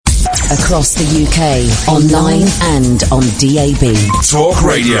Across the UK, online and on DAB. Talk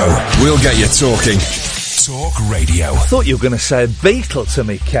Radio. We'll get you talking. Talk Radio. I thought you were going to say a Beatle to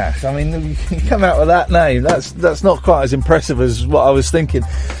me, Cash. I mean, you come out with that name. That's not quite as impressive as what I was thinking.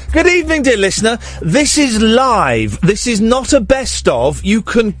 Good evening, dear listener. This is live. This is not a best of. You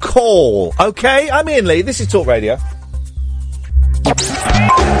can call, okay? I'm Iain Lee. This is Talk Radio.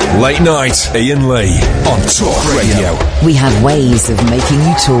 Late night, Iain Lee on Talk Radio. We have ways of making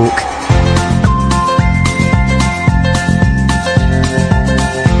you talk.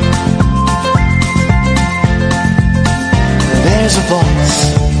 There's a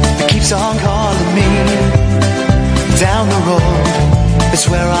voice that keeps on calling me. Down the road, it's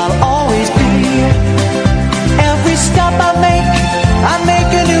where I'll always be. Every stop I make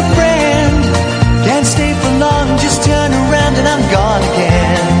a new friend. Can't stay for long, just turn around and I'm gone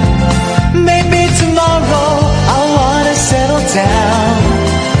again. Maybe tomorrow I'll wanna settle down.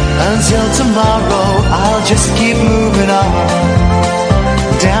 Until tomorrow I'll just keep moving on.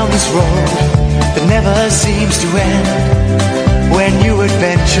 Down this road that never seems to end. When new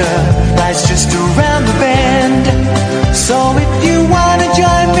adventure lies just around the bend. So if you wanna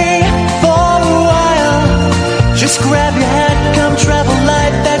join me for a while, just grab your hat, come travel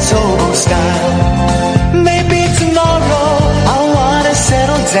light, that's old style. Maybe tomorrow I'll wanna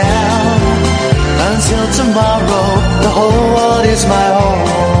settle down. Until tomorrow, the whole world is my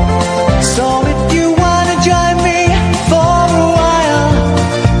home. So if you wanna join me for a while,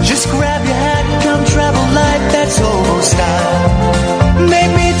 just grab your hat, come travel light, that's old style.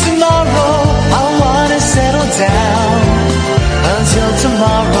 Maybe tomorrow I'll wanna settle down. Until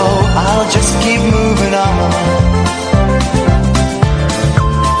tomorrow, I'll just keep moving on.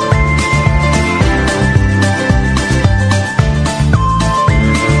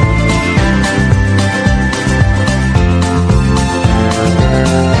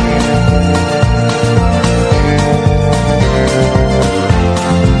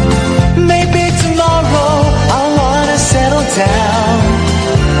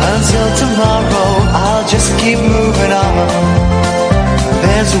 Until tomorrow, I'll just keep moving on.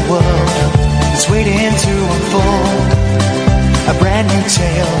 There's a world that's waiting to unfold, a brand new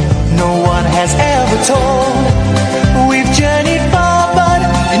tale no one has ever told. We've journeyed far, but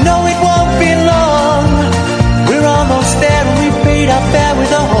you know it won't be long. We're almost there and we paid our fare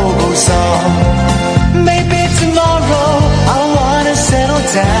with a hobo song. Maybe tomorrow I'll wanna settle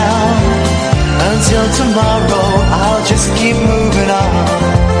down. Until tomorrow, I'll just keep moving on.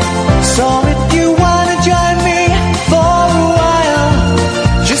 So if you wanna join me for a while,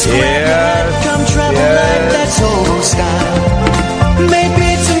 just grab your hat, come travel light, that's old style.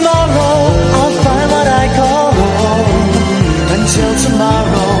 Maybe tomorrow I'll find what I call home. Until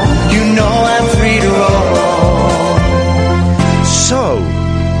tomorrow, you know I'm free to roll. So,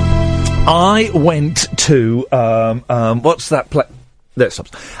 I went to what's that place? There it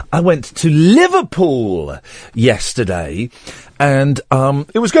stops. I went to Liverpool yesterday, and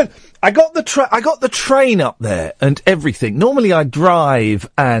it was good. I got the train up there and everything. Normally I drive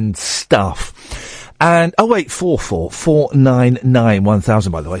and stuff. And 08444991000,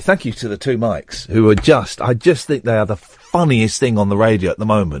 by the way. Thank you to the two mics who are I just think they are the funniest thing on the radio at the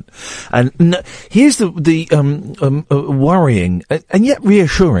moment. And here's the worrying and yet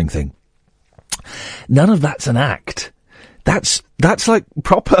reassuring thing. None of that's an act. That's like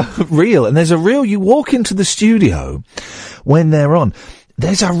proper real. And there's a real, you walk into the studio when they're on,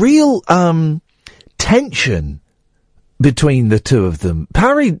 there's a real, tension between the two of them.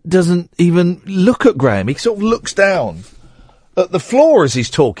 Parry doesn't even look at Graham. He sort of looks down at the floor as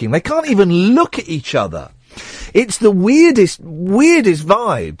he's talking. They can't even look at each other. It's the weirdest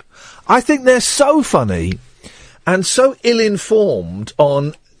vibe. I think they're so funny and so ill-informed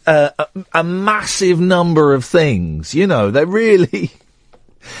on a massive number of things. You know, they really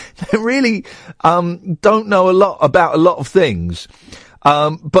don't know a lot about a lot of things.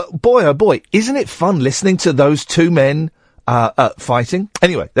 But boy, oh boy, isn't it fun listening to those two men fighting?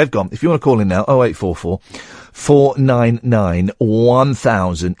 Anyway, they've gone. If you want to call in now, 0844 499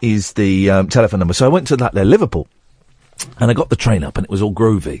 1000 is the telephone number. So I went to that there, Liverpool. And I got the train up and it was all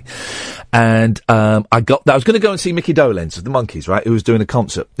groovy. And I was going to go and see Micky Dolenz of the Monkees, right, who was doing a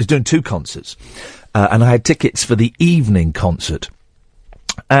concert. He was doing two concerts. And I had tickets for the evening concert.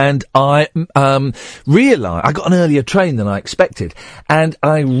 And I realised, I got an earlier train than I expected, and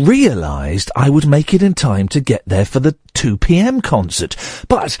I realised I would make it in time to get there for the 2 p.m. concert.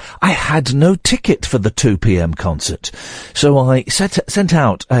 But I had no ticket for the 2 p.m. concert. So I sent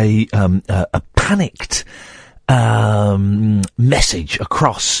out a panicked message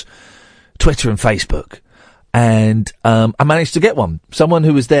across Twitter and Facebook, And I managed to get one. Someone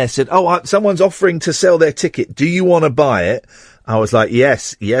who was there said, someone's offering to sell their ticket. Do you want to buy it? I was like,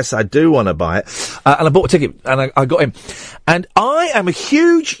 yes, I do want to buy it. And I bought a ticket, and I got in. And I am a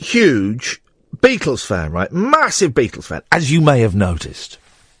huge Beatles fan, right? Massive Beatles fan, as you may have noticed.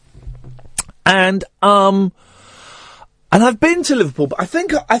 And I've been to Liverpool, but I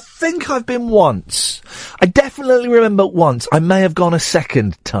think I've been once. I definitely remember once. I may have gone a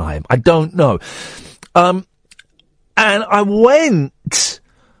second time. I don't know. And I went.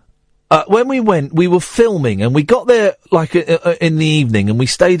 When we went, we were filming, and we got there in the evening, and we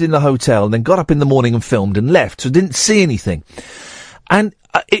stayed in the hotel, and then got up in the morning and filmed and left, so didn't see anything. And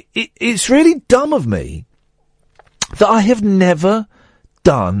it's really dumb of me that I have never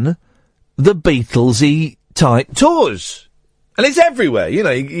done the Beatles-y type tours. And it's everywhere, you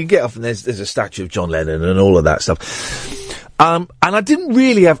get off and there's a statue of John Lennon and all of that stuff. And I didn't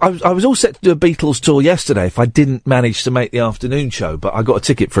really have, I was all set to do a Beatles tour yesterday if I didn't manage to make the afternoon show, but I got a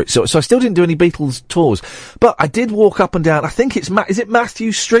ticket for it. So I still didn't do any Beatles tours. But I did walk up and down, I think is it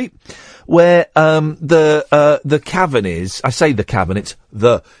Matthew Street? Where, the cavern is. I say the cavern, it's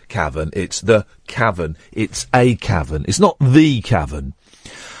the cavern. It's the cavern. It's a cavern. It's not the cavern.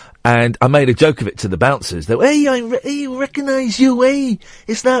 And I made a joke of it to the bouncers. They were, hey, I recognise you, hey.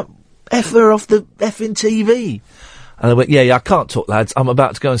 It's that effer off the effing TV. And I went, yeah, I can't talk, lads. I'm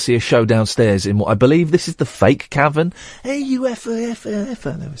about to go and see a show downstairs in what I believe this is the fake cavern. Hey, you effer. They were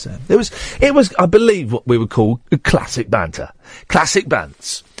saying. It was, I believe, what we would call classic banter. Classic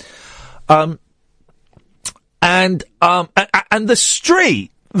bants. And the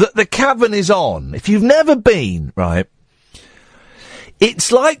street that the cavern is on, if you've never been, right,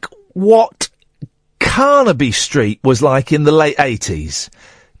 it's like what Carnaby Street was like in the late 80s.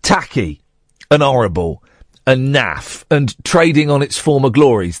 Tacky and horrible and naff and trading on its former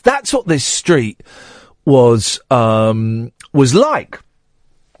glories. That's what this street was like.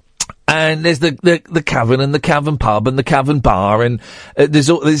 And there's the cavern and the cavern pub and the cavern bar, and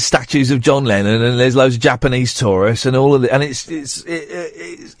there's statues of John Lennon, and there's loads of Japanese tourists and all of it. And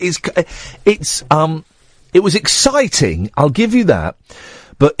it was exciting, I'll give you that,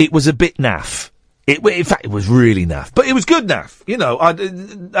 but it was a bit naff. In fact, it was really naff, but it was good naff.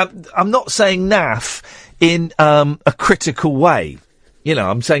 I'm not saying naff in a critical way.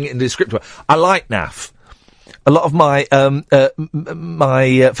 I'm saying it in a descriptive way. I like naff. A lot of my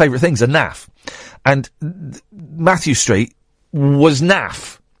favourite things are naff, and Matthew Street was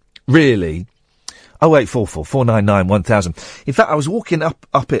naff, really. 0844 499 1000. In fact, I was walking up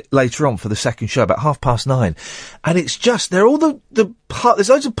it later on for the second show, about 9:30, and it's just, they're all there's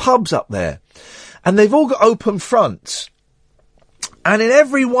loads of pubs up there, and they've all got open fronts, and in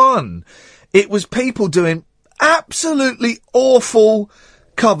every one, it was people doing absolutely awful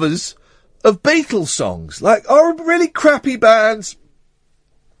covers of Beatles songs, like really crappy bands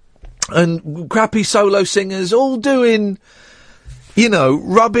and crappy solo singers, all doing,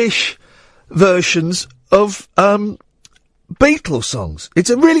 rubbish versions of Beatles songs.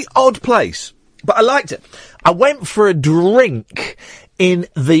 It's a really odd place, but I liked it. I went for a drink in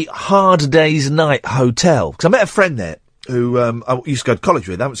the Hard Day's Night Hotel, because I met a friend there who I used to go to college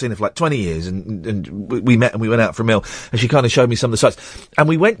with. I haven't seen her for like 20 years, and we met and we went out for a meal, and she kind of showed me some of the sights. And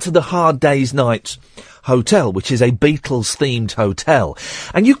we went to the Hard Day's Night Hotel, which is a Beatles-themed hotel.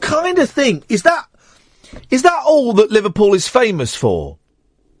 And you kind of think, is that all that Liverpool is famous for?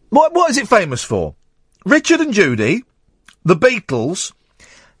 What is it famous for? Richard and Judy, the Beatles,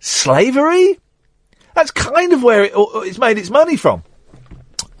 slavery? That's kind of where it's made its money from.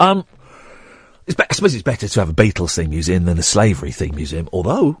 I suppose it's better to have a Beatles theme museum than a slavery theme museum,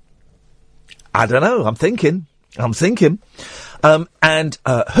 although, I don't know, I'm thinking. And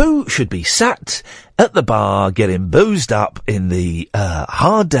who should be sat at the bar getting boozed up in the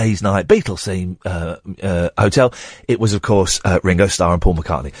Hard Day's Night Beatles theme hotel? It was, of course, Ringo Starr and Paul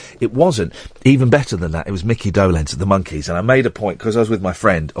McCartney. It wasn't. Even better than that, it was Micky Dolenz of the Monkees, and I made a point, because I was with my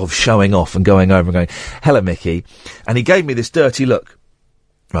friend, of showing off and going over and going, hello, Micky, and he gave me this dirty look.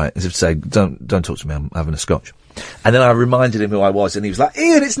 Right, as if to say, don't talk to me, I'm having a scotch. And then I reminded him who I was, and he was like,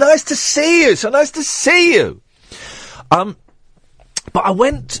 Iain, it's nice to see you, so nice to see you. But I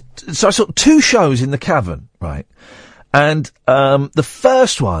saw 2 shows in the cavern, right? And the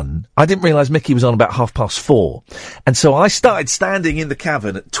first one, I didn't realise Micky was on about 4:30. And so I started standing in the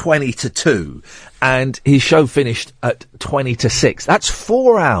cavern at 2, and his show finished at 6. That's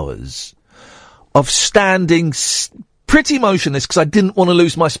 4 hours of standing pretty motionless, because I didn't want to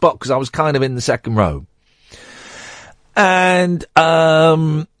lose my spot, because I was kind of in the second row. And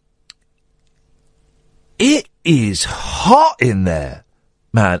it is hot in there,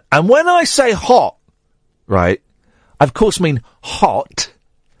 man. And when I say hot, right? I of course mean hot.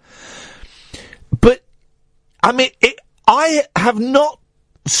 But, I mean, I have not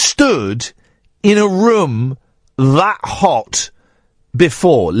stood in a room that hot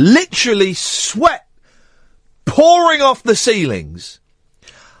before. Literally sweat pouring off the ceilings.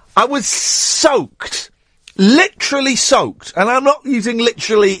 I was soaked. Literally soaked. And I'm not using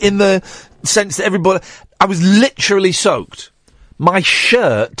literally in the sense that everybody... I was literally soaked. My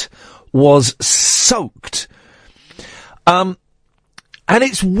shirt was soaked. And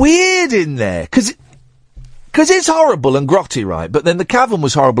it's weird in there, because it's horrible and grotty, right? But then the cavern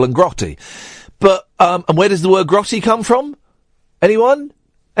was horrible and grotty. But, and where does the word grotty come from? Anyone?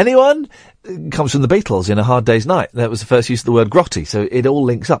 It comes from the Beatles in A Hard Day's Night. That was the first use of the word grotty, so it all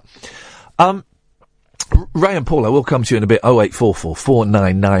links up. Ray and Paul, I will come to you in a bit. 0844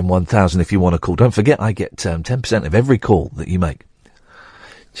 499 1000 if you want to call. Don't forget, I get 10% of every call that you make.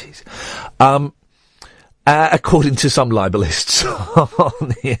 Jeez. According to some libelists on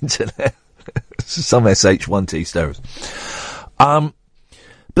the internet. Some SH1T stirrers.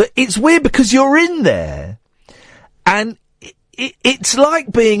 But it's weird because you're in there and it's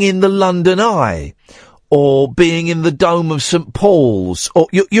like being in the London Eye or being in the Dome of St. Paul's, or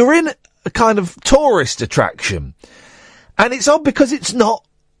you're in a kind of tourist attraction. And it's odd because it's not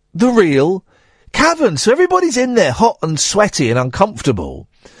the real cavern. So everybody's in there hot and sweaty and uncomfortable.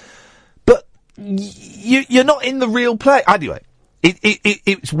 But you're not in the real place. Anyway,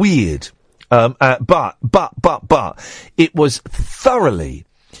 it's weird. But it was thoroughly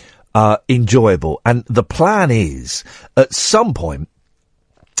enjoyable. And the plan is, at some point,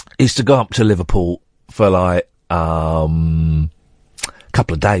 is to go up to Liverpool for like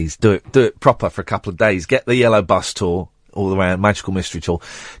couple of days, do it proper for a couple of days, get the yellow bus tour all around, Magical Mystery Tour,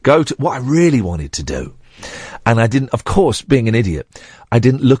 go to what I really wanted to do. And I didn't, of course, being an idiot, I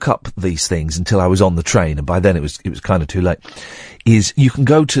didn't look up these things until I was on the train, and by then it was kind of too late. Is you can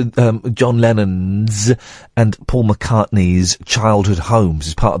go to John Lennon's and Paul McCartney's childhood homes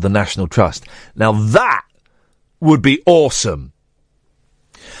as part of the National Trust. Now that would be awesome.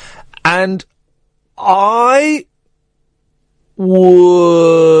 And I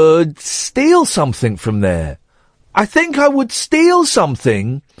would steal something from there. I think I would steal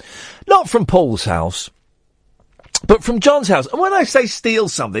something, not from Paul's house, but from John's house. And when I say steal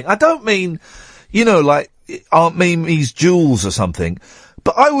something, I don't mean, like Aunt Mimi's jewels or something.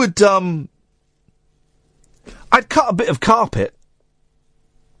 But I would, I'd cut a bit of carpet.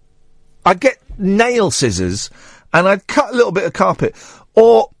 I'd get nail scissors and I'd cut a little bit of carpet.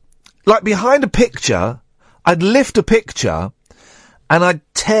 Or, like behind a picture, I'd lift a picture and I'd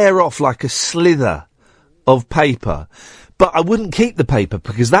tear off like a slither of paper. But I wouldn't keep the paper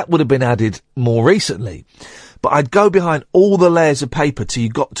because that would have been added more recently. But I'd go behind all the layers of paper till you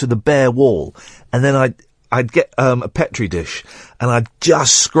got to the bare wall. And then I'd get a Petri dish and I'd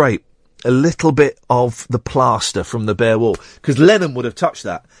just scrape a little bit of the plaster from the bare wall. Because Lennon would have touched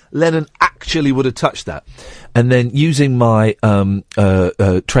that. Lennon actually would have touched that. And then using my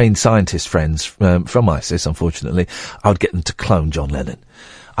trained scientist friends from ISIS, unfortunately, I would get them to clone John Lennon.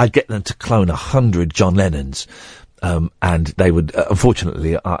 I'd get them to clone 100 John Lennons. And they would,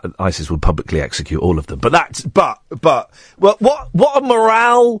 unfortunately, ISIS would publicly execute all of them. But well, what a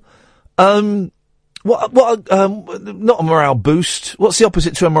morale, not a morale boost. What's the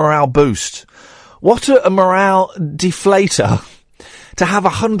opposite to a morale boost? What a morale deflator to have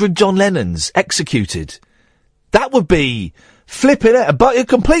 100 John Lennons executed. That would be flipping it, a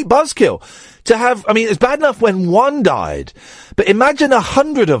complete buzzkill. To have, I mean, it's bad enough when one died, but imagine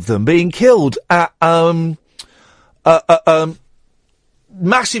 100 of them being killed at,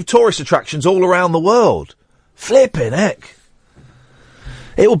 massive tourist attractions all around the world. Flipping heck.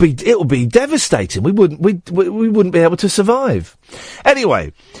 It will be devastating. We wouldn't be able to survive.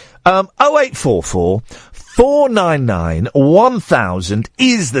 Anyway, 0844 499 1000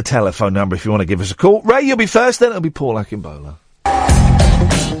 is the telephone number if you want to give us a call. Ray, you'll be first, then it'll be Paul Akinbola.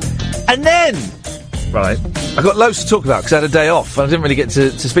 And then, right, I got loads to talk about because I had a day off and I didn't really get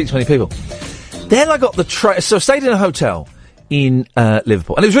to speak to many people. Then I got so I stayed in a hotel in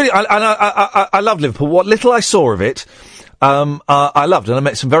Liverpool, and it was really I loved Liverpool. What little I saw of it, I loved, and I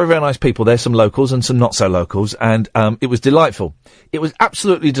met some very, very nice people there, some locals and some not so locals, and it was delightful. It was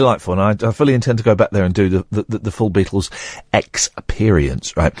absolutely delightful, and I fully intend to go back there and do the full Beatles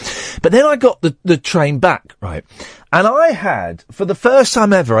experience, right? But then I got the train back, right, and I had, for the first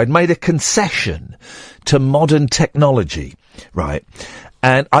time ever, I'd made a concession to modern technology, right?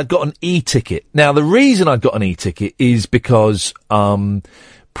 And I'd got an e-ticket. Now, the reason I'd got an e-ticket is because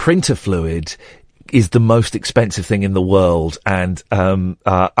printer fluid is the most expensive thing in the world, and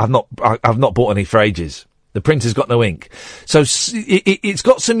I've not bought any for ages. The printer's got no ink. So it's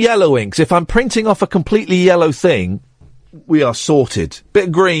got some yellow inks. If I'm printing off a completely yellow thing, we are sorted. Bit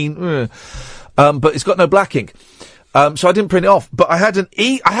of green, but it's got no black ink. So I didn't print it off. But I had an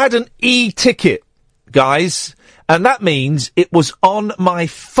e-ticket, guys. And that means it was on my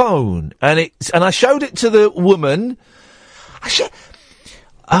phone. And I showed it to the woman. I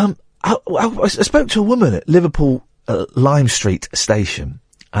spoke to a woman at Liverpool Lime Street station.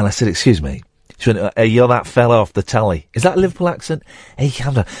 And I said, excuse me. She went, you're that fella off the telly. Is that a Liverpool accent? Hey,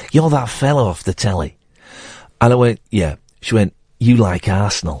 Camden, you're that fella off the telly. And I went, yeah. She went, you like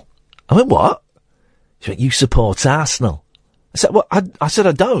Arsenal. I went, what? She went, you support Arsenal. I said, well, I said,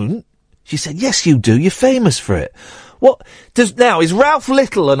 I don't. She said, yes, you do. You're famous for it. What? Is Ralph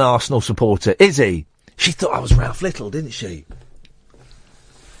Little an Arsenal supporter? Is he? She thought I was Ralph Little, didn't she?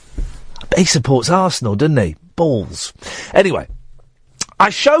 But he supports Arsenal, doesn't he? Balls. Anyway. I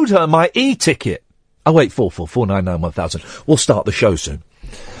showed her my e-ticket. 08444991000. We'll start the show soon.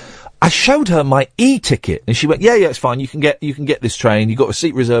 I showed her my e-ticket, and she went, yeah, it's fine. You can get this train. You've got a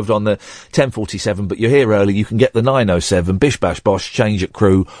seat reserved on the 10:47, but you're here early. You can get the 9:07. Bish bash bosh. Change at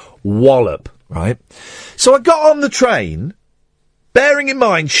Crewe. Wallop. Right. So I got on the train, bearing in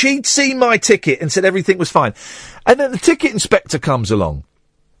mind she'd seen my ticket and said everything was fine, and then the ticket inspector comes along,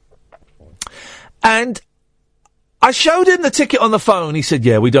 and I showed him the ticket on the phone. He said,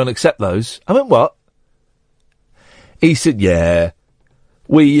 yeah, we don't accept those. I went, what? He said, yeah,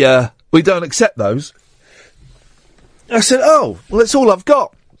 we don't accept those. I said, oh, well, that's all I've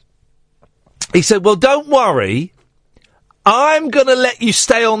got. He said, well, don't worry. I'm going to let you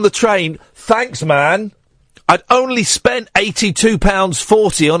stay on the train. Thanks, man. I'd only spent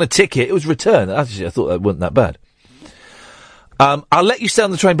 £82.40 on a ticket. It was returned. Actually, I thought that wasn't that bad. I'll let you stay on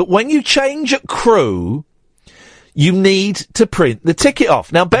the train, but when you change at Crewe, you need to print the ticket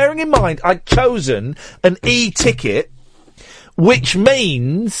off. Now, bearing in mind, I'd chosen an e-ticket, which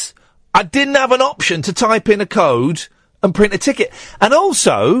means I didn't have an option to type in a code and print a ticket. And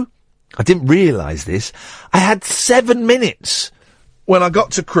also, I didn't realise this, I had 7 minutes when I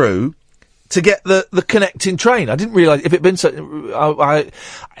got to Crewe to get the connecting train. I didn't realise if it'd been so...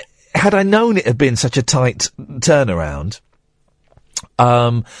 had I known it had been such a tight turnaround,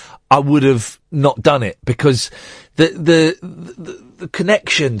 I would have not done it, because the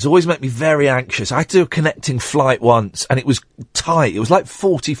connections always make me very anxious. I had to do a connecting flight once, and it was tight. It was like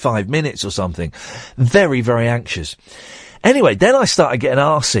 45 minutes or something. Very, very anxious. Anyway, then I started getting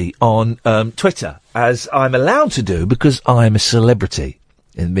arsey on Twitter, as I'm allowed to do because I'm a celebrity,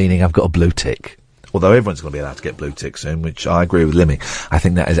 meaning I've got a blue tick. Although everyone's going to be allowed to get blue ticks soon, which I agree with Limmy. I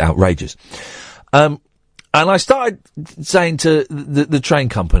think that is outrageous. And I started saying to the train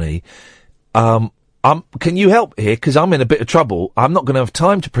company, can you help here? Because I'm in a bit of trouble. I'm not going to have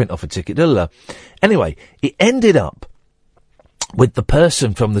time to print off a ticket. Anyway, it ended up with the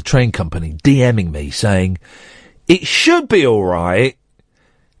person from the train company DMing me saying, it should be all right.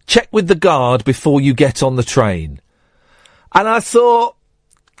 Check with the guard before you get on the train. And I thought,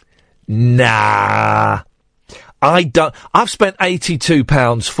 nah. I've spent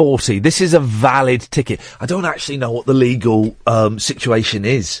 £82.40. This is a valid ticket. I don't actually know what the legal situation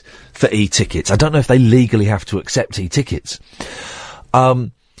is for e-tickets. I don't know if they legally have to accept e-tickets.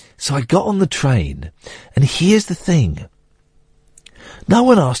 So I got on the train, and here's the thing. No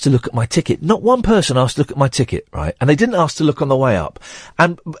one asked to look at my ticket. Not one person asked to look at my ticket, right? And they didn't ask to look on the way up.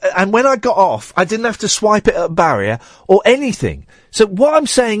 And when I got off, I didn't have to swipe it at a barrier or anything. So what I'm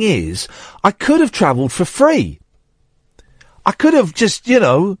saying is, I could have travelled for free. I could have just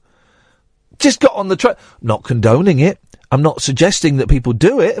got on the train. Not condoning it. I'm not suggesting that people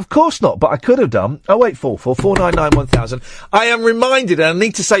do it. Of course not. But I could have done. 08444991000. I am reminded, and I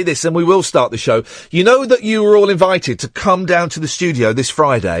need to say this, and we will start the show. You know that you were all invited to come down to the studio this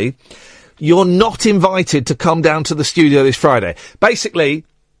Friday. You're not invited to come down to the studio this Friday. Basically,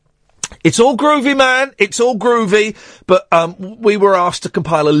 it's all groovy, man. It's all groovy. But we were asked to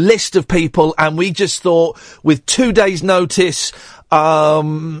compile a list of people, and we just thought, with 2 days' notice,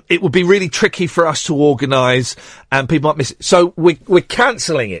 it would be really tricky for us to organise, and people might miss it. So we're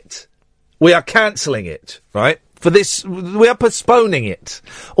cancelling it. We are cancelling it, right? For this, we are postponing it.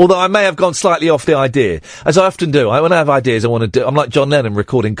 Although I may have gone slightly off the idea, as I often do. When I have ideas, I want to do. I'm like John Lennon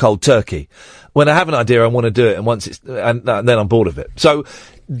recording Cold Turkey. When I have an idea, I want to do it, and then I'm bored of it. So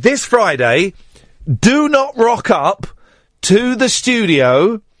this Friday, do not rock up to the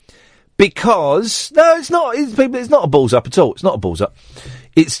studio, because no, it's not. It's not a balls up at all. It's not a balls up.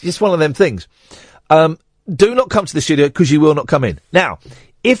 It's just one of them things. Do not come to the studio, because you will not come in. Now,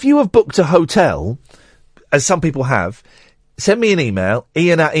 if you have booked a hotel, as some people have, send me an email,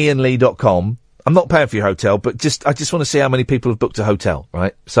 ian@ianlee.com, I'm not paying for your hotel, but I just want to see how many people have booked a hotel,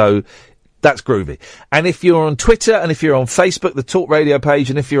 right? So that's groovy. And if you're on Twitter and if you're on Facebook, the Talk Radio page,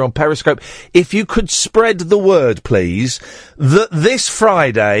 and if you're on Periscope, if you could spread the word, please, that this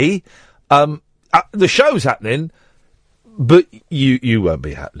Friday, the show's happening, but you won't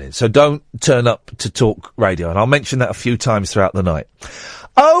be happening. So don't turn up to Talk Radio. And I'll mention that a few times throughout the night.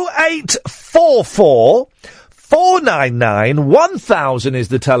 0844 499 1000 is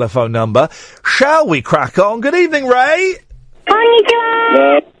the telephone number. Shall we crack on? Good evening, Ray.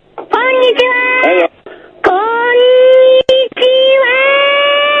 Konnichiwa. Konnichiwa. Konnichiwa.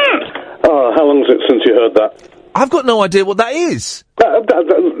 Oh, how long is it since you heard that? I've got no idea what that is. That's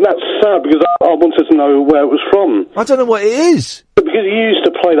sad, because I wanted to know where it was from. I don't know what it is. Because you used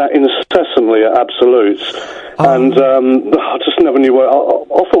to play that incessantly at Absolutes, and I just never knew where. I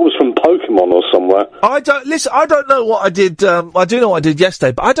thought it was from Pokemon or somewhere. I don't know what I did. I do know what I did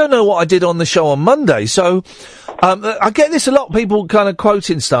yesterday, but I don't know what I did on the show on Monday. So I get this a lot. People kind of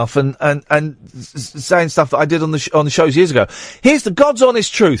quoting stuff and saying stuff that I did on the shows years ago. Here's the God's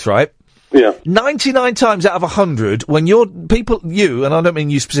honest truth, right? Yeah. 99 times out of 100, when you, and I don't mean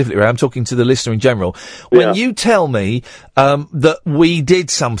you specifically, Ray, I'm talking to the listener in general, when you tell me, that we did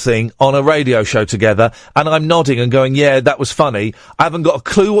something on a radio show together, and I'm nodding and going, yeah, that was funny, I haven't got a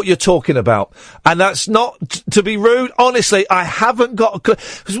clue what you're talking about. And that's not to be rude, honestly, I haven't got a clue.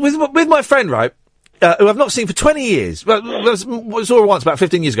 'Cause with my friend, right, who I've not seen for 20 years, well, saw her once about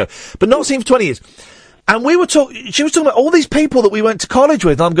 15 years ago, but not seen for 20 years. And she was talking about all these people that we went to college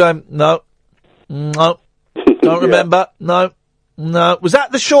with, and I'm going, no, don't remember, no. Was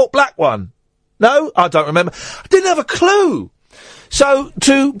that the short black one? No, I don't remember. I didn't have a clue. So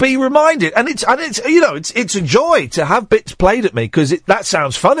to be reminded, and it's it's a joy to have bits played at me, because that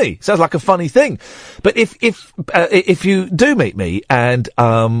sounds funny. It sounds like a funny thing. But if you do meet me and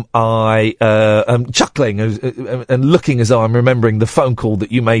I am chuckling and looking as though I'm remembering the phone call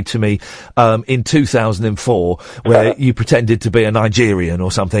that you made to me in 2004, where you pretended to be a Nigerian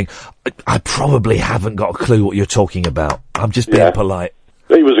or something, I probably haven't got a clue what you're talking about. I'm just being polite.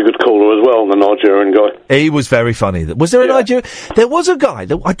 He was a good caller as well, the Nigerian guy. He was very funny. Was there a Nigerian? There was a guy,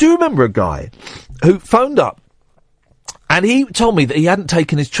 I do remember a guy, who phoned up, and he told me that he hadn't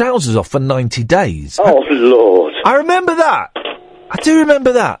taken his trousers off for 90 days. Oh, Lord. I remember that. I do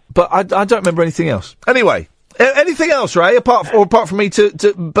remember that, but I don't remember anything else. Anyway, anything else, Ray, apart from me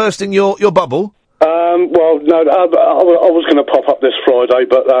to bursting your bubble? Well, no, I was going to pop up this Friday,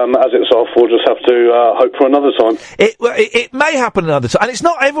 but as it's off, we'll just have to hope for another time. It may happen another time, and it's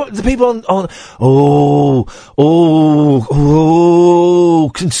not everyone. The people on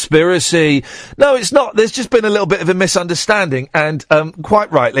conspiracy. No, it's not. There's just been a little bit of a misunderstanding, and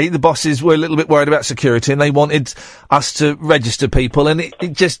quite rightly, the bosses were a little bit worried about security, and they wanted us to register people, and it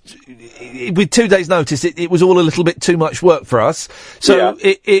just, with 2 days' notice, it was all a little bit too much work for us. So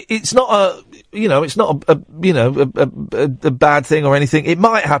it's not a. It's not a bad thing or anything. It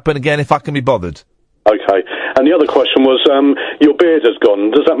might happen again if I can be bothered. Okay. And the other question was, your beard has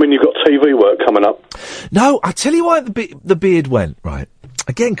gone. Does that mean you've got TV work coming up? No, I tell you why the beard went, right?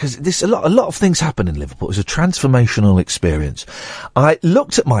 Again, because a lot of things happen in Liverpool. It was a transformational experience. I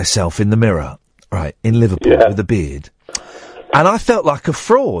looked at myself in the mirror, right, in Liverpool with a beard, and I felt like a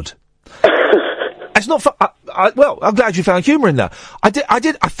fraud. It's not. Well, I'm glad you found humour in that. I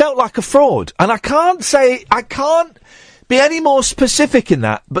did. I felt like a fraud, and I can't be any more specific than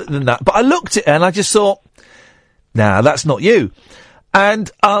that. But I looked at it and I just thought, nah, that's not you.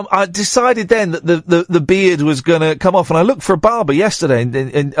 And I decided then that the beard was going to come off, and I looked for a barber yesterday,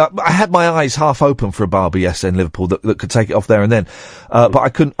 and I had my eyes half open for a barber yesterday in Liverpool that could take it off there and then, but I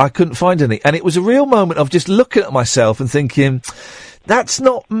couldn't find any, and it was a real moment of just looking at myself and thinking, that's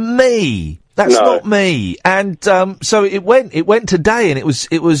not me. That's not me. And so it went today, and it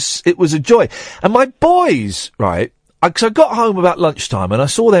was a joy. And my boys, right, because I got home about lunchtime and I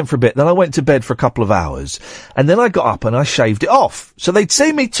saw them for a bit, then I went to bed for a couple of hours, and then I got up and I shaved it off. So they'd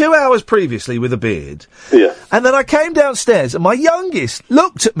seen me 2 hours previously with a beard. Yeah. And then I came downstairs and my youngest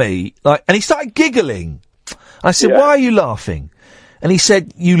looked at me and he started giggling. I said, why are you laughing? And he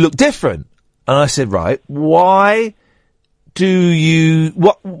said, you look different. And I said, right, why do you,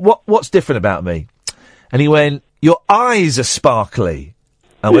 what's different about me? And he went, your eyes are sparkly.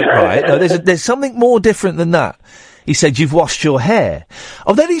 I went, right, no, there's something more different than that. He said, you've washed your hair.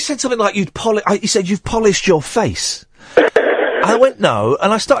 Oh, then he said something like, he said, you've polished your face. I went, no,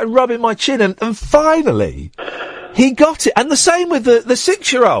 and I started rubbing my chin, and finally, he got it. And the same with the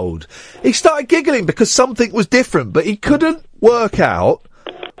 6-year-old. He started giggling because something was different, but he couldn't work out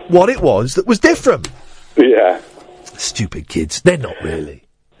what it was that was different. Yeah. Stupid kids. They're not really.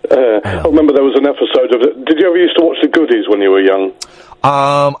 I remember there was an episode of it. Did you ever used to watch The Goodies when you were young?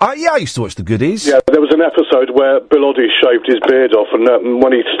 Yeah, I used to watch The Goodies. Yeah, there was an episode where Bill Oddie shaved his beard off, and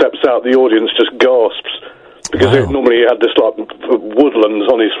when he steps out, the audience just gasps. Because normally he had this, like,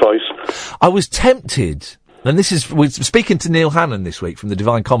 woodlands on his face. I was tempted, and we're speaking to Neil Hannon this week from the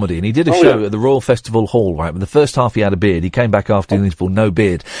Divine Comedy, and he did a show at the Royal Festival Hall, right? But the first half he had a beard. He came back after the interval, no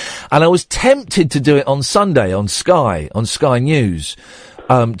beard. And I was tempted to do it on Sunday on Sky News.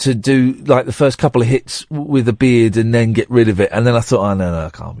 To do, like, the first couple of hits with a beard and then get rid of it. And then I thought, no, I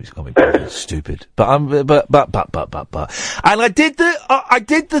can't be it's stupid. But. And I did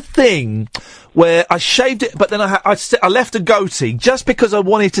the thing where I shaved it, but then I left a goatee just because I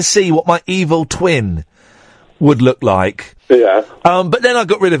wanted to see what my evil twin would look like. Yeah. But then I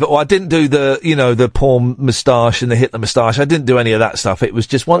got rid of it, or I didn't do the porn moustache and the Hitler moustache. I didn't do any of that stuff. It was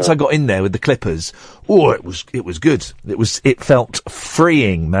just once I got in there with the clippers, it was good. It felt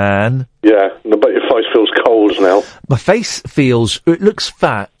freeing, man. Yeah, I bet your face feels cold now. My face it looks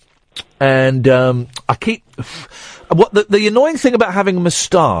fat, and I keep, the annoying thing about having a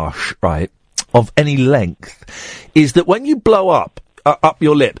moustache, right, of any length, is that when you blow up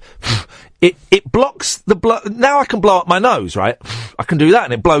your lip, it blocks the now I can blow up my nose, right? I can do that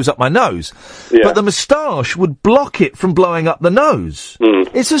and it blows up my nose. Yeah. But the moustache would block it from blowing up the nose.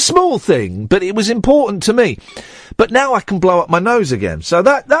 It's a small thing, but it was important to me. But now I can blow up my nose again. So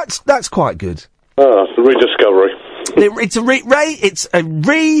that's quite good. Oh, it's a rediscovery. It's a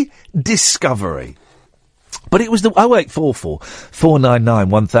rediscovery. But it was the 0844 499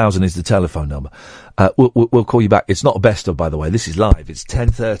 1000 is the telephone number. We'll call you back. It's not a best of, by the way. This is live. It's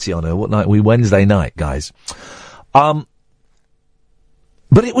 10:30 on what night? Wednesday night, guys. But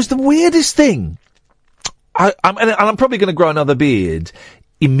it was the weirdest thing. I'm probably going to grow another beard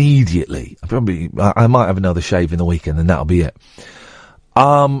immediately. I might have another shave in the weekend, and that'll be it.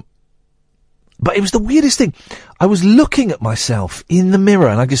 But it was the weirdest thing. I was looking at myself in the mirror,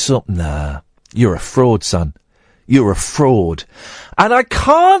 and I just thought, nah, you're a fraud, son. You're a fraud. And I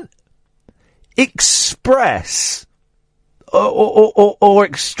can't express or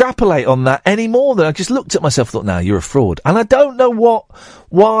extrapolate on that any more than I just looked at myself and thought, nah, you're a fraud. And I don't know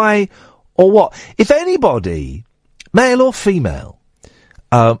why or what. If anybody, male or female,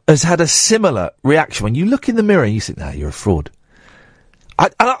 has had a similar reaction when you look in the mirror and you think, nah, you're a fraud. I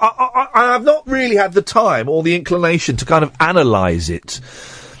have not really had the time or the inclination to kind of analyse it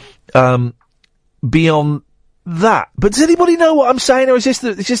beyond that. But does anybody know what I'm saying, or is this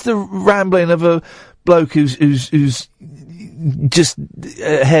just the rambling of a bloke who's just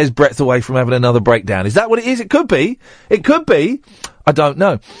a hair's breadth away from having another breakdown? Is that what it is? It could be. It could be. I don't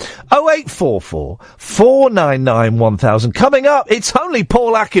know. 0844 499 1000. Coming up, it's only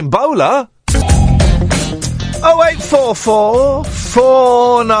Paul Akimbola. 0844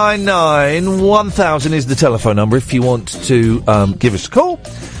 499 1000 is the telephone number if you want to give us a call.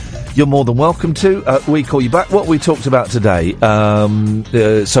 You're more than welcome to. We call you back. What we talked about today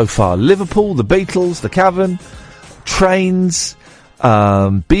so far: Liverpool, the Beatles, the Cavern, trains,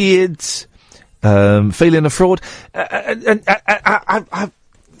 beards, feeling a fraud.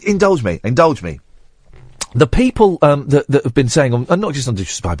 Indulge me. The people that have been saying, not just on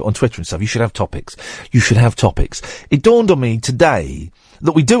Digital Spy, but on Twitter and stuff, you should have topics. You should have topics. It dawned on me today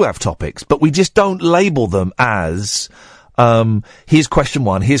that we do have topics, but we just don't label them as here's question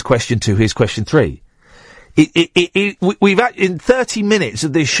 1, here's question 2, here's question 3. We've in 30 minutes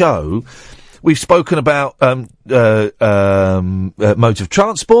of this show, we've spoken about modes of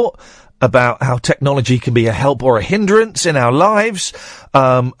transport, about how technology can be a help or a hindrance in our lives,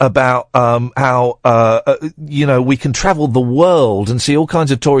 about how we can travel the world and see all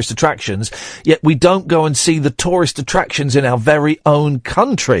kinds of tourist attractions, yet we don't go and see the tourist attractions in our very own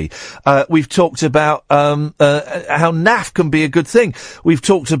country. We've talked about how naff can be a good thing. We've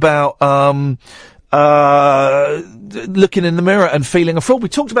talked about looking in the mirror and feeling a fraud. We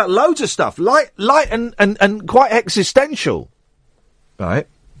talked about loads of stuff, light and quite existential, right?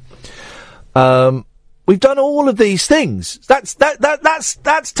 We've done all of these things. That's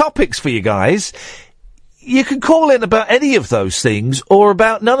topics for you guys. You can call in about any of those things or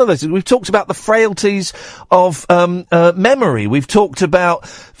about none of those things. We've talked about the frailties of memory. We've talked about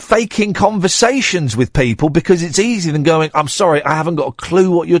faking conversations with people because it's easier than going, I'm sorry, I haven't got a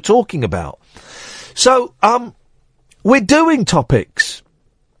clue what you're talking about. So, we're doing topics.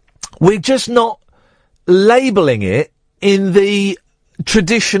 We're just not labelling it in the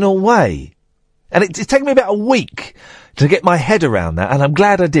traditional way. And it's taken me about a week to get my head around that, and I'm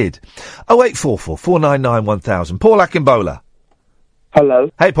glad I did. 0844 499 1000. Paul Akimbola.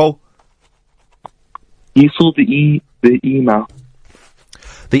 Hello. Hey, Paul. You saw the email.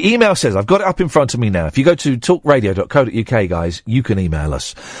 The email says, I've got it up in front of me now. If you go to talkradio.co.uk, guys, you can email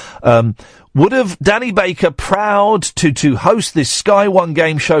us. Would have Danny Baker proud to host this Sky One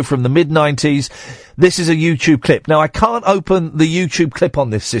game show from the mid-90s? This is a YouTube clip. Now, I can't open the YouTube clip on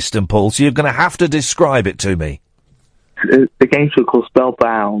this system, Paul, so you're going to have to describe it to me. The game show called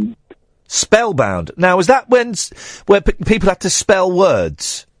Spellbound. Spellbound. Now, is that where people had to spell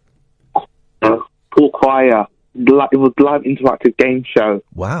words? Paul Choir. It was a live interactive game show.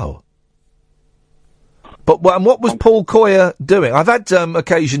 Wow. But and what was Paul Coyer doing? I've had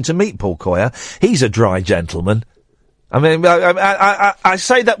occasion to meet Paul Coyer. He's a dry gentleman. I mean, I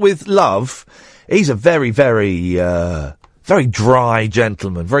say that with love. He's a very, very, very dry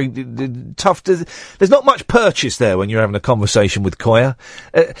gentleman. Very tough. There's not much purchase there when you're having a conversation with Coyer.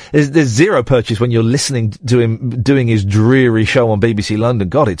 There's zero purchase when you're listening to him doing his dreary show on BBC London.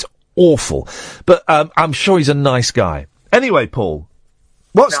 God, it's awful. But I'm sure he's a nice guy. Anyway, Paul,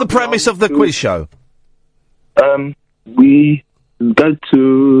 what's the premise of the quiz show? We go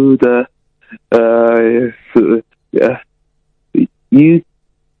to the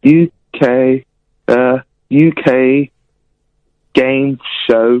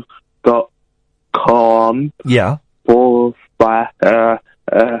UKGameshow.com. Yeah. For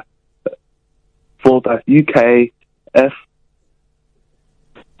the UKF.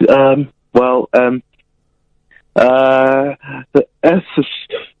 The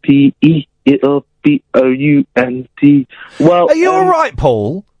SPE. It'll be OUNT. Well, are you all right,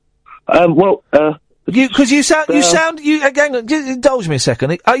 Paul? Because you sound. Hang on, indulge me a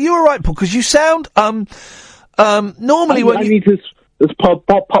second. Are you all right, Paul? Because you sound. Normally when I need to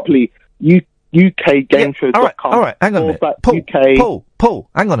properly. UKGameshow.com. Yeah, all right. Hang on a minute, Paul.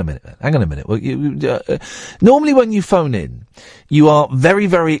 Hang on a minute. Well, normally when you phone in, you are very,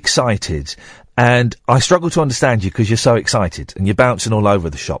 very excited. And I struggle to understand you because you're so excited and you're bouncing all over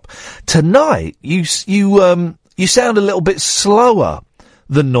the shop. Tonight, you sound a little bit slower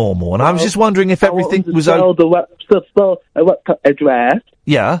than normal, and I was just wondering if everything was okay. The website address.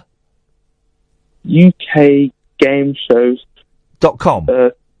 Yeah. UKGameshows.com.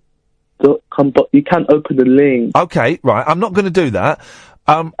 But you can't open the link. Okay, right. I'm not going to do that.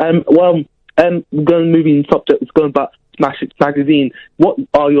 We're going to move in subject. It's going about Smash Hits magazine. What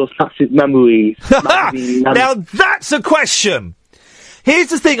are your Smash Hits memories? Now that's a question. Here's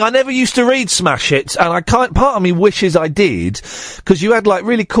the thing, I never used to read Smash Hits, and part of me wishes I did, because you had, like,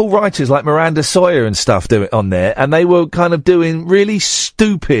 really cool writers like Miranda Sawyer and stuff do it on there, and they were kind of doing really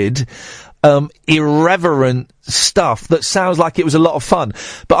stupid, irreverent stuff that sounds like it was a lot of fun.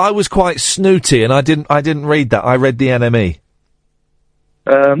 But I was quite snooty, and I didn't read that. I read the NME.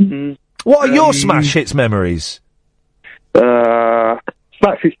 What are your Smash Hits memories? Smash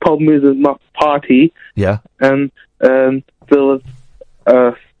Hits problem is my party. Yeah. And there was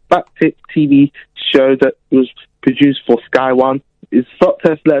a Smash Hits TV show that was produced for Sky One. Its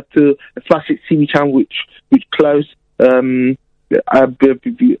success led to a Smash Hits TV channel which closed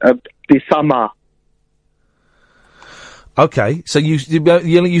this summer. Okay, so you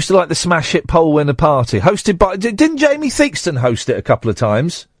used to like the Smash Hit poll winner party, hosted by... Didn't Jamie Theakston host it a couple of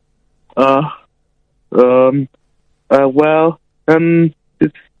times?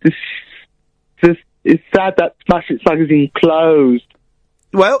 It's sad that Smash Hits magazine closed.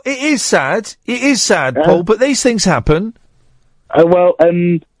 Well, it is sad, Paul, but these things happen. I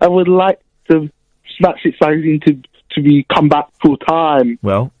would like the Smash Hits magazine to be come back full time.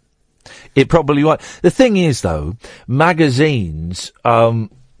 Well, it probably won't. The thing is, though, magazines,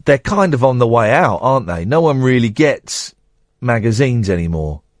 they're kind of on the way out, aren't they? No one really gets magazines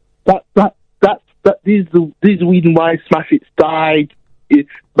anymore. This is the reason why Smash Hits died in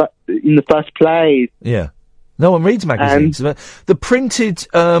the first place. Yeah. No one reads magazines. The printed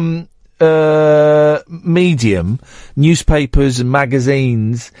medium, newspapers and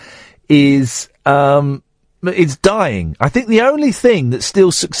magazines, is it's dying. I think the only thing that's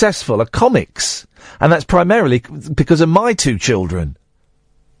still successful are comics, and that's primarily because of my two children.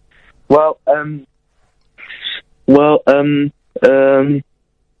 So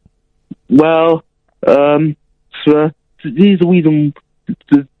this is the reason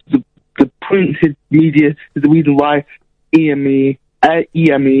the printed media is the reason why EME is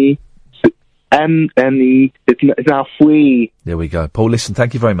now free. There we go. Paul, listen,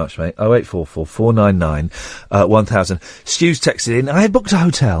 thank you very much, mate. 0844 499 1000. Stu's texted in. I had booked a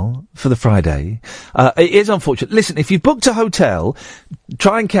hotel for the Friday. It is unfortunate. Listen, if you've booked a hotel,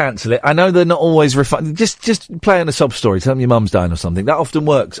 try and cancel it. I know they're not always refunded. Just play on a sob story. Tell them your mum's dying or something. That often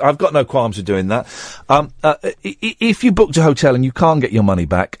works. I've got no qualms with doing that. If you booked a hotel and you can't get your money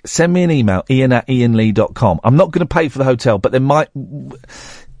back, send me an email, ian@ianlee.com. I'm not going to pay for the hotel, but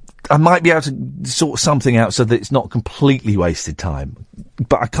I might be able to sort something out so that it's not completely wasted time.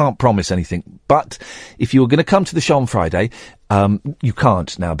 But I can't promise anything. But if you were going to come to the show on Friday, you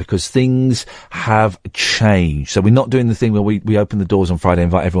can't now because things have changed. So we're not doing the thing where we open the doors on Friday,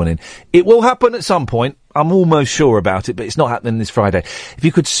 invite everyone in. It will happen at some point. I'm almost sure about it, but it's not happening this Friday. If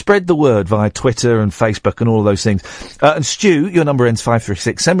you could spread the word via Twitter and Facebook and all of those things. And Stu, your number ends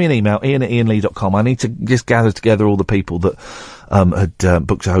 536. Send me an email, ian@ianlee.com. I need to just gather together all the people that had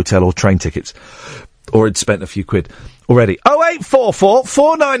booked a hotel or train tickets or had spent a few quid already. 0844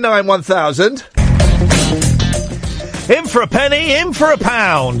 499 1000. In for a penny, in for a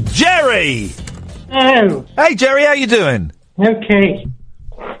pound. Gerry! Oh. Hey, Gerry, how you doing? Okay.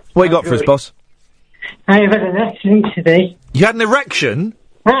 What you got for us, boss? I've had an accident today. You had an erection?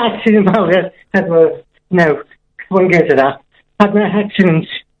 Accident, no, I won't go to that. I had an accident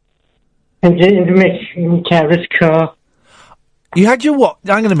in the carer's car. You had your what?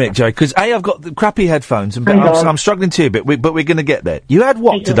 Hang on a minute, Jerry, because I've got the crappy headphones, and I'm struggling too a bit, but we're going to get there. You had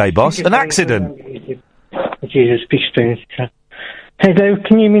what today, boss? An accident? Jesus, be strange. Hello,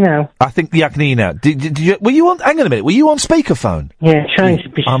 can you hear me now? I think I can hear you now. Did you? Were you on? Hang on a minute. Were you on speakerphone? Yeah, trying to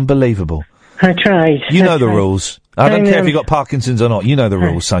be. Unbelievable. I tried. You know the rules. I don't care if you got Parkinson's or not. You know the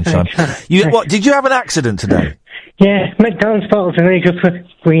rules, sunshine. What? Did you have an accident today? Yeah, McDonald's bottles and I go for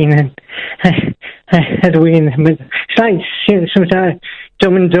green and I had a wee in them. It's like sometimes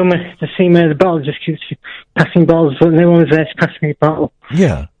Dumb and Dumber, the scene where the bottle just keeps passing bottles, but no one was there to pass me a bottle.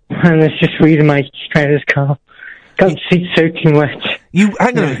 Yeah. And it's just weed in my trailer's car. Got the seat soaking wet. Hang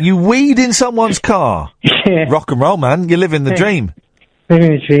on a minute, you weed in someone's car? Yeah. Rock and roll, man. You're living the dream.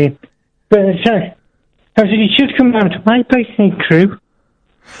 Living the dream. But I said, you should come round to my place in Crewe.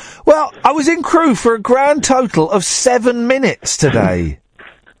 Well, I was in Crewe for a grand total of 7 minutes today.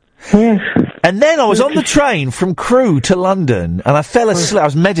 Yeah. And then I was on the train from Crewe to London, and I fell asleep. I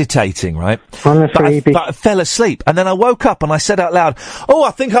was meditating, right? But I fell asleep. And then I woke up and I said out loud, "Oh,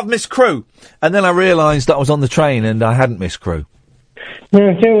 I think I've missed Crewe." And then I realised that I was on the train and I hadn't missed Crewe. No,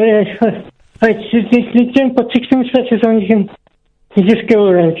 you don't put 16 stretches on, you just go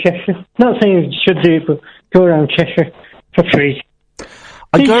around Cheshire. Not saying you should do it, but go around Cheshire for free.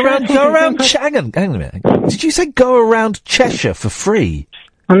 I go around hang on a minute. Did you say go around Cheshire for free?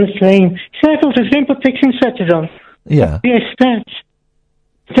 On the train. Circles, just don't put 16 stretches on. Yeah. Yeah, stretch.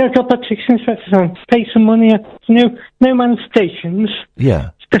 Don't put 16 stretches on. Pay some money. No man stations.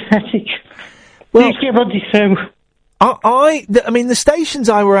 Yeah. It's pathetic. Well, you get body so. I mean, the stations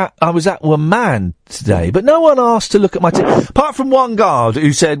I was at were manned today, but no one asked to look at my ticket. Apart from one guard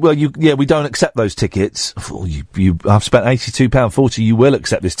who said, "Well, we don't accept those tickets." Oh, I've spent £82.40. You will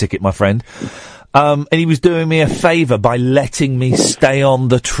accept this ticket, my friend. And he was doing me a favour by letting me stay on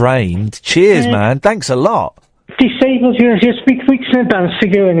the train. Cheers, man. Thanks a lot. Disabled, you speak weeks in advance to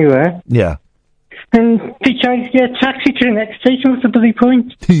go anywhere. Yeah. And they try to get a taxi to the next station. What's the bloody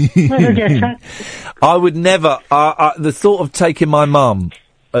point? I would never. The thought of taking my mum,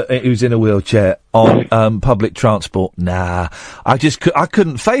 who's in a wheelchair, on public transport. Nah, I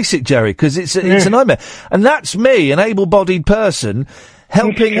couldn't face it, Gerry, because it's a nightmare. And that's me, an able-bodied person,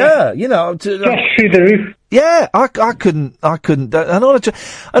 helping her. You know, to through the roof. Yeah, I couldn't.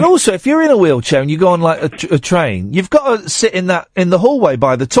 And also, if you're in a wheelchair and you go on like a train, you've got to sit in the hallway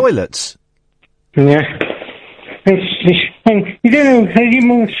by the toilets. Yeah. And you don't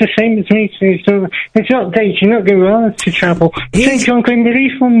know, it's the same as me, so it's not days, you're not going well to travel. Think on claim the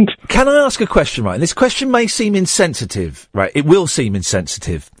refund. Can I ask a question, right? And this question may seem insensitive, right? It will seem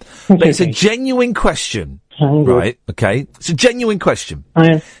insensitive. But it's a genuine question, right? Okay? It's a genuine question.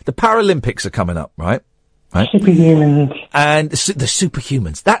 The Paralympics are coming up, right? Right? Superhumans. And the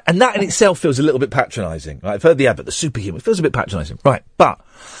superhumans. That in itself feels a little bit patronising, right? I've heard the advert, the superhuman. It feels a bit patronising. Right. But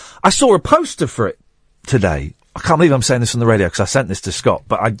I saw a poster for it today. I can't believe I'm saying this on the radio because I sent this to Scott,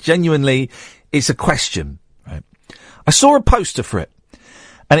 but it's a question, right? I saw a poster for it,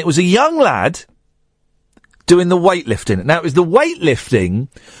 and it was a young lad doing the weightlifting. Now, it was the weightlifting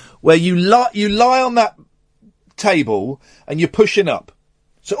where you lie on that table and you're pushing up.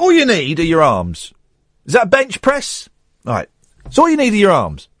 So all you need are your arms. Is that a bench press? Right. So all you need are your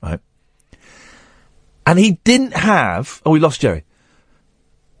arms, right? And he didn't have... Oh, we lost Gerry.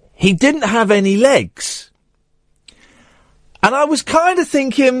 He didn't have any legs. And I was kind of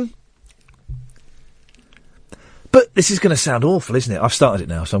thinking... But this is going to sound awful, isn't it? I've started it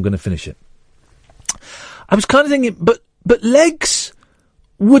now, so I'm going to finish it. I was kind of thinking, but legs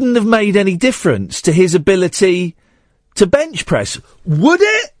wouldn't have made any difference to his ability to bench press. Would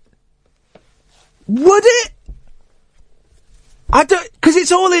it? Would it? I don't... Because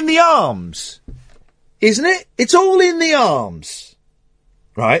it's all in the arms. Isn't it? It's all in the arms.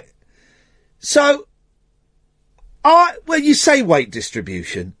 Right? So, you say weight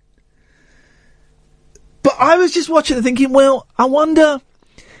distribution, but I was just watching and thinking, well, I wonder,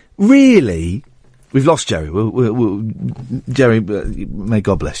 really, we've lost Gerry. Gerry, may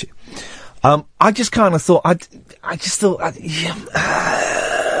God bless you. I just kind of thought,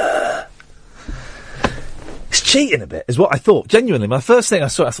 it's cheating a bit, is what I thought. Genuinely, my first thing I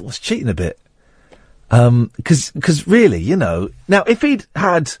thought, well, it's cheating a bit. Because really, you know, now if he'd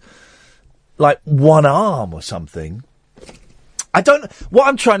had, like, one arm or something, what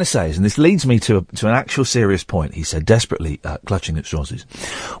I'm trying to say is, and this leads me to an actual serious point, he said, desperately clutching at straws, is,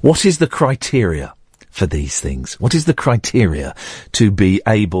 what is the criteria for these things? What is the criteria to be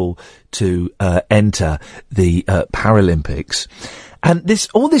able to enter the Paralympics? And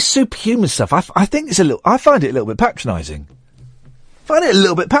all this superhuman stuff, I think I find it a little bit patronising.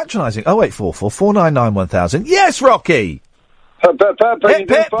 Oh, 0844 499 1000. Yes, Rocky! Pip,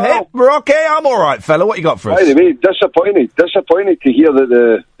 Rocky, I'm alright, fella. What you got for us? By the way, disappointed to hear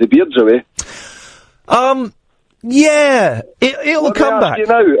that the beard's away. Yeah, it'll come back. You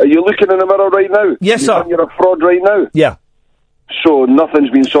now, are you looking in the mirror right now? Yes, sir. You're a fraud right now? Yeah. So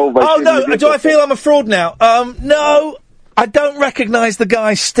nothing's been solved by... Oh, no, do I feel I'm a fraud now? No, I don't recognise the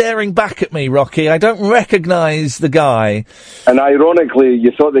guy staring back at me, Rocky. I don't recognise the guy. And ironically,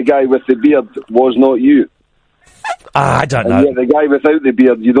 you thought the guy with the beard was not you. I don't know. And yet the guy without the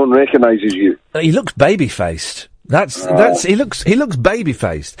beard you don't recognise as you. He looks baby-faced. He looks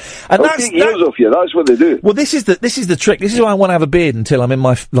baby-faced. And They'll take years off you, that's what they do. Well, this is the trick. This is why I want to have a beard until I'm in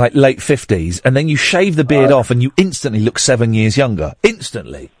my, late 50s, and then you shave the beard off and you instantly look 7 years younger.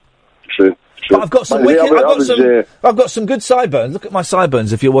 Instantly. True. But I've got some I've got some good sideburns. Look at my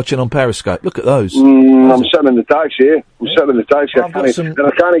sideburns if you're watching on Periscope. Look at those. I'm sitting in the taxi, I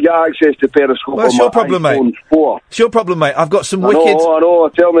can't get access to Periscope on your my problem, iPhone mate. 4. It's your problem, mate. I've got some wicked... I know.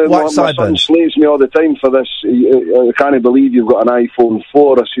 Tell me, white my son sideburns. slaves me all the time for this. I can't believe you've got an iPhone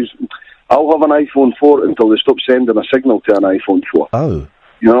 4. I says, I'll have an iPhone 4 until they stop sending a signal to an iPhone 4. Oh.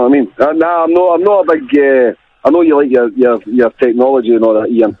 You know what I mean? I'm not a big... I know you like your technology and all that,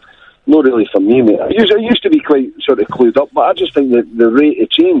 Ian. Not really for me, mate. I used to be quite sort of clued up, but I just think that the rate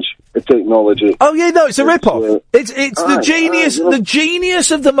of change of technology... Oh, yeah, no, it's a rip-off. It's the genius... The genius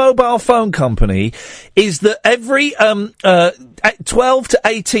of the mobile phone company is that every 12 to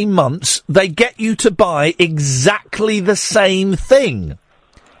 18 months, they get you to buy exactly the same thing.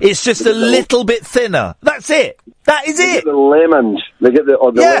 It's just a little bit thinner. That's it. That is it. The lemons. They get the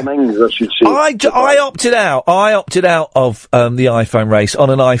lemmings, I should say. I opted out. I opted out of the iPhone race on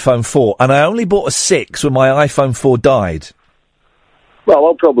an iPhone 4, and I only bought a 6 when my iPhone 4 died. Well,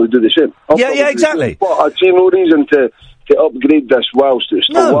 I'll probably do the same. Exactly. But I see no reason to upgrade this whilst it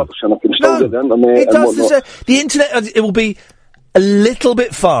still works, and I can still get the internet. It does. The internet. It will be a little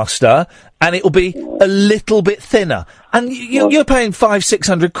bit faster, and it will be a little bit thinner. And you're paying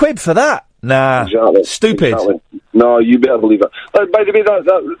 £500-600 for that. Nah, exactly. Stupid. Exactly. No, you better believe it. By the way,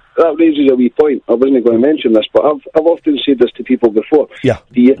 that raises a wee point. I wasn't going to mention this, but I've often said this to people before. Yeah.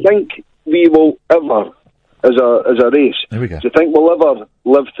 Do you think we will ever, as a race, there we go. Do you think we'll ever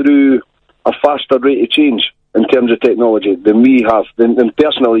live through a faster rate of change in terms of technology than we have, than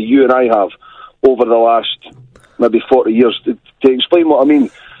personally you and I have over the last maybe 40 years? To explain what I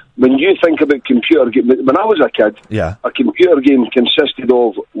mean, when you think about computer game, when I was a kid, a computer game consisted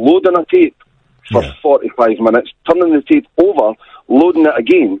of loading a tape for 45 minutes, turning the tape over, loading it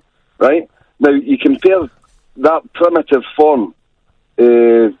again, right? Now, you compare that primitive form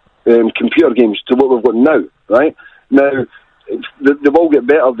computer games to what we've got now, right? Now, they will get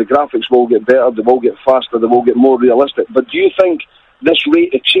better, the graphics will get better, they will get faster, they will get more realistic. But do you think this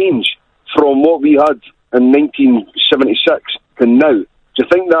rate of change from what we had in 1976 to now, do you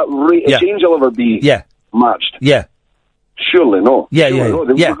think that rate of change will ever be matched? Yeah. Surely not. They've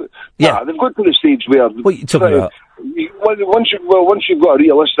got to the stage where... What are you talking about? Once you've got a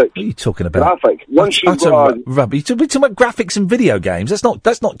realistic... What are you talking about? Graphic. Once you've got... Rubbish. You're talking about graphics and video games. That's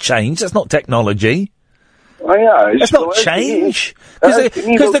not change. That's not technology. Oh, yeah. That's not change. Because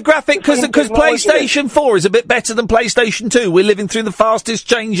PlayStation 4 is a bit better than PlayStation 2. We're living through the fastest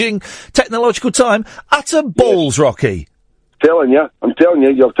changing technological time. Utter balls, Rocky. I'm telling you,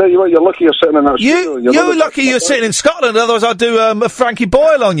 I'll tell you what, you're lucky you're sitting in that studio. You're lucky you're sitting in Scotland, otherwise I'd do a Frankie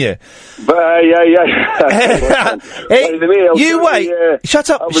Boyle on you. But, you wait. Shut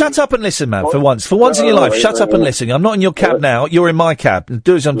up and listen, man, for once in your life, shut up and listen. I'm not in your cab now, you're in my cab.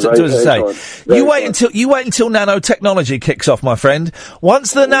 Do as I say. You wait until nanotechnology kicks off, my friend.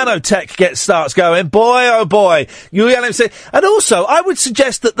 Once the nanotech starts going, boy, oh boy, and also, I would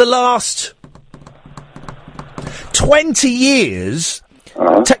suggest that the last 20 years,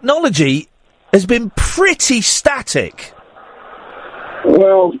 technology has been pretty static.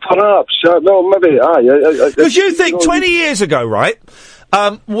 Well, perhaps. No, maybe. Because you think 20 years ago, right?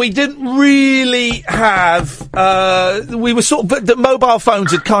 We didn't really have. We were sort of. The mobile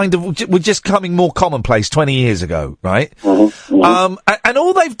phones were just coming more commonplace 20 years ago, right? And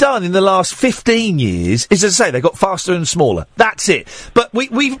all they've done in the last 15 years is, as I say, they got faster and smaller. That's it. But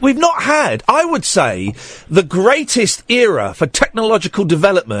we've not had. I would say the greatest era for technological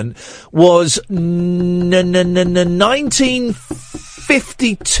development was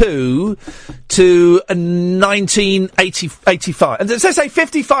 1952 to 1985. And let's say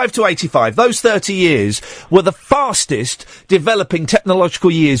 55 to 85. Those 30 years were the fastest developing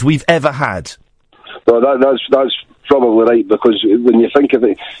technological years we've ever had. Well, that's probably right, because when you think of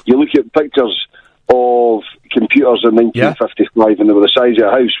it, you look at pictures of computers in 1955 and they were the size of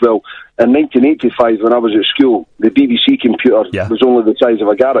a house. Well, in 1985, when I was at school, the BBC computer was only the size of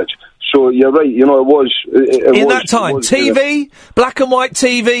a garage. So you're right, it was... In that time, TV, black and white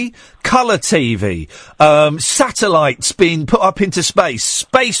TV, colour TV, satellites being put up into space,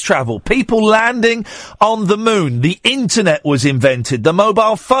 space travel, people landing on the moon, the internet was invented, the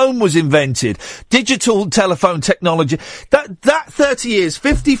mobile phone was invented, digital telephone technology. That 30 years,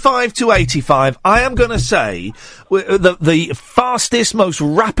 55 to 85, I am going to say the fastest, most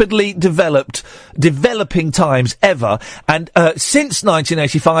rapidly developing times ever. And since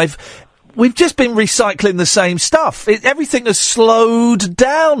 1985, we've just been recycling the same stuff. Everything has slowed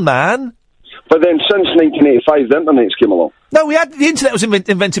down, man. But then since 1985, the internet's came along. No, the internet was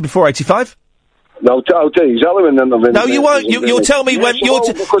invented before 85. No, I'll tell you exactly when the internet. No, you won't. You'll tell me when.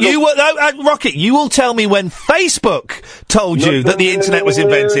 Rocket. You will tell me when Facebook told you that the internet was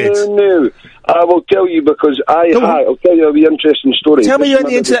invented. No, I will tell you, because I'll tell you a wee interesting story. Tell me when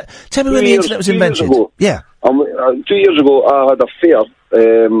the internet. Tell me when the internet was invented. 2 years ago, yeah. 2 years ago, I had a fare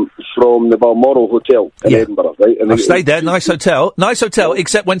from the Balmoral Hotel in Edinburgh, right? And I've stayed there. Nice hotel.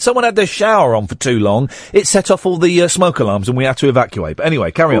 Except when someone had their shower on for too long, it set off all the smoke alarms, and we had to evacuate. But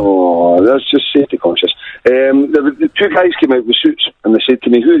anyway, carry on. Oh, that's just safety conscious. The two guys came out with suits, and they said to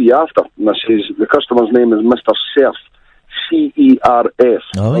me, "Who are you after?" And I says, "The customer's name is Mr. Cerf, CERF."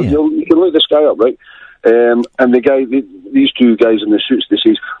 Oh, yeah. You can look this guy up, right? And the guy, these two guys in the suits, they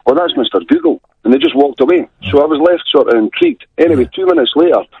says, "Oh, that's Mr. Google," and they just walked away. So I was left sort of intrigued. Anyway, 2 minutes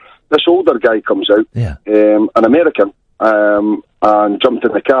later, this older guy comes out, an American, and jumped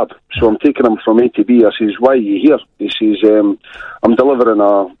in the cab. So I'm taking him from A to B. I says, "Why are you here?" He says, "I'm delivering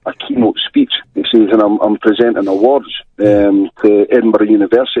a keynote speech." He says, "And I'm presenting awards to Edinburgh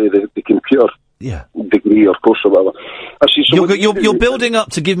University, the computer degree or course or whatever." I says, "So you're building up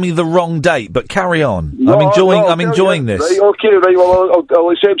to give me the wrong date, but carry on. I'm enjoying this. Right, okay, right. Well, I'll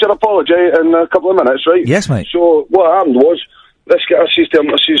accept your apology in a couple of minutes, right? Yes, mate. So what happened was, this guy, I says to him,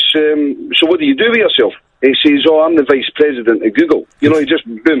 "So what do you do with yourself?" He says, "Oh, I'm the vice president of Google." He just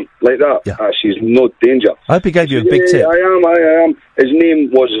boom, like that. Yeah. I says, "No danger." I hope he gave you a big tip. I am. His name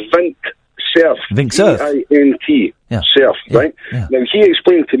was Vint Cerf. Vint Cerf. VINT. Cerf, right? Yeah. Now, he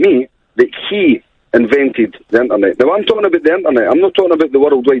explained to me that he invented the internet. Now, I'm talking about the internet. I'm not talking about the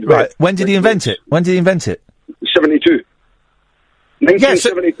World Wide Web. Right. When did he invent it? 72.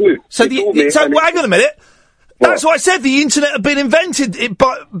 1972. Hang on a minute. That's what I said. The internet had been invented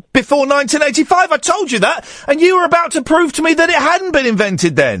before 1985. I told you that, and you were about to prove to me that it hadn't been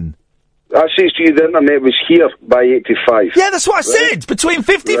invented then. I says to you, the internet was here by 85. Yeah, that's what I said. Between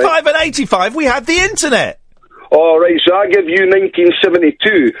 55 and 85, we had the internet. All right, so I give you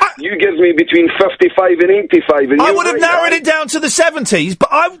 1972. You give me between 55 and 85. And I would have narrowed it down to the 70s,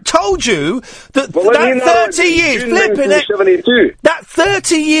 but I've told you that 30 years, flipping it, that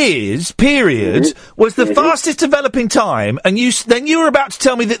 30 years period was the fastest developing time, and then you were about to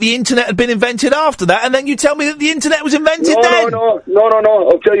tell me that the internet had been invented after that, and then you tell me that the internet was invented then. No,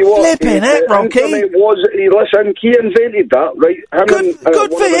 I'll tell you what. Flipping it, Rocky. Listen, he invented that, right?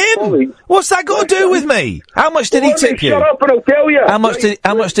 Good for him. What's that got to do with me? How much did he tip you? Shut up and I'll tell you. How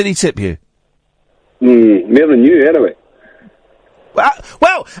much did he tip you? More than you, anyway.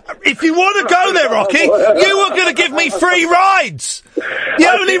 Well, if you want to go there, Rocky, you were going to give me free rides. The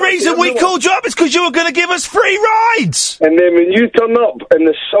only reason we called you up is because you were going to give us free rides. And then when you turn up in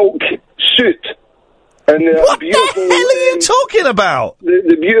the silk suit and what the hell are you talking about?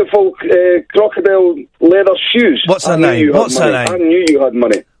 The beautiful crocodile leather shoes. What's her name? I knew you had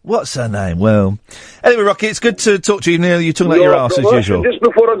money. What's her name? Well, anyway, Rocky, it's good to talk to you. Neil, you're talking about your arse as usual. Just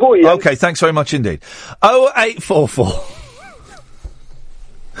before I go, yeah. Okay, thanks very much indeed. 0844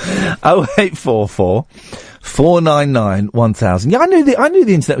 0844 499 1000. Yeah, I knew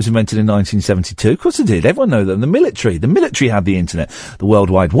the internet was invented in 1972. Of course I did. Everyone knows that. And the military had the internet. The World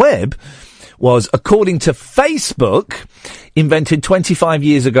Wide Web was, according to Facebook, invented 25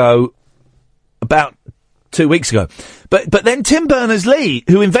 years ago, about 2 weeks ago. But then Tim Berners-Lee,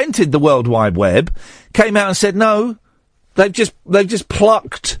 who invented the World Wide Web, came out and said, no, they've just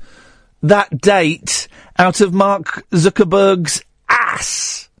plucked that date out of Mark Zuckerberg's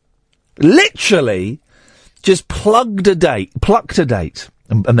ass. Literally, just plucked a date,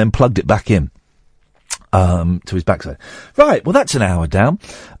 and then plugged it back in. To his backside. Right, well that's an hour down.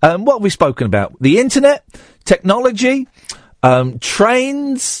 What have we spoken about? The internet, technology,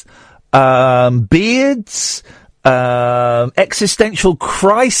 trains, beards, existential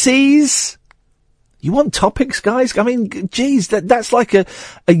crises. You want topics, guys? I mean, geez, that's like a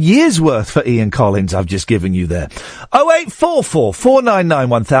year's worth for Ian Collins I've just given you there. 0844 499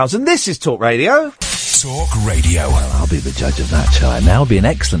 1000. This is Talk Radio. Talk Radio. Well, I'll be the judge of that, shall I? Now would be an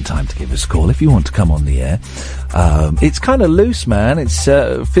excellent time to give us a call if you want to come on the air. It's kind of loose, man. It's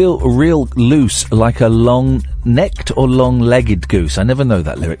feel real loose, like a long-necked or long-legged goose. I never know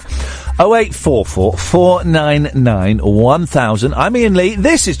that lyric. 0844 499 1000. I'm Ian Lee.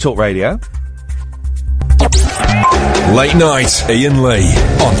 This is Talk Radio. Late night, Ian Lee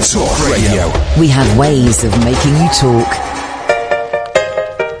on Talk Radio. We have ways of making you talk.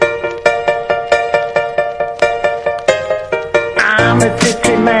 I'm a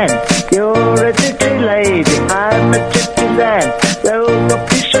titty man, you're a titty lady. I'm a titty man, you're a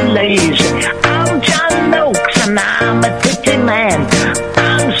piece of lazy. I'm John Oakes and I'm a titty man.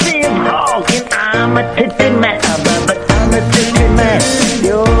 I'm Steve Hawking, I'm a titty man. But I'm a titty man,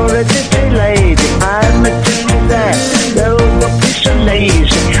 you're a titty lady. I'm a titty man, you're a piece of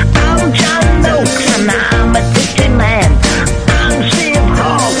lazy. I'm John Oakes and I'm a titty man. I'm Steve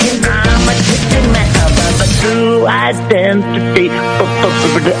Hawking, I'm a titty man. But true identity.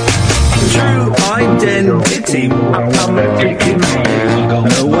 True identity. I'm a titty man.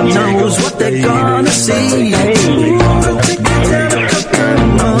 No one knows what they're gonna see. I'm a titty man.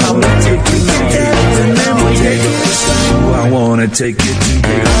 I wanna take you to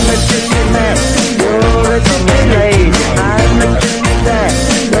the. I'm a titty man. You're a titty lady. I'm a titty man.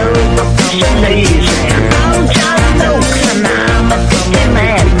 You're a titty lady. I'm John Oakes and I'm a titty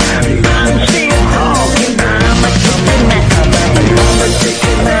man. I'm Steve Hawking. I'm a titty man. I'm a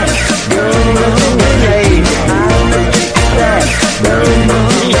titty man. You're a titty lady. I'm a titty man. You're a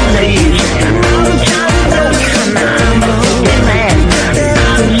titty lady. I'm John Oakes and I'm a titty man.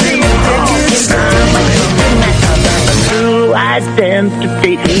 I'm Steve Hawking.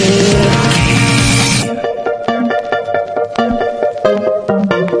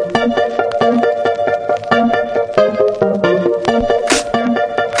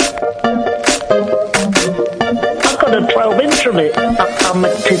 I'm a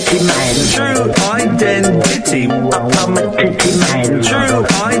titty man. True identity. I'm a titty man. True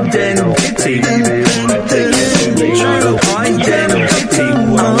identity. I'm a titty man. True identity. True identity.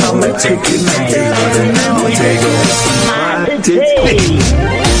 I'm a titty man. My titty.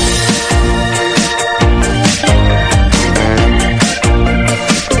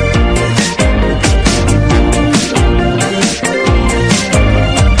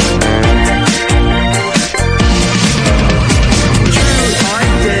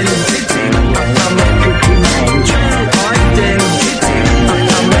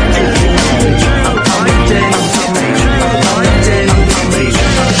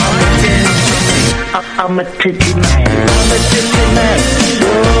 I'm a titty man. I'm a titty man.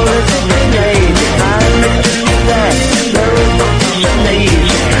 You're a titty lady. I'm a titty man. You're a titty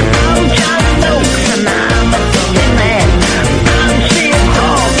lady. I'm John Oakes and I'm a titty man. I'm Steve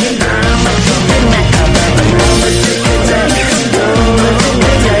Hawking. I'm a titty man. I'm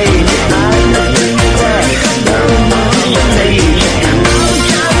a titty man.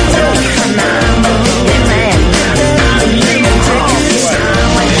 You're a titty lady. I'm a titty man. You're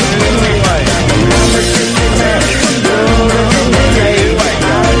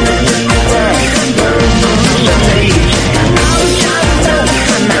a titty lady. I'm John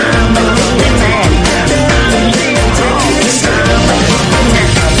Oakes and I'm a titty man. I'm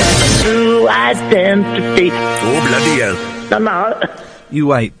Steve Hawking. I'm a titty man. Identity. Oh, bloody hell. No. You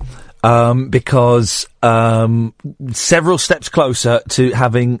wait. Because several steps closer to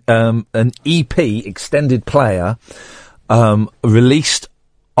having an EP, extended player, released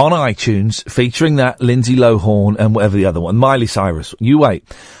on iTunes, featuring that Lindsay Lohan and whatever the other one, Miley Cyrus. You wait.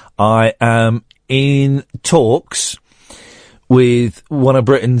 I am in talks with one of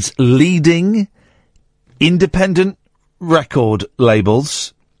Britain's leading independent record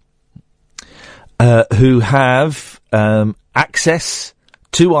labels, who have access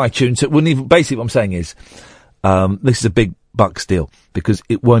to iTunes. It wouldn't even. Basically, what I'm saying is, this is a big $20 deal, because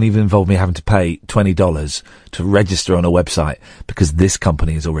it won't even involve me having to pay $20 to register on a website, because this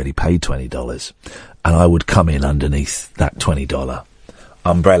company has already paid $20, and I would come in underneath that $20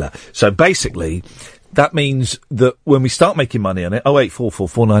 umbrella. So basically, that means that when we start making money on it, 0844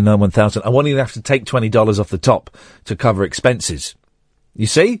 499 1000, I won't even have to take $20 off the top to cover expenses. You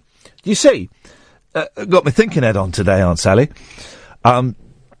see? Got me thinking head on today, Aunt Sally.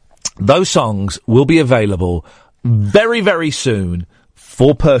 Those songs will be available very, very soon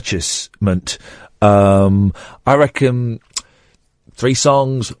for purchasement. I reckon 3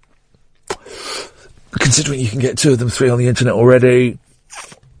 songs, considering you can get 2 of them 3 on the internet already.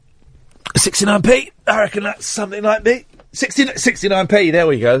 69p, I reckon that's something like me. 69p, there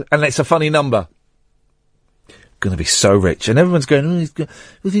we go. And it's a funny number. Going to be so rich. And everyone's going,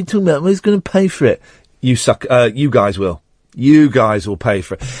 what's he talking about? Who's going to pay for it? You guys will. You guys will pay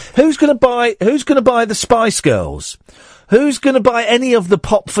for it. Who's going to buy the Spice Girls? Who's going to buy any of the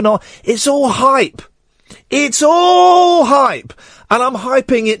pop phenomena? It's all hype. It's all hype. And I'm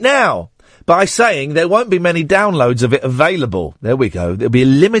hyping it now by saying there won't be many downloads of it available. There we go. There'll be a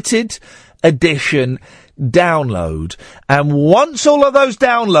limited edition download. And once all of those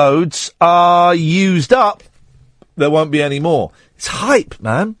downloads are used up, there won't be any more. It's hype,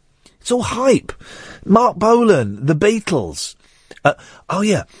 man. It's all hype. Mark Bolan, the Beatles. Oh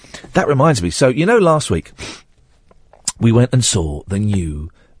yeah, that reminds me. So, last week we went and saw the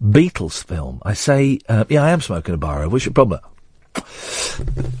new Beatles film. I say, I am smoking a bar. What's your problem?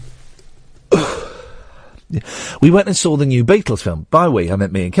 We went and saw the new Beatles film. By we, I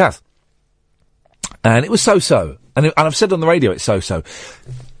meant me and Kath. And it was so-so. And I've said on the radio it's so-so.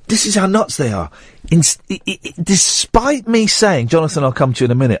 This is how nuts they are. Despite me saying, Jonathan, I'll come to you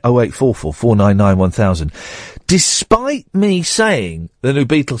in a minute, 0844 499 1000. Despite me saying the new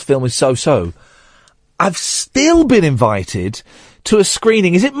Beatles film is so-so, I've still been invited to a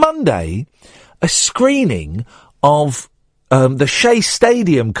screening. Is it Monday? A screening of the Shea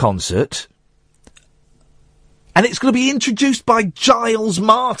Stadium concert. And it's going to be introduced by Giles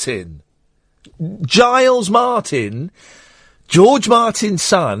Martin. Giles Martin, George Martin's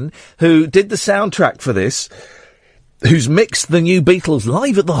son, who did the soundtrack for this, who's mixed the new Beatles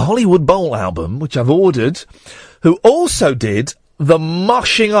Live at the Hollywood Bowl album, which I've ordered, who also did the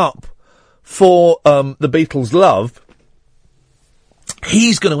moshing up for the Beatles' Love.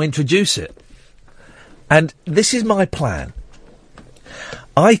 He's going to introduce it. And this is my plan.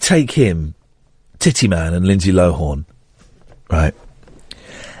 I take him, Titty Man and Lindsay Lohan, right?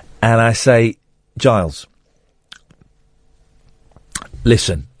 And I say, Giles,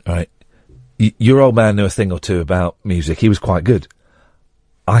 listen, right, your old man knew a thing or two about music. He was quite good.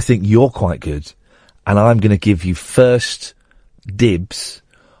 I think you're quite good. And I'm going to give you first dibs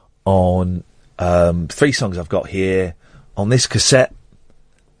on 3 songs I've got here on this cassette.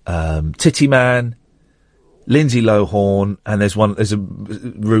 Titty Man, Lindsay Lohan, and there's a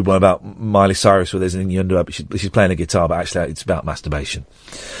rude one about Miley Cyrus where there's an innuendo, but she's playing a guitar, but actually it's about masturbation.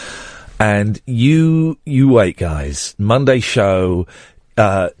 And you wait, guys. Monday show,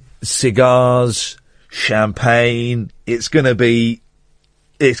 cigars, champagne. It's gonna be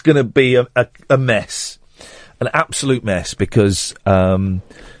a mess, an absolute mess, because the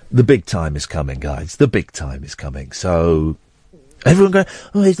big time is coming, guys. The big time is coming. So everyone going,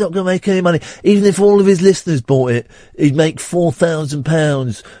 oh, he's not going to make any money. Even if all of his listeners bought it, he'd make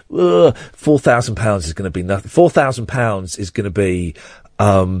 £4,000. £4,000 is going to be nothing. £4,000 is going to be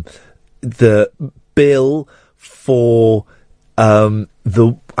the bill for I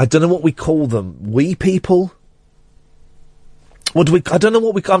don't know what we call them. We people. What do we? I don't know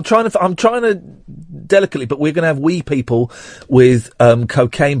what we. I'm trying to delicately, but we're going to have wee people with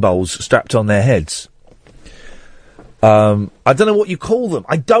cocaine bowls strapped on their heads. I don't know what you call them.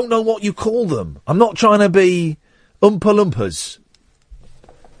 I don't know what you call them. I'm not trying to be Oompa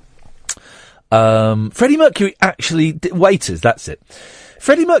Loompas. Freddie Mercury actually waiters. That's it.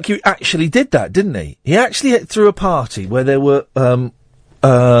 Freddie Mercury actually did that, didn't he? He actually threw a party where there were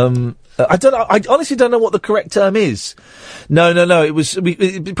I don't know. I honestly don't know what the correct term is. No.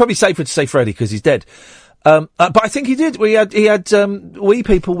 It'd probably safer to say Freddie because he's dead. But I think he did. He had wee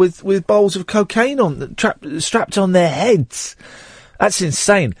people with bowls of cocaine on, strapped on their heads. That's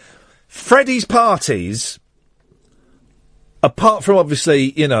insane. Freddie's parties, apart from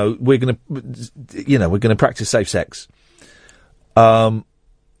obviously, we're gonna practice safe sex.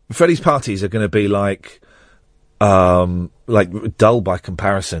 Freddie's parties are gonna be like dull by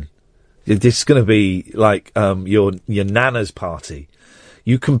comparison. This is gonna be like your nana's party.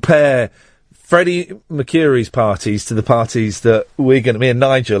 You compare Freddie Mercury's parties to the parties that me and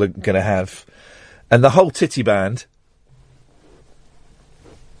Nigel are going to have, and the whole titty band,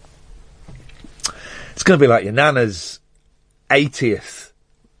 It's going to be like your nana's 80th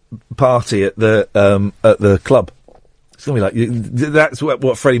party at the club. It's going to be like that's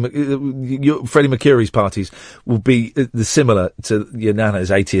what Freddie Mercury's parties will be similar to your nana's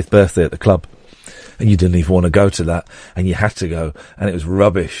 80th birthday at the club, and you didn't even want to go to that, and you had to go, and it was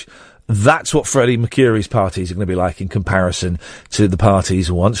rubbish. That's what Freddie Mercury's parties are going to be like in comparison to the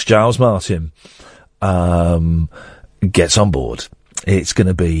parties once Giles Martin gets on board. It's going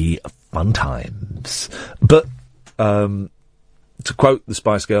to be fun times. But to quote the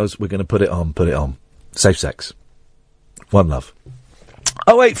Spice Girls, we're going to put it on. Safe sex. One love.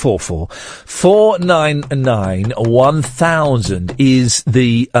 0844 499 1000 is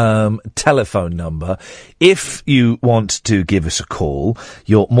the telephone number. If you want to give us a call,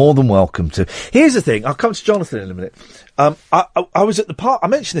 you're more than welcome to. Here's the thing. I'll come to Jonathan in a minute. I was at the park. I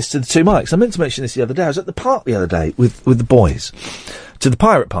mentioned this to the two mics. I meant to mention this the other day. I was at the park the other day with the boys to the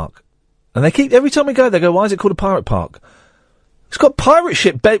pirate park. And they keep, every time we go, they go, why is it called a pirate park? It's got a pirate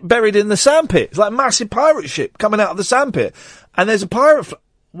ship buried in the sandpit. It's like a massive pirate ship coming out of the sandpit. And there's a pirate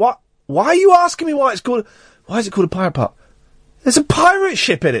what? Why are you asking me why is it called a pirate park? There's a pirate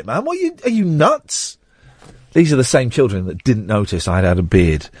ship in it, man. Are you nuts? These are the same children that didn't notice I'd had a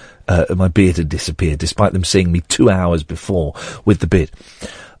beard. My beard had disappeared, despite them seeing me 2 hours before with the beard.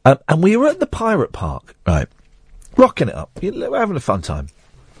 And we were at the pirate park, right? Rocking it up. We're having a fun time.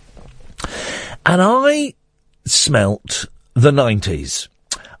 And I smelt the 90s.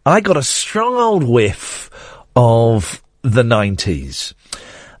 I got a strong old whiff of the 90s.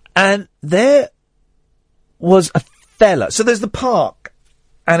 And there was a fella. So there's the park,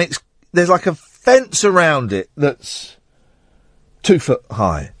 and there's like a fence around it that's 2 foot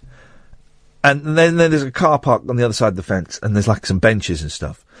high. And then there's a car park on the other side of the fence, and there's like some benches and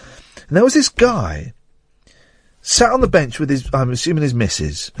stuff. And there was this guy sat on the bench with I'm assuming his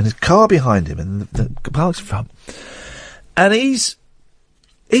missus, and his car behind him, and the park's in front. And he's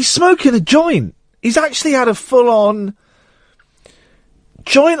smoking a joint. He's actually had a full-on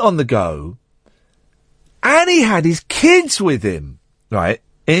joint on the go, and he had his kids with him, right?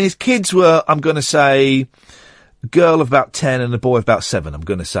 And his kids were, I'm going to say, a girl of about 10 and a boy of about 7, I'm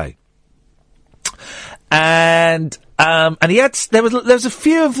going to say. And he had, there was a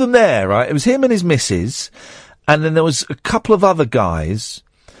few of them there, right? It was him and his missus, and then there was a couple of other guys,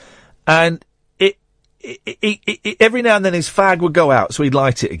 and every now and then his fag would go out, so he'd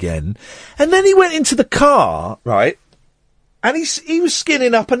light it again. And then he went into the car, right? And he was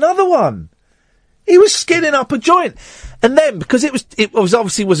skinning up another one. He was skinning up a joint. And then, because it was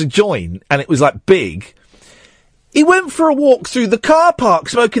obviously was a joint, and it was like big, he went for a walk through the car park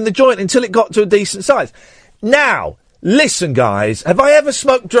smoking the joint until it got to a decent size. Now, listen guys, have I ever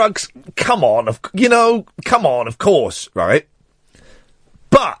smoked drugs? Come on, of course, right?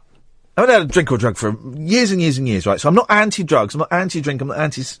 But I haven't had a drink or drug for years and years and years, right? So I'm not anti-drugs, I'm not anti-drink, I'm not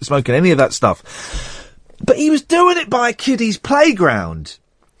anti-smoking, any of that stuff. But he was doing it by a kiddie's playground.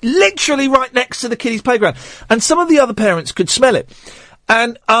 Literally right next to the kiddie's playground. And some of the other parents could smell it.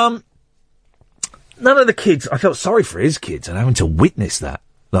 And, none of the kids, I felt sorry for his kids and having to witness that,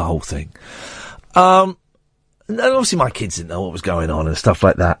 the whole thing. And obviously my kids didn't know what was going on and stuff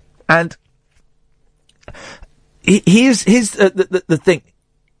like that. And here's the thing.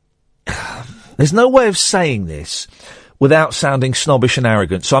 There's no way of saying this without sounding snobbish and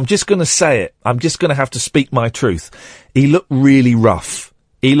arrogant, so I'm just going to say it. I'm just going to have to speak my truth. He looked really rough.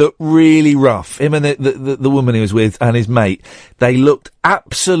 Him and the woman he was with and his mate, they looked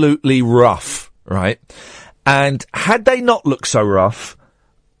absolutely rough, right? And had they not looked so rough,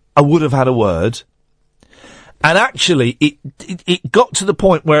 I would have had a word. And actually, it got to the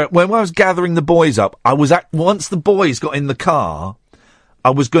point where when I was gathering the boys up, once the boys got in the car, I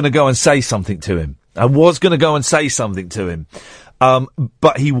was going to go and say something to him.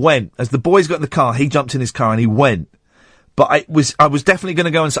 But he went. As the boys got in the car, he jumped in his car and he went. But I was definitely going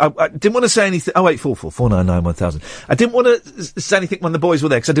to go and say, I didn't want to say anything. 0844 499 1000. I didn't want to say anything when the boys were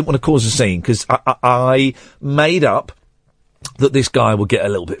there because I didn't want to cause a scene, because I made up that this guy would get a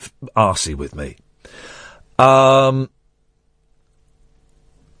little bit arsey with me. But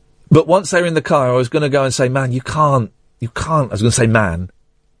once they were in the car, I was going to go and say, man, you can't. I was going to say man,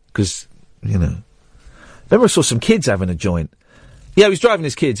 because, Remember I saw some kids having a joint. Yeah, he was driving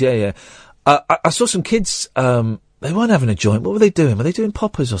his kids, yeah. I saw some kids, they weren't having a joint. What were they doing? Were they doing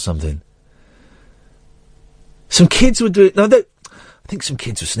poppers or something? Some kids were doing, I think some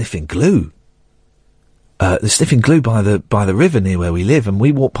kids were sniffing glue. They're sniffing glue by the river near where we live, and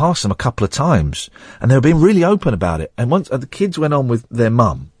we walked past them a couple of times, and they were being really open about it. And once the kids went on with their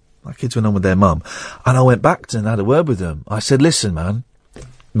mum, and I went back to and had a word with them. I said, listen, man,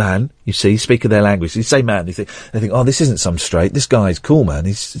 man, you see, speak of their language. You say man, they think, oh, this isn't some straight. This guy's cool, man.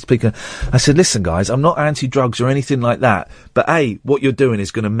 He's speaking. I said, listen, guys, I'm not anti-drugs or anything like that. But A, what you're doing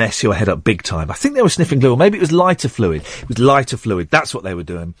is going to mess your head up big time. I think they were sniffing glue, or maybe it was lighter fluid. It was lighter fluid. That's what they were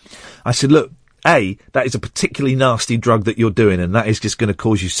doing. I said, look, A, that is a particularly nasty drug that you're doing, and that is just going to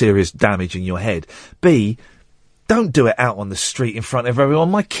cause you serious damage in your head. B, don't do it out on the street in front of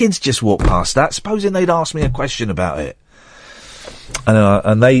everyone. My kids just walked past that. Supposing they'd ask me a question about it.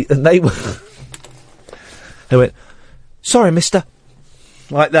 And they went, sorry, mister.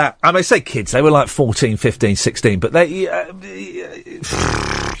 Like that. I may say kids, they were like 14, 15, 16, but they,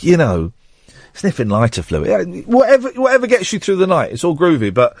 you know, sniffing lighter fluid. Whatever gets you through the night, it's all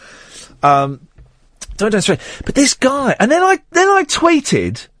groovy, but, don't demonstrate. But this guy, and then I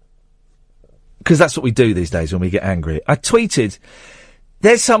tweeted, because that's what we do these days when we get angry. I tweeted,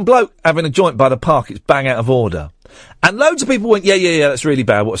 there's some bloke having a joint by the park, it's bang out of order. And loads of people went, yeah, that's really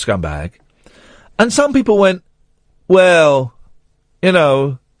bad, what a scumbag. And some people went, well, you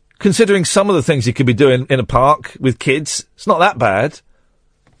know, considering some of the things he could be doing in a park with kids, it's not that bad.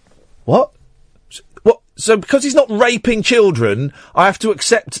 What? So because he's not raping children, I have to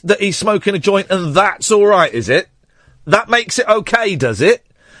accept that he's smoking a joint and that's alright, is it? That makes it okay, does it?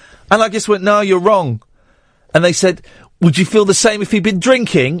 And I just went, no, you're wrong. And they said, would you feel the same if he'd been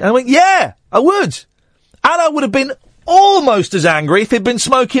drinking? And I went, yeah, I would. And I would have been almost as angry if he'd been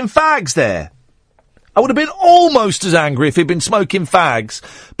smoking fags there. I would have been almost as angry if he'd been smoking fags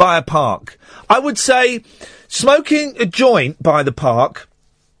by a park. I would say smoking a joint by the park,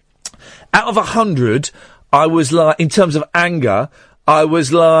 out of 100, I was like, in terms of anger, I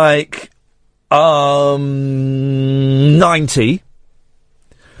was like, 90.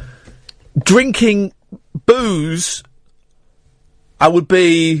 Drinking booze, I would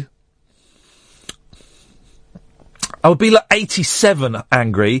be like 87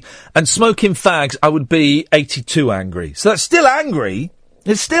 angry, and smoking fags, I would be 82 angry. So that's still angry.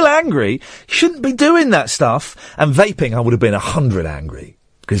 It's still angry. You shouldn't be doing that stuff. And vaping, I would have been 100 angry.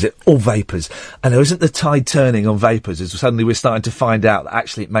 Because it's all vapours. And there isn't the tide turning on vapours, as suddenly we're starting to find out that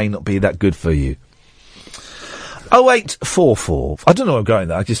actually it may not be that good for you. 0844. I don't know where I'm going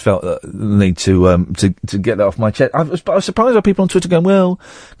there. I just felt the need to get that off my chest. I was surprised by people on Twitter going, well,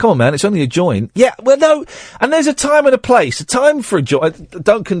 come on, man, it's only a joint. Yeah, well, no. And there's a time and a place. A time for a joint.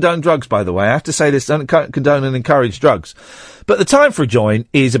 Don't condone drugs, by the way. I have to say this. Don't condone and encourage drugs. But the time for a joint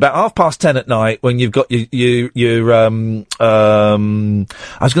is about 10:30 at night when you've got your I was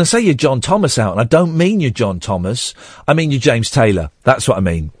going to say your John Thomas out, and I don't mean your John Thomas. I mean your James Taylor. That's what I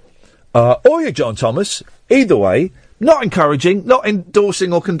mean. Or your John Thomas. Either way, not encouraging, not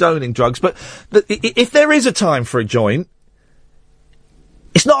endorsing or condoning drugs, but if there is a time for a joint,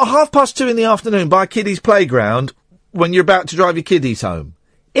 it's not 2:30 in the afternoon by a kiddie's playground when you're about to drive your kiddies home.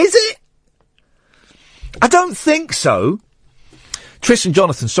 Is it? I don't think so. Tristan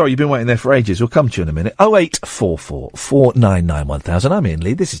Jonathan, sorry, you've been waiting there for ages. We'll come to you in a minute. 0844 499 1000. I'm Iain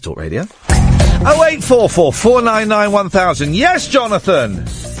Lee. This is Talk Radio. 0844 499 1000. Yes, Jonathan.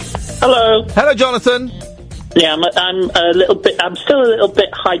 Hello. Hello, Jonathan. Yeah, I'm still a little bit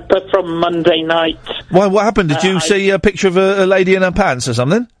hyper from Monday night. Why, what happened? Did you see a picture of a lady in her pants or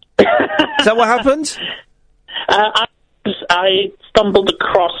something? Is that what happened? I stumbled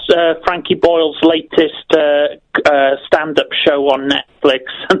across Frankie Boyle's latest stand-up show on Netflix,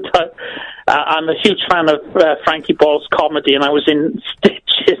 and I'm a huge fan of Frankie Boyle's comedy, and I was in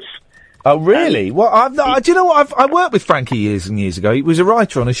stitches. Oh, really? Well, do you know what? I worked with Frankie years and years ago. He was a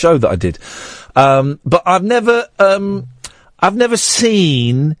writer on a show that I did. But I've never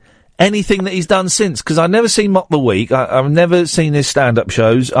seen anything that he's done since, because I've never seen Mock the Week. I've never seen his stand-up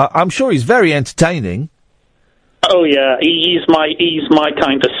shows. I'm sure he's very entertaining. Oh, yeah. He's my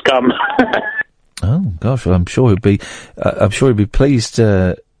kind of scum. Oh, gosh. Well, I'm sure he'd be pleased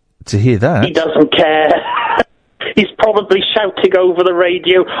to hear that. He doesn't care. He's probably shouting over the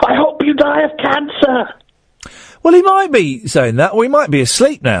radio, I hope you die of cancer! Well, he might be saying that, or he might be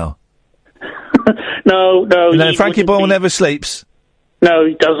asleep now. No. Frankie Boyle never sleeps. No,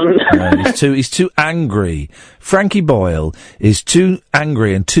 he doesn't. No, he's too angry. Frankie Boyle is too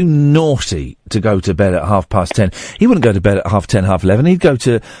angry and too naughty to go to bed at 10:30. He wouldn't go to bed at 10:30, 11:30. He'd go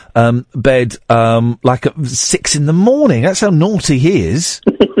to bed like at 6 in the morning. That's how naughty he is.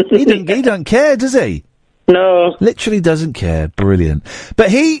 He don't care, does he? No. Literally doesn't care. Brilliant. But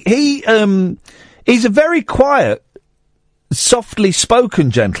he's a very quiet, softly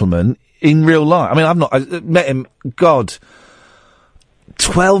spoken gentleman in real life. I mean, I met him,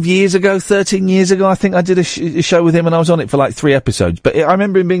 12 years ago, 13 years ago, I think I did a show with him, and I was on it for like 3 episodes. But I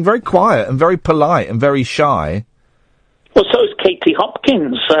remember him being very quiet and very polite and very shy. Well, so is Katie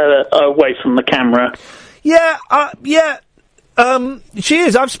Hopkins away from the camera. Yeah. She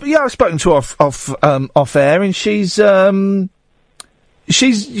is. I've spoken to her off air, and she's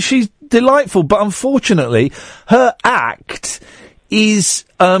delightful. But unfortunately, her act is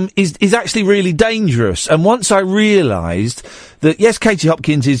actually really dangerous. And once I realised that, yes, Katie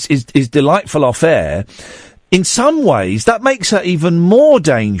Hopkins is delightful off air, in some ways that makes her even more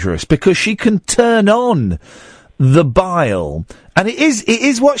dangerous because she can turn on the bile. And it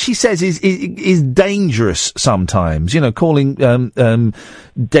is what she says is dangerous sometimes, calling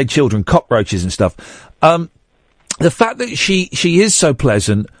dead children cockroaches and stuff. The fact that she is so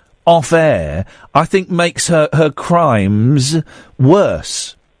pleasant off air, I think makes her crimes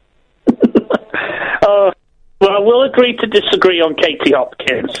worse. Well, we'll agree to disagree on Katie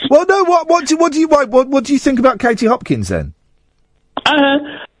Hopkins. Well, no. What do you think about Katie Hopkins then?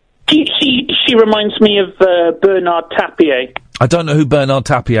 She reminds me of Bernard Tapie. I don't know who Bernard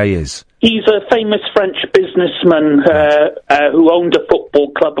Tapie is. He's a famous French businessman who owned a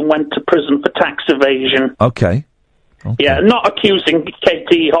football club and went to prison for tax evasion. Okay. Yeah, not accusing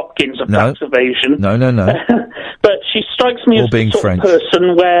Katie Hopkins of tax evasion. No. But she strikes me as being the sort French. of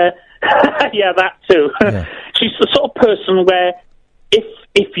person where... yeah, that too. Yeah. She's the sort of person where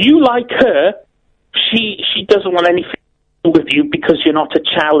if you like her, she doesn't want anything to do with you because you're not a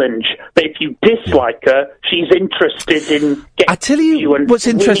challenge. But if you dislike her, she's interested in getting you and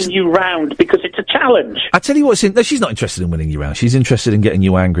winning you round because it's a challenge. I tell you what's no, she's not interested in winning you round. She's interested in getting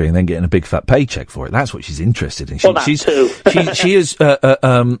you angry and then getting a big fat paycheck for it. That's what she's interested in. That too. She has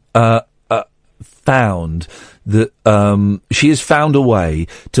found that she has found a way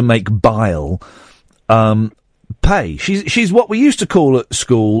to make bile pay. She's what we used to call at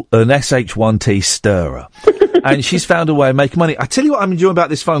school an SH1T stirrer. And she's found a way of making money. I tell you what I'm enjoying about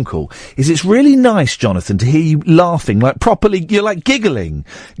this phone call is it's really nice, Jonathan, to hear you laughing, like properly, you're like giggling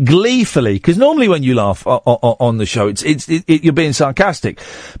gleefully, because normally when you laugh on the show, you're being sarcastic,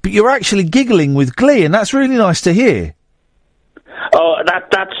 but you're actually giggling with glee, and that's really nice to hear. Oh,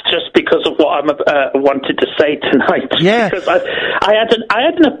 that's just because of what I wanted to say tonight. Yeah. Because I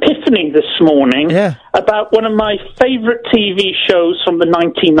had an epiphany this morning about one of my favourite TV shows from the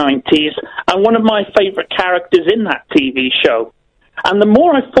 1990s and one of my favourite characters in that TV show. And the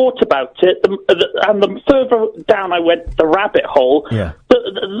more I thought about it, and the further down I went the rabbit hole,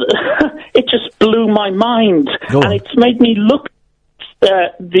 it just blew my mind. And it's made me look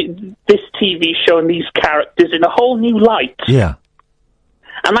at this TV show and these characters in a whole new light. Yeah.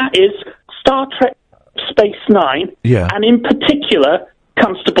 And that is Star Trek Space Nine, and in particular,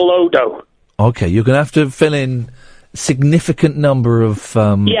 Constable Odo. Okay, you're going to have to fill in significant number of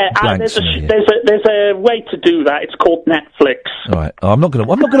blanks. There's a way to do that. It's called Netflix. All right, I'm not going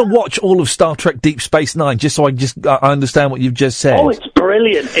to watch all of Star Trek Deep Space Nine just so I understand what you've just said. Oh, it's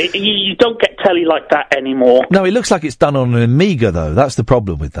brilliant. You don't get telly like that anymore. No, it looks like it's done on an Amiga though. That's the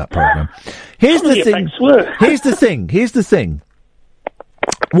problem with that program. Here's the thing.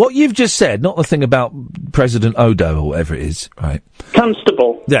 What you've just said, not the thing about President Odo or whatever it is, right?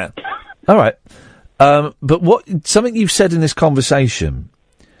 Constable. Yeah. All right. But something you've said in this conversation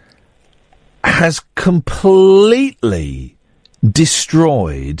has completely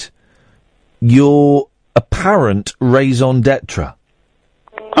destroyed your apparent raison d'etre.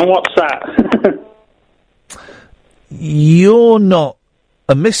 And what's that? You're not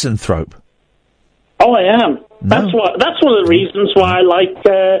a misanthrope. Oh, I am. No. That's one of the reasons why I like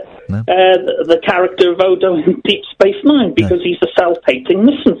the character of Odo in Deep Space Nine, because he's a self-hating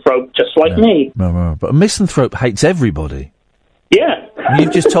misanthrope, just like me. No, but a misanthrope hates everybody. Yeah.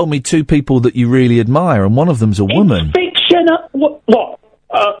 You've just told me two people that you really admire, and one of them's a woman. Fiction. What?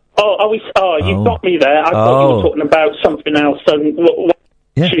 You got me there. I thought you were talking about something else. And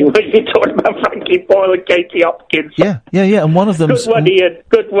you're talking about Frankie Boyle and Katie Hopkins. Yeah, and one of them's... Good one, Ian.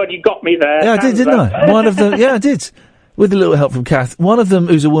 Good one, you got me there. Yeah, I did, didn't I? One of them... Yeah, I did. With a little help from Kath. One of them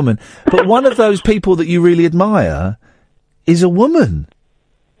who's a woman. But one of those people that you really admire is a woman.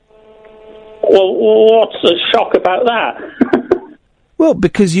 Well, what's the shock about that? Well,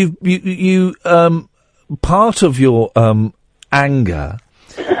 because you part of your anger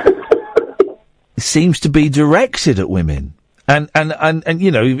seems to be directed at women. And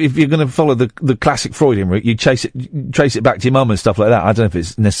you know, if you're going to follow the classic Freudian route, you trace it back to your mum and stuff like that. I don't know if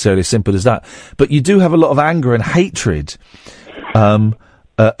it's necessarily as simple as that, but you do have a lot of anger and hatred, and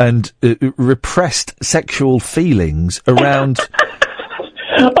repressed sexual feelings around.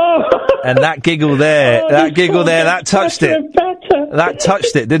 And that giggle there, that touched it. That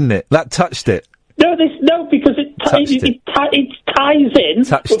touched it, didn't it? That touched it. No, because it ties in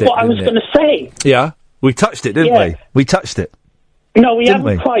with what I was going to say. Yeah. We touched it, didn't we? We touched it. No, we Didn't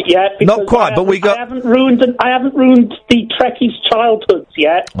haven't we? quite yet. Not quite, but we got. I haven't ruined the Trekkies' childhoods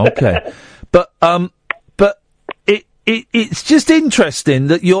yet. Okay, but it's just interesting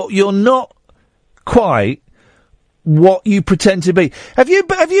that you're not quite what you pretend to be. Have you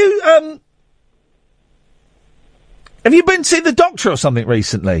been to see the doctor or something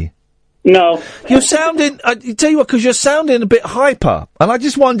recently? No. You're sounding. I tell you what, because you're sounding a bit hyper, and I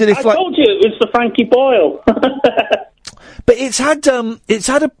just wondered if I told you it was the Frankie Boyle. But it's had something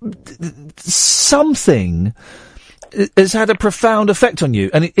has had a profound effect on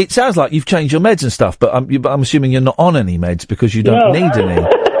you, and it sounds like you've changed your meds and stuff. But I'm assuming you're not on any meds because you don't need any.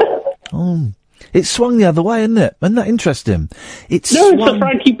 Oh, it swung the other way, isn't it? Isn't that interesting? It's the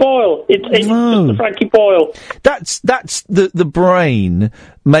Frankie Boyle. It's just the Frankie Boyle. That's the brain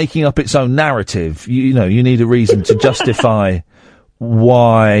making up its own narrative. You know, you need a reason to justify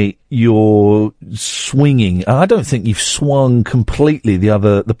why you're swinging. I don't think you've swung completely.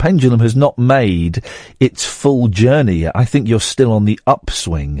 The pendulum has not made its full journey yet. I think you're still on the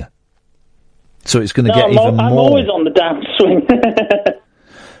upswing. So it's going to get even more. I'm always on the downswing.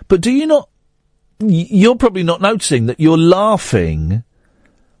 But do you not? You're probably not noticing that you're laughing.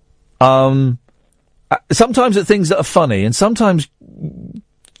 Sometimes at things that are funny, and sometimes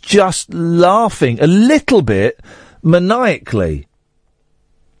just laughing a little bit maniacally.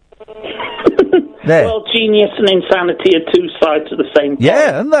 There. Well, genius and insanity are two sides of the same coin.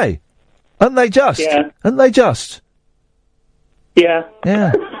 Yeah, aren't they? Aren't they just? Yeah. Aren't they just? Yeah.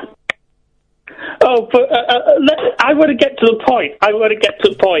 Yeah. Oh, but I want to get to the point. No,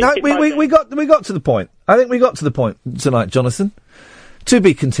 we got to the point. I think we got to the point tonight, Jonathan. To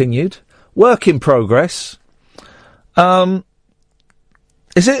be continued. Work in progress. Is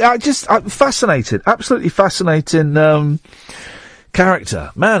it? I'm fascinated. Absolutely fascinating.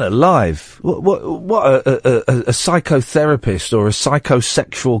 Character, man alive. What a psychotherapist or a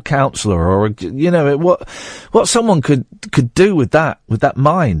psychosexual counsellor or what someone could do with that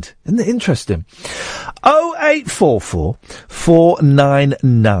mind. Isn't it interesting? 0844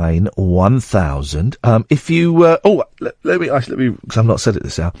 499 1000. If you let me because I've not said it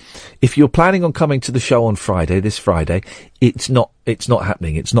this hour. If you're planning on coming to the show on this Friday, it's not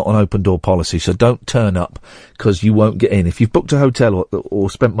happening. It's not an open door policy, so don't turn up because you won't get in. If you've booked a hotel or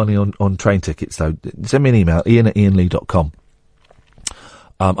spent money on train tickets, though, send me an email, ian@iainlee.com.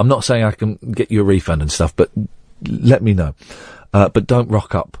 I'm not saying I can get you a refund and stuff, but let me know. But don't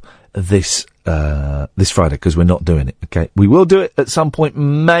rock up this Friday because we're not doing it. Okay, we will do it at some point,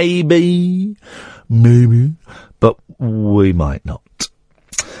 maybe, but we might not.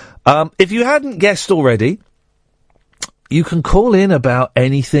 If you hadn't guessed already, you can call in about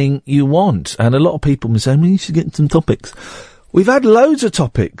anything you want, and a lot of people say, "We should get some topics." We've had loads of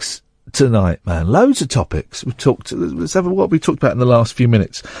topics tonight, man. Loads of topics. Let's have what we talked about in the last few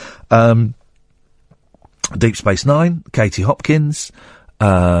minutes. Deep Space Nine, Katie Hopkins,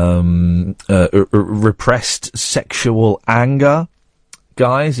 repressed sexual anger,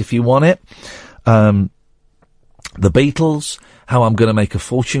 guys, if you want it. The Beatles, how I'm going to make a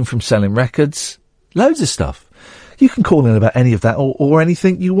fortune from selling records. Loads of stuff. You can call in about any of that or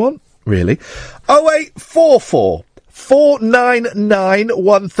anything you want, really. 0844 499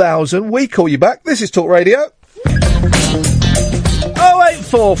 1000. We call you back. This is Talk Radio.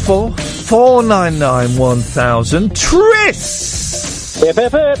 0844 499 1000. Tris! Hip,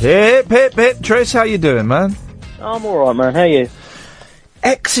 hip, hip. Hip, hip, hip. Tris, how you doing, man? I'm alright, man. How are you?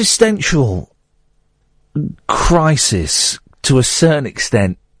 Existential crisis, to a certain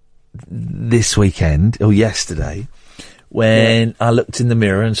extent, this weekend, or yesterday, when I looked in the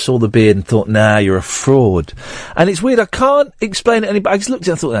mirror and saw the beard and thought, nah, you're a fraud. And it's weird, I can't explain it to anybody. I just looked at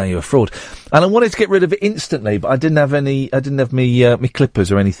it and thought, nah, you're a fraud. And I wanted to get rid of it instantly, but I didn't have me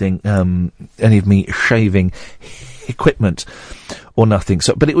clippers or anything, any of me shaving equipment or nothing.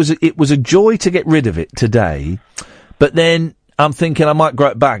 So, but it was a joy to get rid of it today, but then I'm thinking I might grow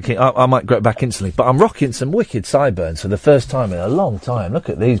it back. I might grow it back instantly. But I'm rocking some wicked sideburns for the first time in a long time. Look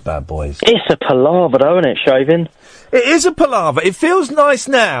at these bad boys. It's a palaver, though, isn't it, shaving? It is a palaver. It feels nice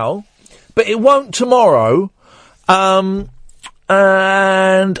now, but it won't tomorrow. It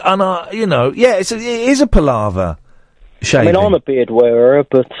is a palaver. Shaving. I mean, I'm a beard wearer,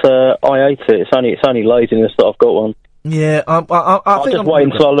 but I hate it. It's only laziness that I've got one. Yeah, I think just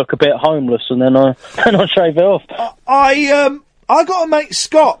wait until I look a bit homeless, and then I shave it off. I got a mate,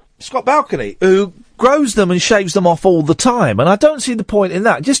 Scott Balcony, who grows them and shaves them off all the time, and I don't see the point in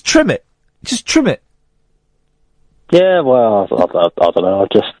that. Just trim it. Yeah, well, I don't know. I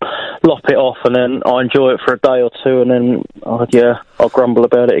just lop it off, and then I enjoy it for a day or two, and then I'll grumble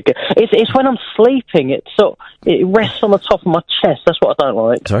about it again. It's when I'm sleeping. It rests on the top of my chest. That's what I don't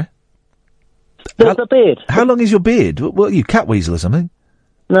like. Sorry? The beard. How long is your beard? What are you, cat weasel or something?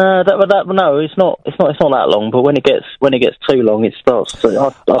 No, no, it's not that long. But when it gets too long, it starts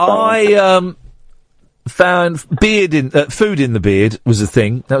to. I found food in the beard was a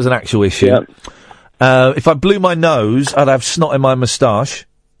thing. That was an actual issue. Yep. If I blew my nose, I'd have snot in my moustache.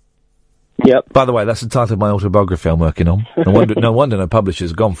 Yep. By the way, that's the title of my autobiography I'm working on. No wonder no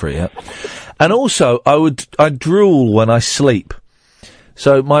publisher's gone for it yet. And also, I'd drool when I sleep.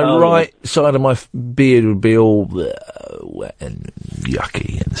 So my right side of my beard would be all wet and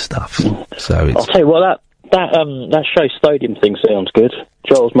yucky and stuff. So I'll tell you what, that Shea Stadium thing sounds good.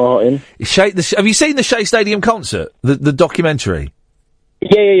 Charles Martin. Have you seen the Shea Stadium concert? The documentary?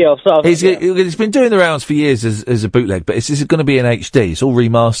 Yeah. It's been doing the rounds for years as a bootleg, but it's going to be in HD. It's all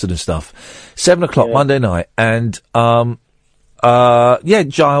remastered and stuff. 7:00 Monday night, and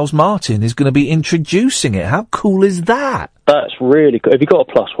Giles Martin is going to be introducing it. How cool is that? That's really cool. Have you got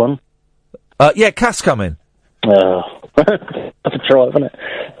a plus one? Cass coming. Oh, that's a try, isn't it?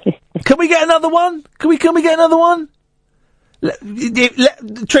 Can we get another one? Can we get another one?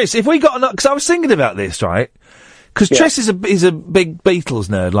 Triss, if we got another, because I was thinking about this, right? Because Triss is a big Beatles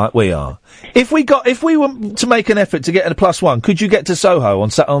nerd like we are. If we were to make an effort to get a plus one, could you get to Soho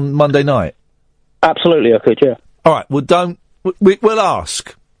on Monday night? Absolutely, I could. Yeah. All right. Well, we'll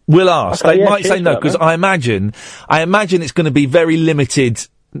ask. We'll ask. Okay, they might say no because I imagine it's going to be very limited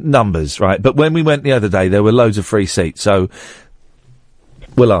numbers, right? But when we went the other day, there were loads of free seats, so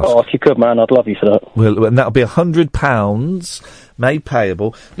we'll ask. Oh, if you could, man, I'd love you for that. And that'll be £100 made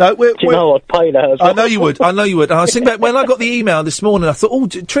payable. No, I'd pay that as well. I know you would. And I was thinking about when I got the email this morning, I thought,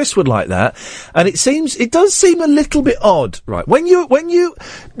 Triss would like that. And it does seem a little bit odd, right?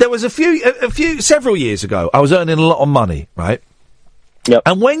 There was several years ago, I was earning a lot of money, right? Yep.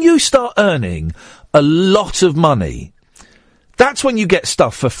 And when you start earning a lot of money, that's when you get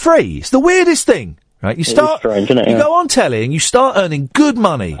stuff for free. It's the weirdest thing, right? You start, strange, isn't it? You go on telly and you start earning good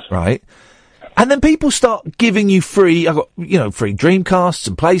money, right? And then people start giving you free, free Dreamcasts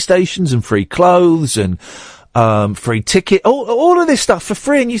and PlayStations and free clothes and, free ticket, all of this stuff for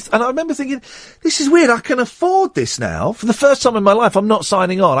free. And I remember thinking, this is weird. I can afford this now. For the first time in my life, I'm not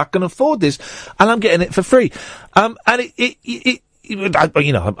signing on. I can afford this and I'm getting it for free. And I'm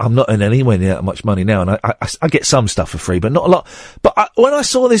not earning anywhere near that much money now, and I get some stuff for free, but not a lot. But when I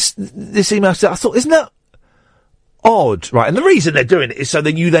saw this email, I thought, isn't that odd, right? And the reason they're doing it is so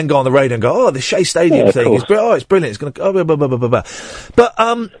that you then go on the radio and go, the Shea Stadium thing is, it's brilliant. It's going to, blah, blah, blah, blah, blah. But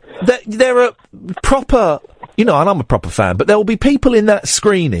there are proper, and I'm a proper fan, but there will be people in that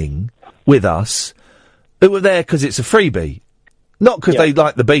screening with us who are there because it's a freebie. Not because they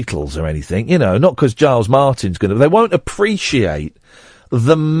like the Beatles or anything, not because Giles Martin's going to. They won't appreciate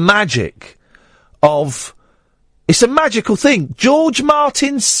the magic of. It's a magical thing. George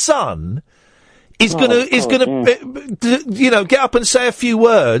Martin's son is going to get up and say a few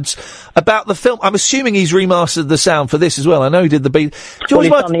words about the film. I'm assuming he's remastered the sound for this as well. I know he did the beat. He's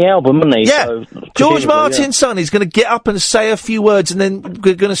done the album, hasn't he? Yeah. So, George Martin's son is going to get up and say a few words, and then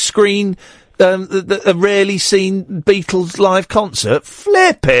we're going to screen. A rarely seen Beatles live concert.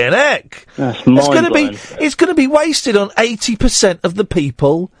 Flippin' heck! That's mind-blowing. It's going to be wasted on 80% of the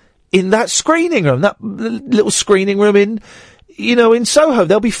people in that screening room, that little screening room in Soho.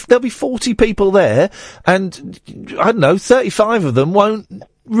 There'll be 40 people there, and I don't know, 35 of them won't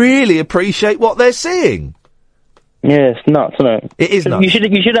really appreciate what they're seeing. Yeah, it's nuts, isn't it? It is nuts. You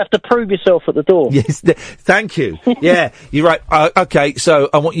should have to prove yourself at the door. Yes, thank you. Yeah, you're right. Okay, so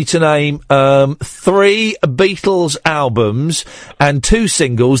I want you to name 3 Beatles albums and 2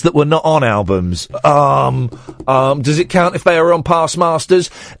 singles that were not on albums. Does it count if they are on Past Masters?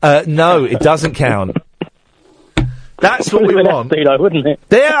 No, it doesn't count. That's what we want. Wouldn't it?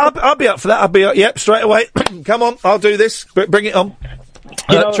 Yeah, I'll be up for that. I'll be up. Yep, straight away. Come on, I'll do this. Bring it on.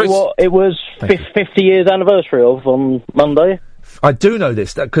 Do you know what it was 50 years anniversary of on Monday? I do know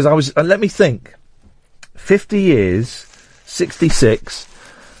this, because I was... let me think. 50 years, 66...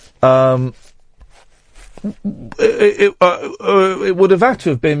 it would have had to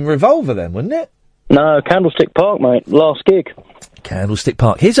have been Revolver then, wouldn't it? No, Candlestick Park, mate. Last gig. Candlestick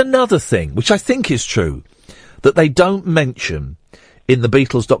Park. Here's another thing, which I think is true, that they don't mention in the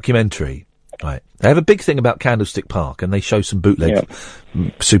Beatles documentary. Right. They have a big thing about Candlestick Park, and they show some bootleg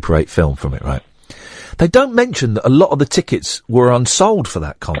Super 8 film from it, right? They don't mention that a lot of the tickets were unsold for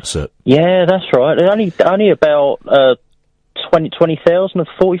that concert. Yeah, that's right. Only about 20,000 of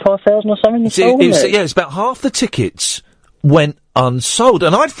 45,000 or something. It's about half the tickets went unsold.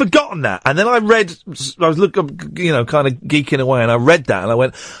 And I'd forgotten that. And then I was looking, kind of geeking away, and I read that, and I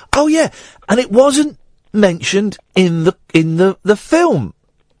went, oh yeah. And it wasn't mentioned in the film.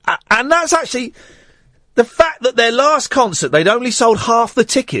 And that's actually, the fact that their last concert, they'd only sold half the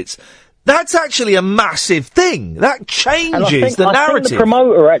tickets, that's actually a massive thing. That changes the narrative. I think the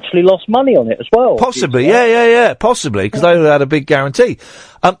promoter actually lost money on it as well. Possibly, yeah, possibly, because they had a big guarantee.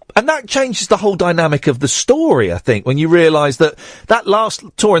 And that changes the whole dynamic of the story, I think, when you realise that last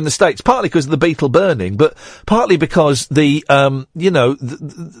tour in the States, partly because of the Beatle burning, but partly because the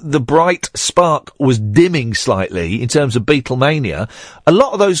bright spark was dimming slightly in terms of Beatlemania, a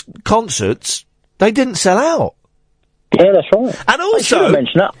lot of those concerts, they didn't sell out. Yeah, that's right. And also,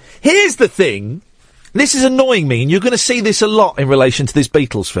 here's the thing, this is annoying me, and you're going to see this a lot in relation to this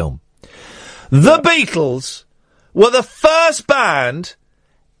Beatles film. The Beatles were the first band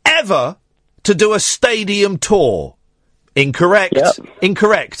ever to do a stadium tour. Incorrect. Yep.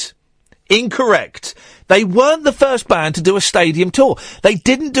 Incorrect. They weren't the first band to do a stadium tour. They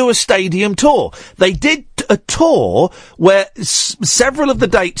didn't do a stadium tour. They did a tour where several of the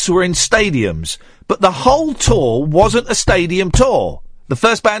dates were in stadiums, but the whole tour wasn't a stadium tour. The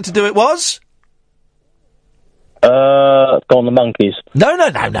first band to do it was? Gone the Monkeys. No.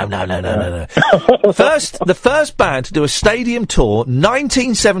 The first band to do a stadium tour,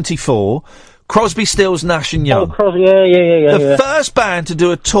 1974, Crosby, Stills, Nash and Young. Oh, Crosby, yeah. The first band to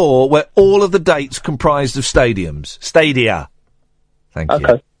do a tour where all of the dates comprised of stadiums. Stadia. Thank you.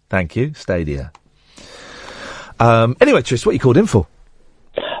 Okay. Thank you. Stadia. Anyway, Tris, what you called in for?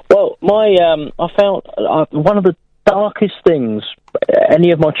 Well, I found one of the darkest things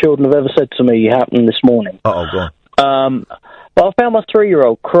any of my children have ever said to me happened this morning. Go on. But I found my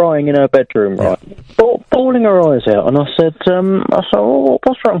 3-year-old crying in her bedroom, right, bawling her eyes out, and I said, oh,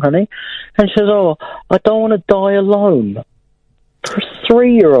 what's wrong, honey? And she says, oh, I don't want to die alone. For a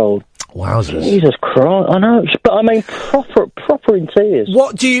 3-year-old. Wowzers. Jesus Christ, I know, but I mean, proper in tears.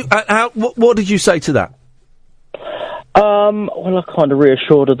 What do you, what did you say to that? Well, I kind of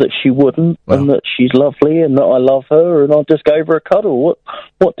reassured her that she wouldn't, and that she's lovely, and that I love her, and I just gave her a cuddle.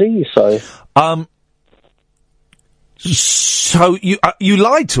 What do you say? So you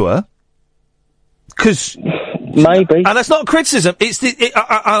lied to her? 'Cause maybe, and that's not a criticism. It's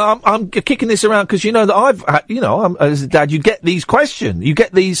I'm kicking this around because you know that I've had, as a dad, you get these questions, you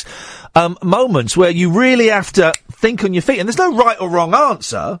get these moments where you really have to think on your feet, and there's no right or wrong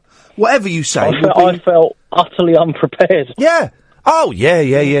answer. Whatever you say, I felt utterly unprepared. Yeah. Oh, yeah.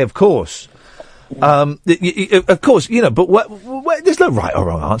 Of course. Of course, but there's no right or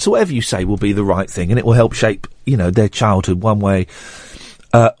wrong answer. Whatever you say will be the right thing, and it will help shape, their childhood one way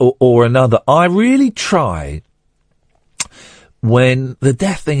or another. I really try, when the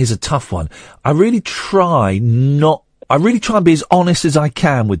death thing is a tough one, I really try and be as honest as I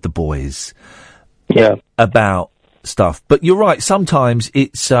can with the boys. Yeah. About stuff. But you're right, sometimes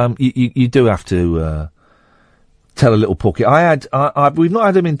it's, you do have to, tell a little porky. We've not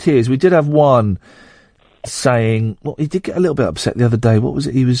had him in tears. We did have one saying, well, he did get a little bit upset the other day. What was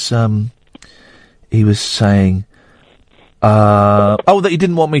it? He was saying, that he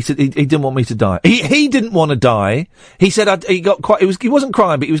didn't want me to, he didn't want me to die. He didn't want to die. He said he wasn't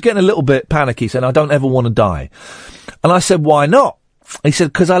crying, but he was getting a little bit panicky, saying, I don't ever want to die. And I said, why not? He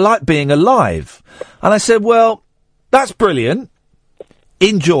said, 'cause I like being alive. And I said, well, that's brilliant.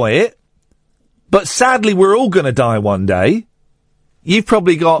 Enjoy it. But sadly, we're all going to die one day. You've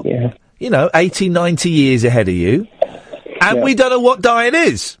probably got, 80, 90 years ahead of you. And we don't know what dying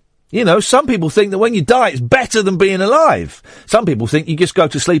is. Some people think that when you die, it's better than being alive. Some people think you just go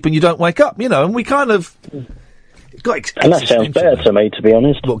to sleep and you don't wake up, and we kind of... And that sounds better to me, to be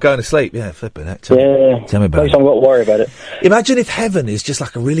honest. What, going to sleep? Yeah, flipping it. Tell me about it. I've got to worry about it. Imagine if heaven is just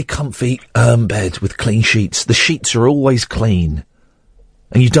like a really comfy bed with clean sheets. The sheets are always clean.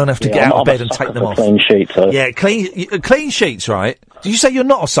 And you don't have to get out of bed and take them off. Clean sheets. Yeah, clean sheets, right? Did you say you're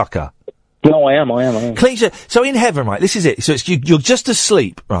not a sucker? No, I am. Clean sheets. So in heaven, right, this is it. So you're just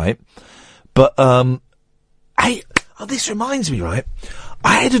asleep, right? But, this reminds me, right?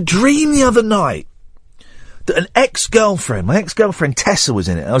 I had a dream the other night that my ex-girlfriend Tessa was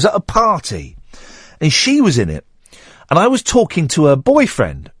in it. I was at a party and she was in it. And I was talking to her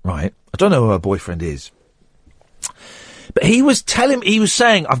boyfriend, right? I don't know who her boyfriend is. But he was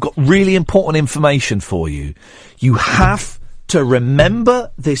saying, I've got really important information for you. You have to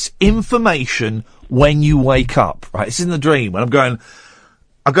remember this information when you wake up, right? This is in the dream. And I'm going,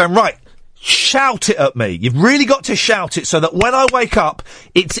 right, shout it at me. You've really got to shout it so that when I wake up,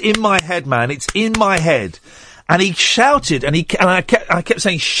 it's in my head, man. It's in my head. And he shouted, and I kept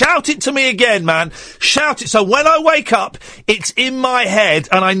saying, shout it to me again, man. Shout it. So when I wake up, it's in my head,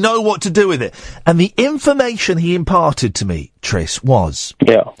 and I know what to do with it. And the information he imparted to me, Tris, was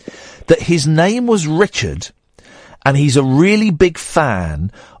that his name was Richard, and he's a really big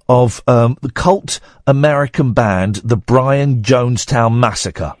fan of the cult American band, the Brian Jonestown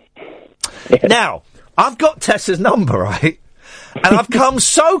Massacre. Now, I've got Tessa's number, right? And I've come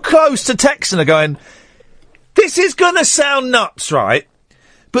so close to texting her going, this is going to sound nuts, right?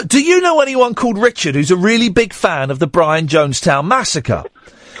 But do you know anyone called Richard who's a really big fan of the Brian Jonestown Massacre?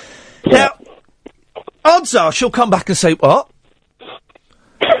 Now, odds are she'll come back and say, what?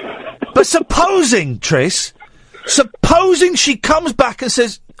 But supposing, Tris, she comes back and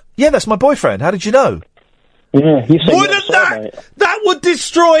says, yeah, that's my boyfriend. How did you know? Yeah, wouldn't that would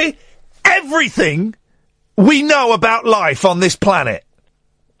destroy everything we know about life on this planet?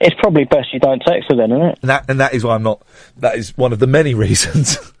 It's probably best you don't text her then, isn't it? And that is why I'm not. That is one of the many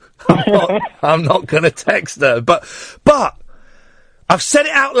reasons I'm not going to text her. But I've said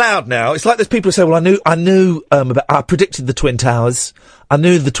it out loud now. It's like there's people who say, "Well, I predicted the Twin Towers. I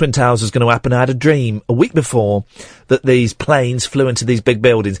knew the Twin Towers was going to happen. I had a dream a week before that these planes flew into these big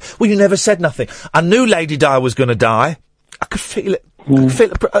buildings." Well, you never said nothing. I knew Lady Di was going to die. I could feel it. I could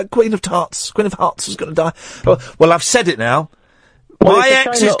feel it. Queen of Hearts was going to die. Well, I've said it now. Well, my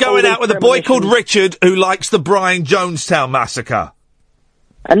ex is going out with a boy called Richard who likes the Brian Jonestown Massacre.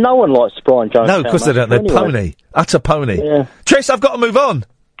 And no one likes the Brian Jonestown No, of course they don't. They're pony. Utter pony. Yeah. Trish, I've got to move on.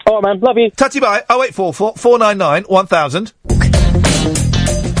 All right, man. Love you. Tatty bye. 0844 499 1000.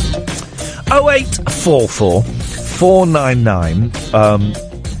 0844 499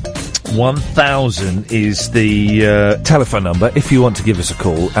 1000 is the telephone number if you want to give us a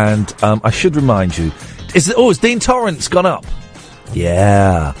call. And I should remind you, is Dean Torrance gone up?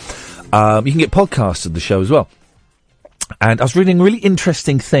 Yeah. You can get podcasts of the show as well. And I was reading a really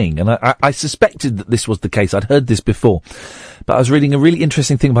interesting thing, and I suspected that this was the case. I'd heard this before. But I was reading a really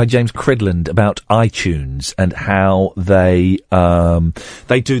interesting thing by James Cridland about iTunes and how they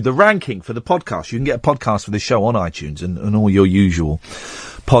do the ranking for the podcast. You can get a podcast for this show on iTunes and all your usual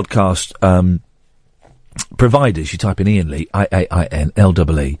podcast providers. You type in Iain Lee,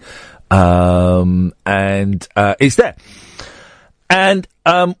 IAINLEE, and it's there. And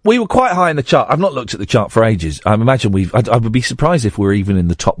we were quite high in the chart. I've not looked at the chart for ages. I imagine I would be surprised if we're even in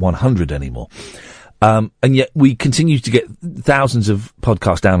the top 100 anymore. And yet we continue to get thousands of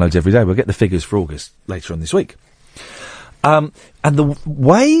podcast downloads every day. We'll get the figures for August later on this week. And the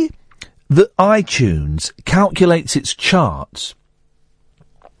way that iTunes calculates its charts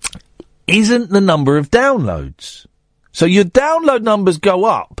isn't the number of downloads. So your download numbers go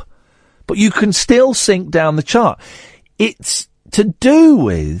up, but you can still sink down the chart. It's to do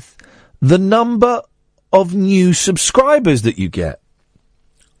with the number of new subscribers that you get.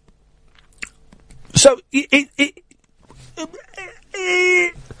 So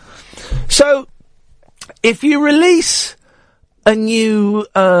so if you release a new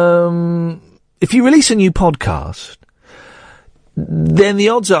podcast, then the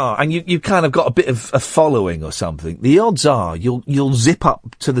odds are, and you've kind of got a bit of a following or something, the odds are you'll zip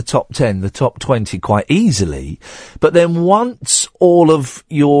up to the top 10, the top 20 quite easily. But then once all of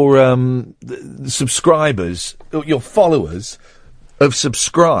your subscribers, your followers, have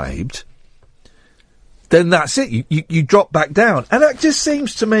subscribed, then that's it. You drop back down. And that just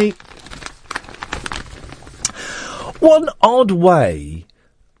seems to me one odd way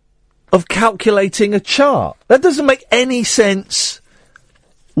of calculating a chart. That doesn't make any sense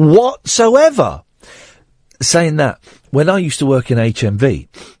whatsoever. Saying that, when I used to work in HMV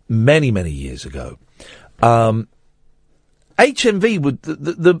many, many years ago, HMV would,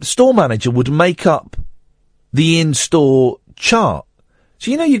 the store manager would make up the in-store chart.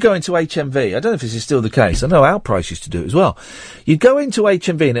 So, you go into HMV, I don't know if this is still the case, I know our price used to do it as well. You'd go into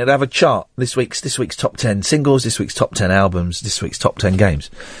HMV and it'd have a chart, this week's top 10 singles, this week's top 10 albums, this week's top 10 games.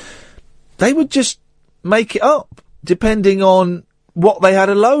 They would just make it up, depending on what they had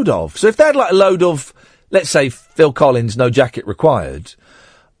a load of. So if they had like a load of, let's say, Phil Collins, No Jacket Required,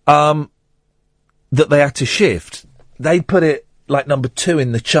 that they had to shift, they'd put it like number 2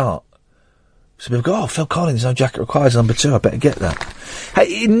 in the chart. So people go, Phil Collins, No Jacket Required is number 2, I better get that.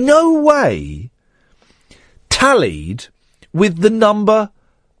 Hey, in no way tallied with the number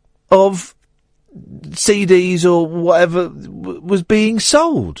of CDs or whatever was being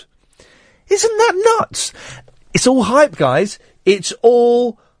sold. Isn't that nuts? It's all hype, guys. It's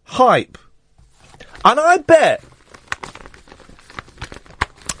all hype. And I bet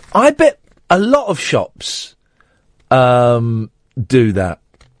a lot of shops do that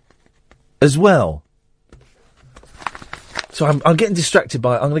as well. So I'm getting distracted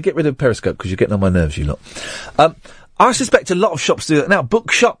by... I'm going to get rid of Periscope because you're getting on my nerves, you lot. I suspect a lot of shops do that now.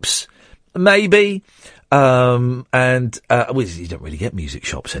 Bookshops, maybe. Well, you don't really get music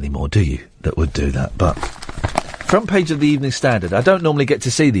shops anymore, do you? That would do that. But front page of the Evening Standard. I don't normally get to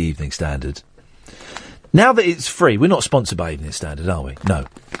see the Evening Standard. Now that it's free, we're not sponsored by Evening Standard, are we? No.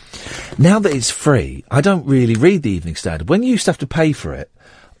 Now that it's free, I don't really read the Evening Standard. When you used to have to pay for it,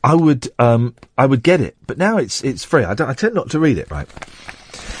 I would get it. But now it's free. I tend not to read it, right?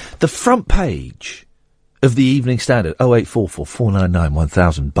 The front page of the Evening Standard, 0844 499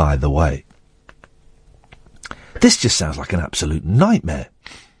 1000, by the way. This just sounds like an absolute nightmare.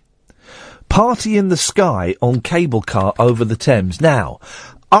 Party in the sky on cable car over the Thames. Now,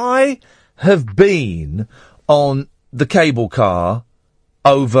 I have been on the cable car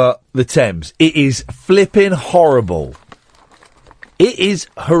over the Thames. It is flipping horrible. It is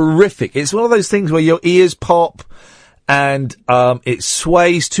horrific. It's one of those things where your ears pop and it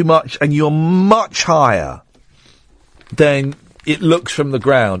sways too much and you're much higher than it looks from the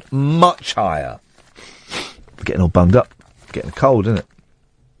ground. Much higher. Getting all bunged up. Getting cold, isn't it?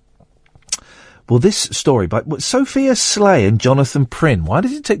 Well, this story by Sophia Slay and Jonathan Prynne. Why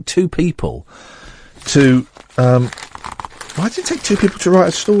did it take two people to... why did it take two people to write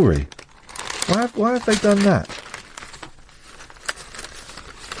a story? Why have they done that?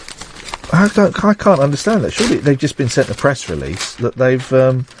 I can't understand that. Surely they've just been sent a press release that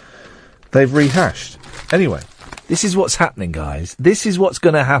they've rehashed. Anyway, this is what's happening, guys. This is what's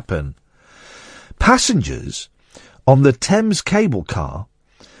going to happen. Passengers on the Thames cable car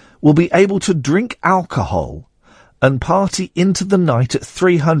will be able to drink alcohol and party into the night at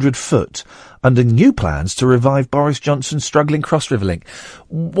 300 foot under new plans to revive Boris Johnson's struggling cross-river link.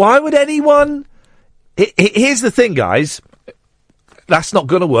 Why would anyone... Here's the thing, guys. That's not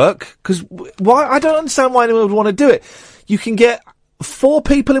going to work. Because why? I don't understand why anyone would want to do it. You can get 4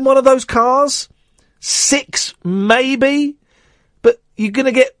 people in one of those cars. 6, maybe. But you're going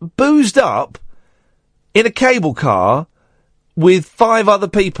to get boozed up in a cable car with 5 other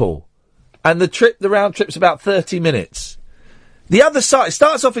people. And the round trip's about 30 minutes. The other side, it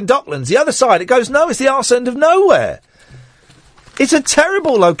starts off in Docklands. The other side, it goes, no, it's the arse end of nowhere. It's a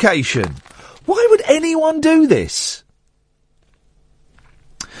terrible location. Why would anyone do this?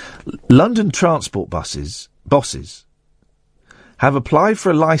 London transport bosses have applied for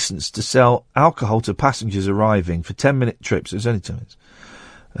a licence to sell alcohol to passengers arriving for 10-minute trips. It was only 10 minutes.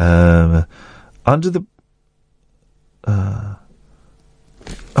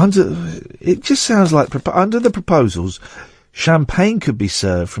 It just sounds like under the proposals, champagne could be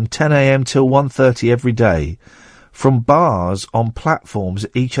served from 10 a.m. till 1:30 every day from bars on platforms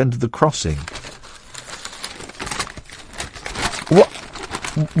at each end of the crossing. What?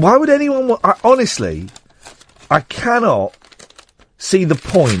 Why would anyone honestly, I cannot see the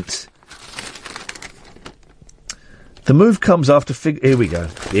point. The move comes after Here we go.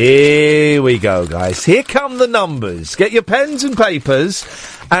 Here we go, guys. Here come the numbers. Get your pens and papers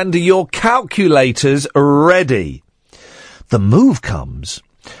and your calculators ready. The move comes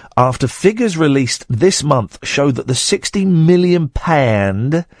after figures released this month show that the £60 million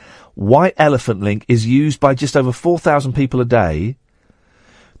White Elephant Link is used by just over 4,000 people a day,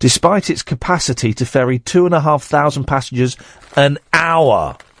 despite its capacity to ferry 2,500 passengers an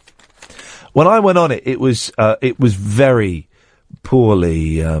hour. When I went on it, it was very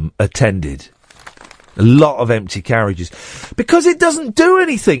poorly attended. A lot of empty carriages. Because it doesn't do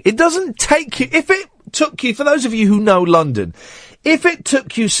anything. It doesn't take you... If it took you, for those of you who know London, if it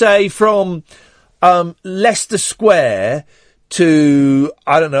took you, say, from Leicester Square to,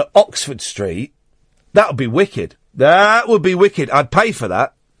 I don't know, Oxford Street, that would be wicked. That would be wicked. I'd pay for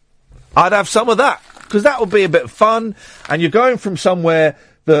that. I'd have some of that. Because that would be a bit of fun. And you're going from somewhere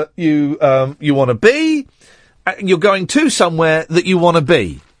that you want to be, and you're going to somewhere that you want to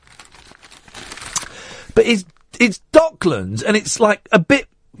be. But it's Docklands, and it's like a bit...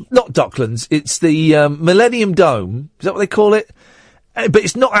 Not Docklands, it's the Millennium Dome. Is that what they call it? But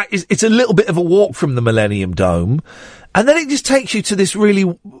it's not... It's a little bit of a walk from the Millennium Dome. And then it just takes you to this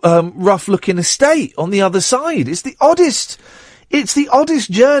really rough-looking estate on the other side. It's the oddest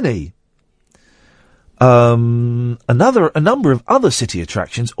journey. A number of other city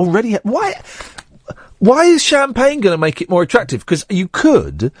attractions already... Why is champagne going to make it more attractive? Because you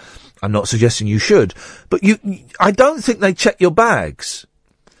could... I'm not suggesting you should, but I don't think they check your bags.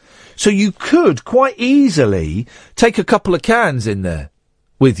 So you could quite easily take a couple of cans in there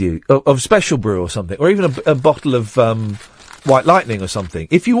with you, of Special Brew or something, or even a bottle of White Lightning or something,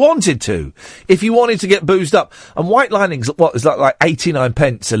 if you wanted to. If you wanted to get boozed up. And White Lightning's, is like 89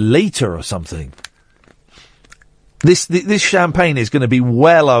 pence a litre or something. This champagne is going to be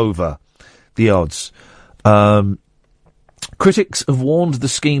well over the odds. Critics have warned the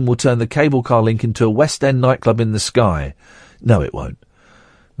scheme will turn the cable car link into a West End nightclub in the sky. No, it won't.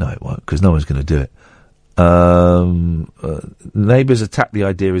 No, it won't, because no one's going to do it. Neighbours attack the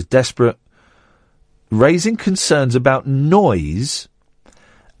idea as desperate, raising concerns about noise,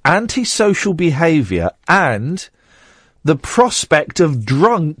 antisocial behaviour, and the prospect of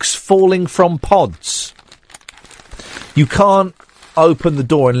drunks falling from pods. You can't open the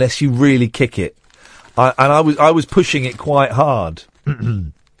door unless you really kick it. I was pushing it quite hard.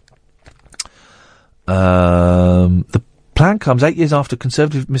 The plan comes 8 years after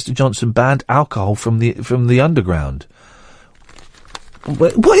Conservative Mr Johnson banned alcohol from the underground.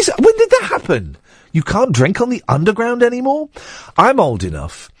 What is? When did that happen? You can't drink on the underground anymore? I'm old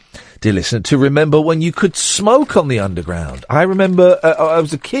enough, dear listener, to remember when you could smoke on the underground. I remember, I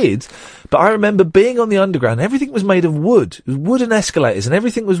was a kid, but I remember being on the underground. Everything was made of wood. It was wooden escalators and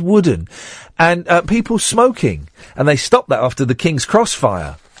everything was wooden. And people smoking. And they stopped that after the King's Cross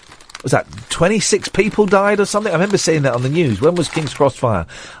fire. Was that 26 people died or something? I remember seeing that on the news. When was King's Cross fire?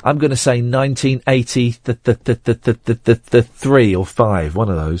 I'm going to say 1983 or 5, one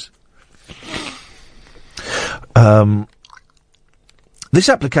of those. This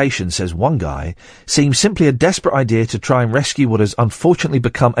application, says one guy, seems simply a desperate idea to try and rescue what has unfortunately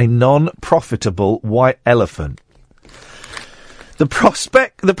become a non-profitable white elephant. The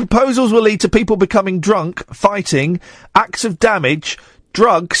proposals will lead to people becoming drunk, fighting, acts of damage,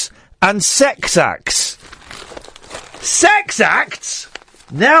 drugs, and sex acts. Sex acts?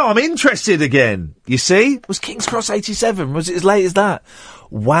 Now I'm interested again. You see? Was King's Cross 87? Was it as late as that?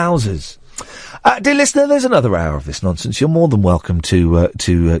 Wowzers. Dear listener, there's another hour of this nonsense. You're more than welcome to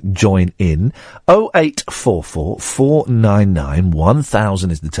join in. 0844 499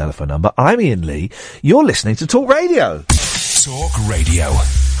 1000 is the telephone number. I'm Iain Lee. You're listening to Talk Radio. Talk Radio.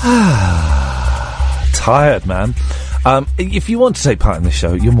 Tired, man. If you want to take part in the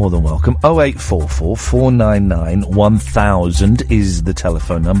show, you're more than welcome. 0844 499 1000 is the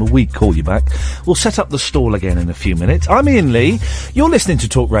telephone number. We call you back. We'll set up the stall again in a few minutes. I'm Iain Lee. You're listening to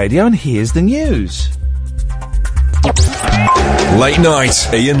Talk Radio, and here's the news. Late night,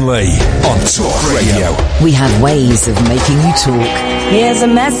 Iain Lee on Talk Radio. We have ways of making you talk. Here's a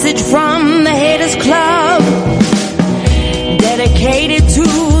message from the Haters Club, dedicated to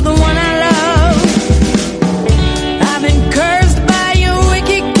the one I love. I've been cursed by your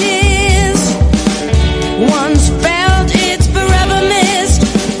wicked kiss. Once felt, it's forever missed,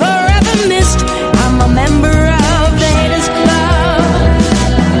 forever missed. I'm a member of the Haters Club,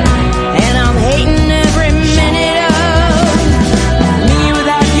 and I'm hating every minute of me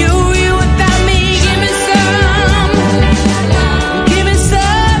without you, you without me. Give me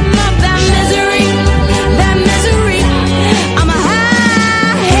some of that misery, that misery. I'm a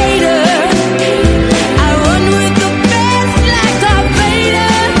high hater.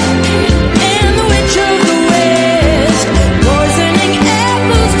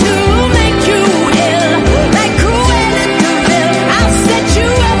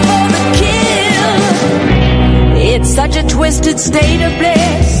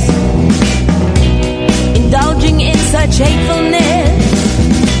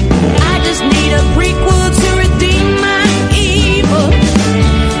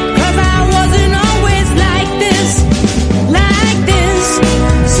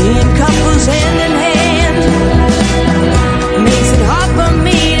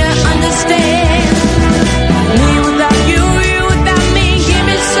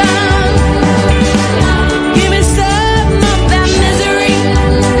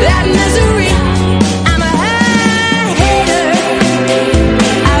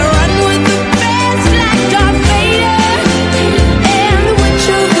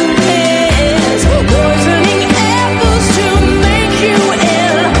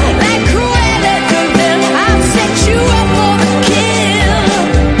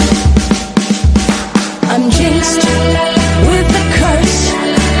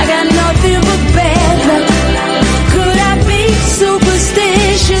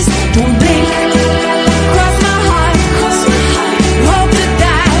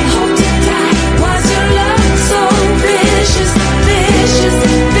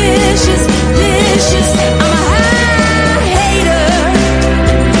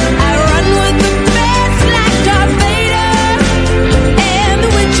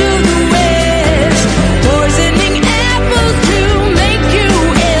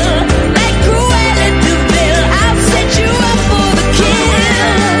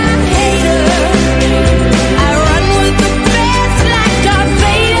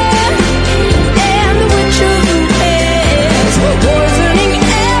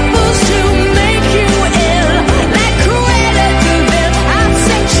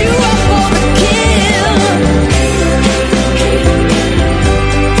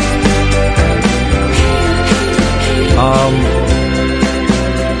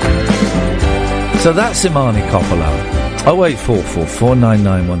 So that's Imani Coppola. 0844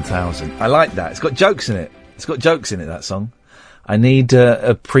 499 1000. I like that. It's got jokes in it. That song. I need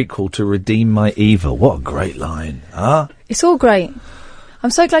a prequel to redeem my evil. What a great line, huh? It's all great. I'm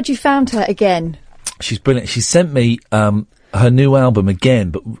so glad you found her again. She's brilliant. She sent me her new album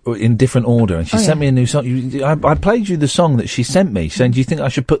again, but in different order. And she sent me a new song. I played you the song that she sent me, saying, "Do you think I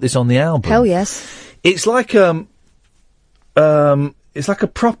should put this on the album?" Hell yes. It's like it's like a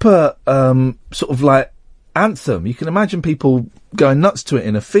proper sort of like anthem. You can imagine people going nuts to it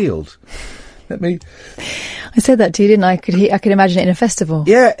in a field. I said that to you, didn't I? I could imagine it in a festival.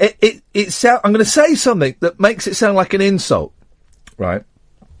 Yeah, I'm going to say something that makes it sound like an insult, right?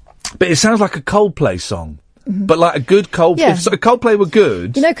 But it sounds like a Coldplay song. Mm-hmm. But like a good Coldplay. Yeah. If Coldplay were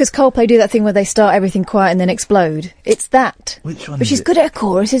good. You know, because Coldplay do that thing where they start everything quiet and then explode. It's that. Which one? But she's good at a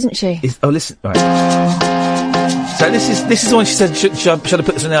chorus, isn't she? Listen, right. So this is the one she said. Should I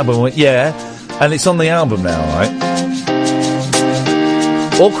put this on the album? I went, yeah, and it's on the album now, right?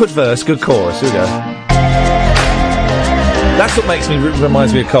 Awkward verse, good chorus. Here we go. That's what makes me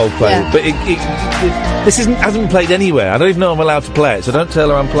reminds me of Coldplay. Yeah. But this hasn't been played anywhere. I don't even know I'm allowed to play it, so don't tell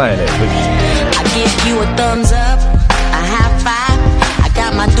her I'm playing it. I give you a thumbs up, a high five. I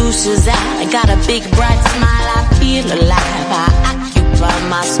got my douches out. I got a big bright smile. I feel alive. I occupy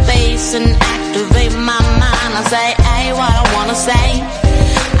my space and activate my mind. I say, hey, what I wanna say.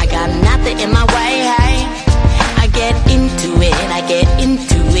 I got nothing in my way. Hey, I get into it. I get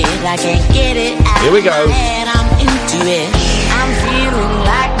into it. I can't get it out. Here we go. Of my head. I'm into it. I'm feeling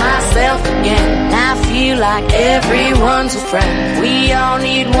like myself again. I feel like everyone's a friend. We all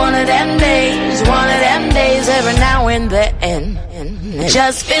need one of them days every now and then. It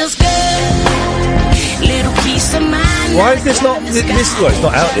just feels good. Little peace of mind. Why is this not? This well, it's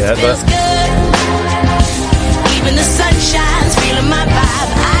not out yet, but. Even the sun shines, feeling my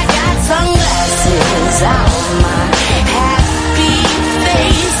vibe. I got sunglasses on my happy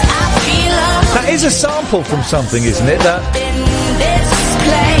face. I feel alright. That is a sample from something, isn't it? That.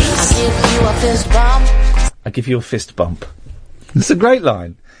 I give you a fist bump. It's a great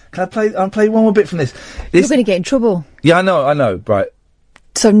line. Can I play? I'll play one more bit from this. You're going to get in trouble. Yeah, I know. Right.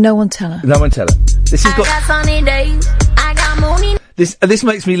 So no one tell her. No one tell her. This has got. I got sunny days. I got moony. This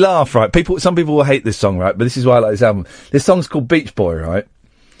makes me laugh, right? Some people will hate this song, right? But this is why I like this album. This song's called Beach Boy, right?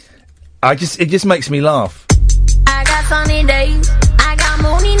 It just makes me laugh. I got sunny days. I got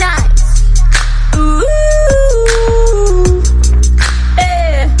moony nights. Ooh.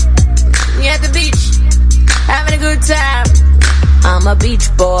 At the beach, having a good time. I'm a beach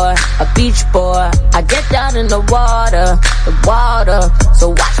boy. I get down in the water. So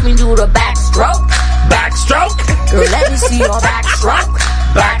watch me do the backstroke. Girl, let me see your backstroke.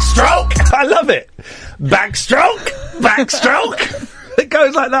 I love it. Backstroke. It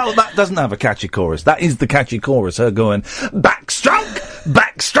goes like that. Well, that doesn't have a catchy chorus. That is the catchy chorus. Her going backstroke.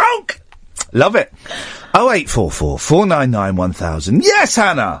 Love it. 0844 499 1000. Yes,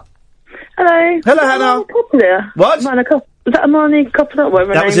 Hannah. Hello. Hello, Hannah. What? Was that Imani Coppola?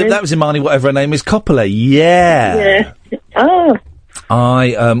 Whatever her name is? That was Imani, whatever her name is. Coppola. Yeah. Oh.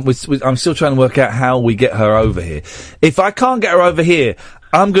 I'm still trying to work out how we get her over here. If I can't get her over here,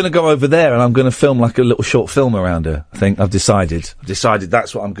 I'm going to go over there and I'm going to film like a little short film around her. I think I've decided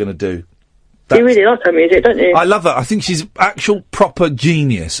that's what I'm going to do. You really like her music, don't you? I love her. I think she's actual proper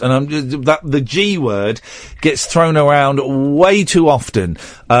genius, and the G word gets thrown around way too often.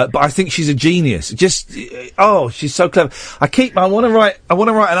 But I think she's a genius. She's so clever. I want to write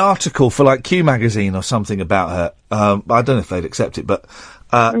an article for like Q magazine or something about her. I don't know if they'd accept it, but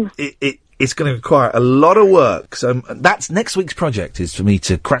it's going to require a lot of work. So that's next week's project, is for me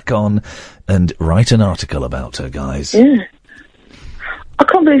to crack on and write an article about her, guys. Yeah. I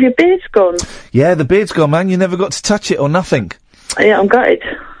can't believe your beard's gone. Yeah, the beard's gone, man. You never got to touch it or nothing. Yeah, I'm gutted.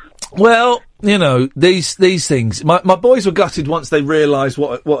 Well, you know, these things. My boys were gutted once they realised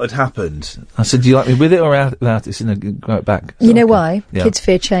what had happened. I said, do you like me with it or without it? Grow it back. You know why? Yeah. Kids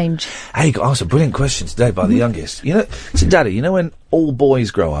fear change. Hey, you got asked a brilliant question today by the youngest. You know, so Daddy, you know when all boys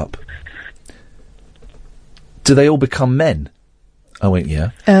grow up, do they all become men? I went,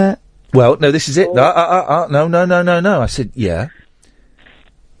 yeah. Well, no, this is it. No. I said, yeah.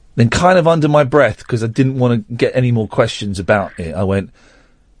 Then kind of under my breath, because I didn't want to get any more questions about it, I went,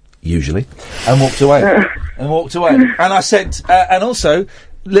 usually, and walked away. And I said, and also,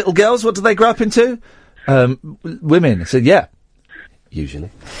 little girls, what do they grow up into? Women. I said, yeah, usually.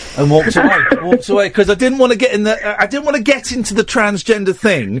 And walked away, because I didn't want to get into the transgender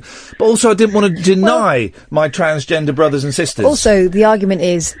thing, but also I didn't want to deny my transgender brothers and sisters. Also, the argument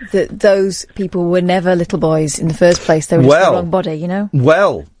is that those people were never little boys in the first place. They were just the wrong body, you know?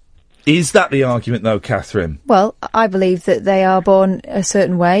 Well, Is that the argument, though, Catherine? Well, I believe that they are born a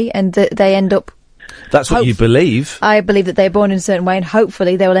certain way and that they end up... That's what you believe. I believe that they're born in a certain way and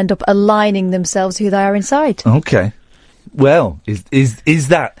hopefully they will end up aligning themselves to who they are inside. Okay. Well, is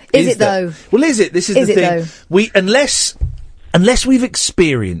that... Is it, though? Well, is it? This is the thing. Though? Unless we've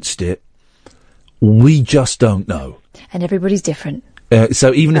experienced it, we just don't know. And everybody's different.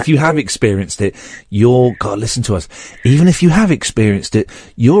 So even if you have experienced it, God, listen to us. Even if you have experienced it,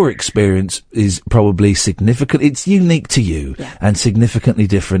 your experience is probably significant. It's unique to you and significantly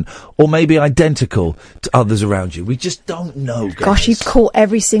different, or maybe identical to others around you. We just don't know, guys. Gosh, you've caught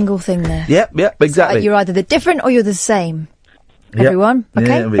every single thing there. Yep, exactly. You're either the different or you're the same. Yep. Everyone,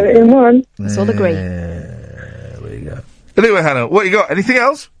 okay? Everyone. Let's all agree. There we go. Anyway, Hannah, what you got? Anything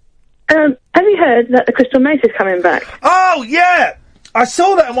else? Have you heard that the Crystal Maze is coming back? Oh, yeah! I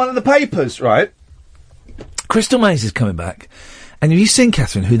saw that in one of the papers, right? Crystal Maze is coming back. And have you seen,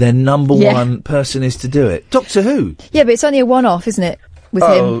 Catherine, who their number one person is to do it? Doctor Who? Yeah, but it's only a one-off, isn't it? With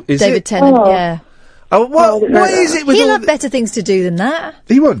him, is David it? Tennant, yeah. Oh, what is it with He'll all have better things to do than that.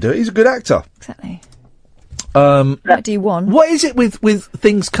 He won't do it. He's a good actor. Exactly. What do you want? What is it with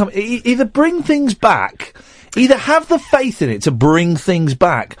things coming? Either bring things back, either have the faith in it to bring things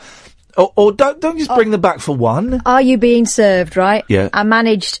back, or don't just bring them back for one. Are you being served, right? Yeah. I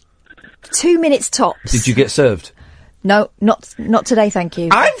managed 2 minutes tops. Did you get served? No, not today, thank you.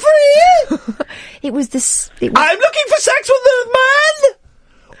 I'm free! It was this... I'm looking for sex with the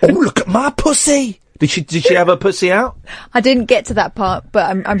man! Oh, look at my pussy! Did she have her pussy out? I didn't get to that part, but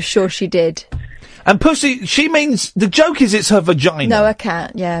I'm sure she did. And pussy, she means... The joke is it's her vagina. No, I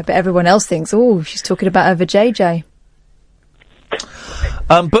can't, yeah, but everyone else thinks, oh, she's talking about her vajayjay.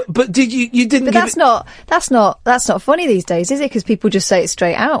 But did you didn't? But that's not funny these days, is it? Because people just say it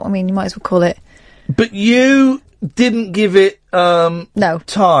straight out. I mean, you might as well call it. But you didn't give it no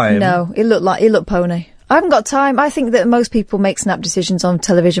time. No, it looked pony. I haven't got time. I think that most people make snap decisions on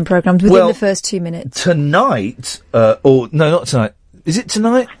television programmes within the first 2 minutes. Tonight, or no, not tonight. Is it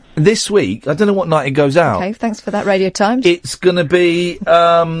tonight? This week? I don't know what night it goes out. Okay, thanks for that, Radio Times. It's going to be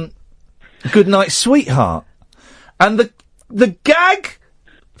Goodnight, Sweetheart, and the gag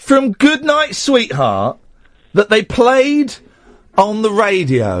from Goodnight, Sweetheart that they played on the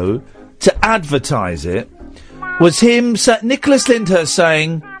radio to advertise it was him, Nicholas Lyndhurst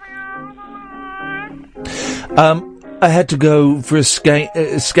saying, I had to go for a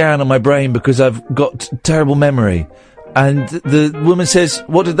scan on my brain because I've got terrible memory. And the woman says,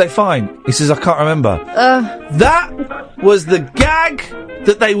 what did they find? He says, I can't remember. That was the gag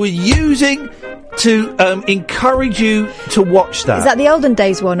that they were using to encourage you to watch that. Is that the olden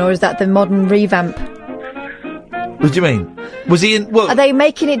days one, or is that the modern revamp? What do you mean? Was he in... Well, are they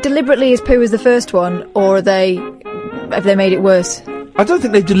making it deliberately as poo as the first one, or have they made it worse? I don't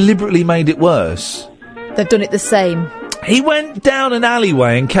think they've deliberately made it worse. They've done it the same. He went down an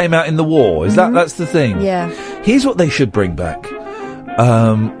alleyway and came out in the war. That's the thing? Yeah. Here's what they should bring back.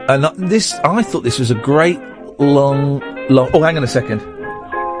 And I thought this was a great long... Oh, hang on a second.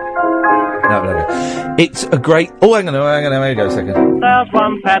 No. It's a great... Oh, hang on, here we go a second. There's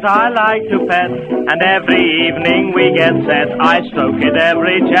one pet I like to pet, and every evening we get set. I stroke it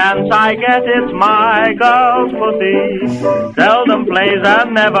every chance I get. It's my girl's pussy. Seldom plays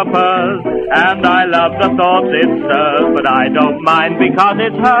and never purrs, and I love the thoughts it stirs, but I don't mind because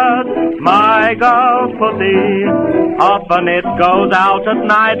it's hers. My girl's pussy. Often it goes out at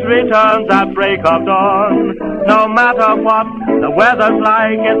night, returns at break of dawn. No matter what the weather's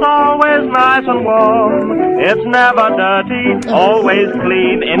like, it's always nice and warm. It's never dirty, always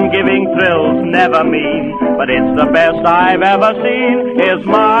clean, in giving thrills, never mean. But it's the best I've ever seen, is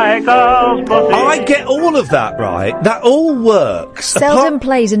my girl's pussy. I get all of that, right? That all works. Seldom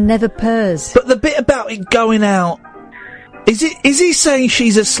plays and never purrs. But the bit about it going out, is he saying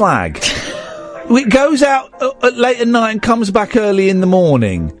she's a slag? It goes out late at night and comes back early in the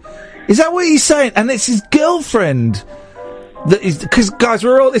morning. Is that what he's saying? And it's his girlfriend that is, because guys,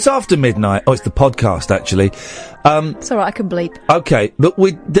 it's after midnight. Oh, it's the podcast actually. It's alright, I can bleep. Okay, but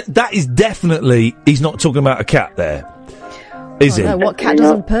that is definitely, he's not talking about a cat there, is he? No, what cat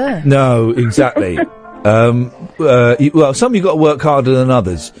doesn't purr? No, exactly. Well, some of you got to work harder than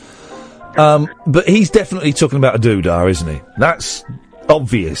others. But he's definitely talking about a doodah, isn't he? That's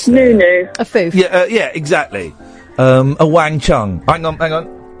obvious. No. A foof. Yeah, exactly. A Wang Chung. Hang on.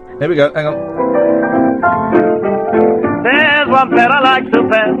 Here we go, hang on. There's one pet I like to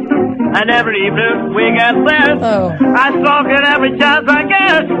pet, and every evening we get set. Oh. I stroke it every chance I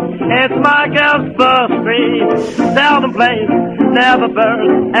get. It's my girl's pussy. Seldom plays, never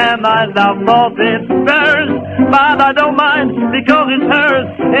burns, and my love thought it burns. But I don't mind because it's hers,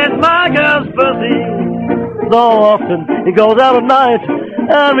 it's my girl's pussy. So often he goes out at night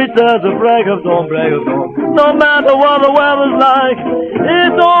and returns at break of dawn. No matter what the weather's like,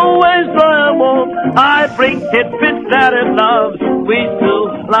 it's always dry and warm. I bring tidbits that it loves. We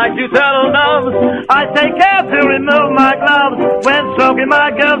still like to turtle doves. I take care to remove my gloves when stroking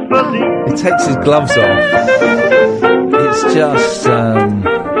my girl's pussy. He takes his gloves off. It's just,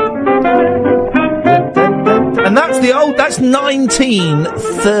 and that's that's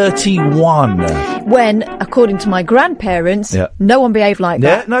 1931. When, according to my grandparents, Yeah. no one behaved like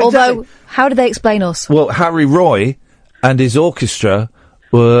that. no, Although, exactly. how do they explain us? Well, Harry Roy and his orchestra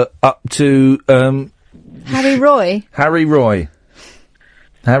were up to, Harry Roy? Harry Roy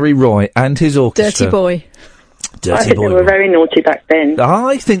and his orchestra. Dirty boy. Dirty I think boy. they were very naughty back then.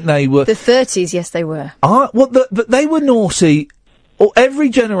 I think they were. The 30s, yes, they were. They were naughty. Or every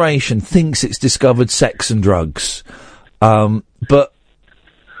generation thinks it's discovered sex and drugs, but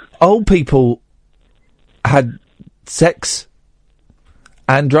old people had sex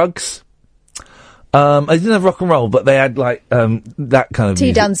and drugs. They didn't have rock and roll, but they had that kind of Tea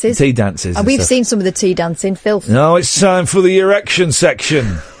music. dances. Tea dances. And we've stuff. seen some of the tea dancing filth. Now it's time for the erection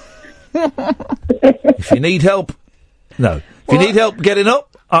section. If you need help, If you need help getting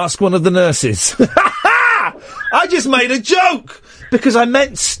up, ask one of the nurses. I just made a joke because I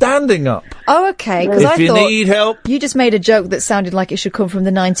meant standing up. Oh, okay. Because If I you thought need help, you just made a joke that sounded like it should come from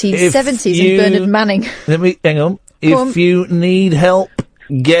the 1970s If you- and Bernard Manning. hang on. Go on. If you need help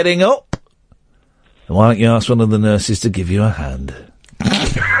getting up, why don't you ask one of the nurses to give you a hand?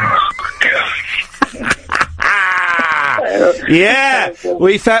 Yeah,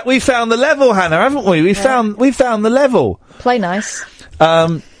 we found the level, Hannah, haven't we? We found the level. Play nice.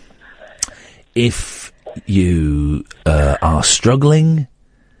 If you are struggling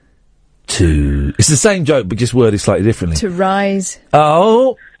to, it's the same joke but just worded slightly differently. To rise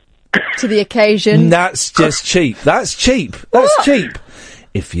Oh, to the occasion. that's just cheap. That's cheap. That's cheap.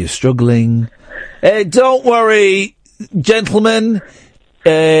 If you're struggling, don't worry, gentlemen.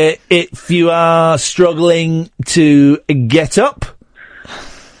 If you are struggling to get up,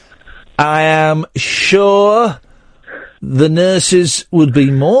 I am sure the nurses would be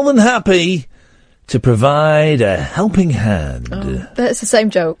more than happy to provide a helping hand. That's the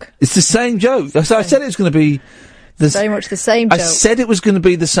same joke. It's the same joke. So I said it was going to be Very much the same joke. I said it was going to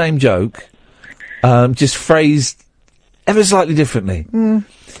be the same joke, just phrased ever slightly differently.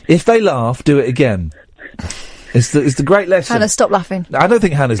 If they laugh, do it again. It's the great lesson. Hannah, stop laughing. I don't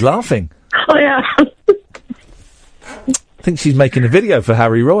think Hannah's laughing. Oh, yeah. I think she's making a video for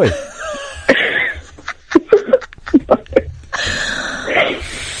Harry Roy.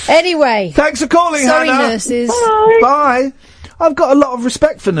 Anyway. Thanks for calling, Sorry, Hannah. nurses. Bye. I've got a lot of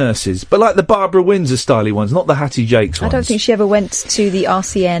respect for nurses, but like the Barbara Windsor styly ones, not the Hattie Jakes I ones. don't think she ever went to the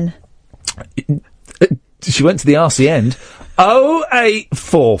RCN. She went to the RCN.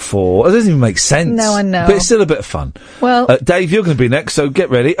 0844. It doesn't even make sense. No, I know. But it's still a bit of fun. Well, Dave, you're going to be next, so get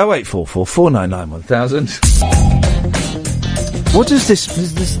ready. 0844 499 1000. What does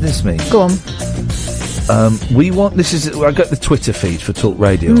this mean? Go on. We want, I got the Twitter feed for Talk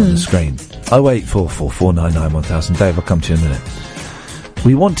Radio on the screen. 0844 499 1000. Dave, I'll come to you in a minute.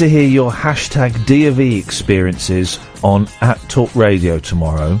 We want to hear your hashtag D&V experiences on @Talk Radio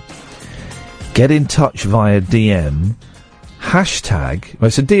tomorrow. Get in touch via DM. Hashtag, well,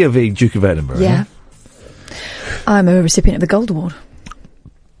 it's a D&V Duke of Edinburgh. Yeah. I'm a recipient of the Gold Award.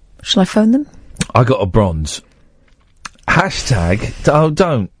 Shall I phone them? I got a bronze. Hashtag,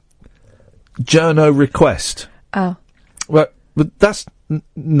 don't. Journo request. Oh. Well, but that's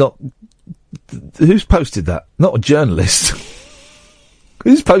not... Who's posted that? Not a journalist.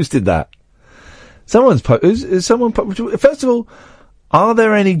 Who's posted that? Someone's posted... First of all, are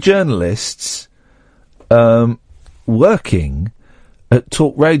there any journalists working at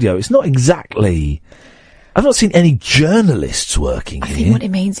Talk Radio? It's not exactly... I've not seen any journalists working here. I think what it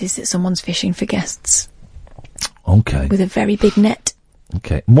means is that someone's fishing for guests. Okay. With a very big net.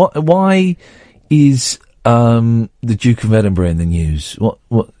 Okay. Why is the Duke of Edinburgh in the news? What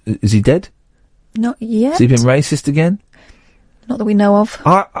is he dead? Not yet. Has he been racist again? Not that we know of.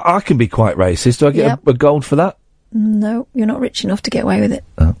 I can be quite racist. Do I get a gold for that? No, you're not rich enough to get away with it.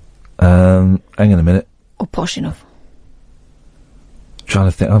 Hang on a minute. Or posh enough.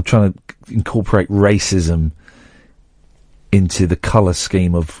 I'm trying to incorporate racism into the colour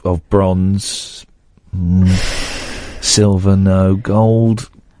scheme of bronze. Silver, no. Gold,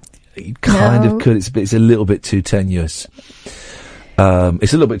 you kind of could. It's a little bit too tenuous.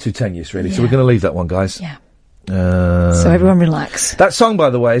 It's a little bit too tenuous, really. So we're going to leave that one, guys. Yeah. So everyone relax. That song, by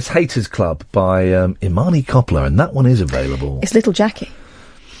the way, is Haters Club by Imani Coppola, and that one is available. It's Little Jackie.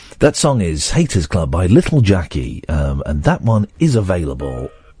 That song is Haters Club by Little Jackie, and that one is available.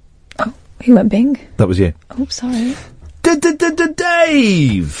 Oh, he went Bing. That was you. Oh, sorry.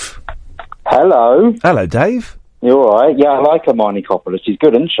 Dave! Hello. Hello, Dave. You alright? Yeah, I like Imani Coppola. She's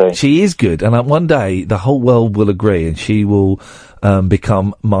good, isn't she? She is good, and one day the whole world will agree, and she will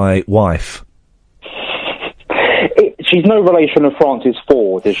become my wife. She's no relation of Francis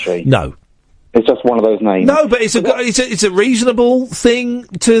Ford, is she? No. It's just one of those names. No, but it's a reasonable thing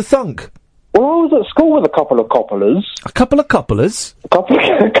to thunk. Well, I was at school with a couple of Coppolas. A couple of Coppolas? A couple of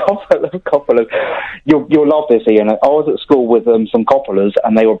Coppolas. You'll love this, Ian. I was at school with some Coppolas,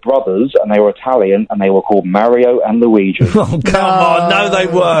 and they were brothers, and they were Italian, and they were called Mario and Luigi. Oh, come on. No, they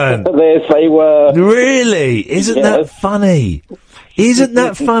weren't. Yes, they were. Really? Isn't that funny? Isn't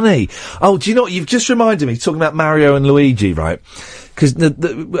that funny? Oh, do you know what? You've just reminded me, talking about Mario and Luigi, right? Because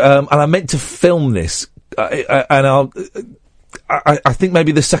and I meant to film this, and I think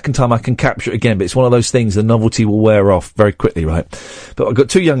maybe the second time I can capture it again, but it's one of those things, the novelty will wear off very quickly, right? But I've got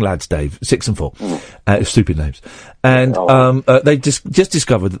two young lads, Dave, 6 and 4, stupid names, and they just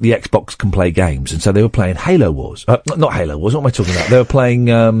discovered that the Xbox can play games, and so they were playing Halo Wars. Not Halo Wars, what am I talking about? They were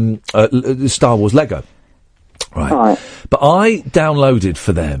playing Star Wars Lego. Right. But I downloaded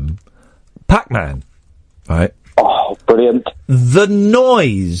for them Pac-Man, right? Oh, brilliant. The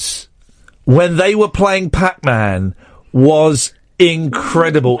noise when they were playing Pac-Man was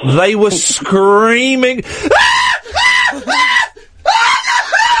incredible. They were screaming.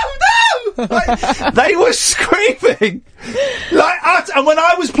 They were screaming and when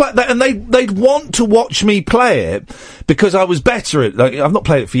I was playing that, and they'd want to watch me play it because I was better at. Like, I've not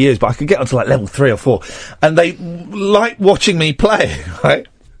played it for years, but I could get onto like level 3 or 4, and they like watching me play it, right?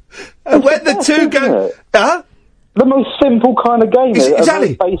 And when the two go, the most simple kind of game.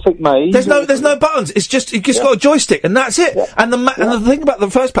 Exactly. Basic maze. There's no buttons. It's just you just got a joystick, and that's it. Yeah. And the thing about the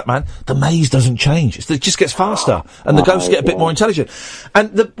first Pac-Man, the maze doesn't change. It just gets faster, and the ghosts get a bit more intelligent.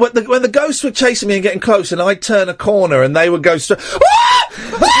 And when the ghosts were chasing me and getting close, and I'd turn a corner, and they would go straight.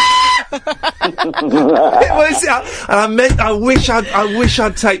 It was, and I wish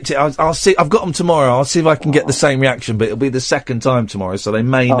I'd taped it. I'll see. I've got them tomorrow. I'll see if I can get the same reaction, but it'll be the second time tomorrow, so they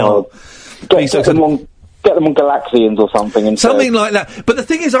may not. Get them on Galaxians or something. Something like that. But the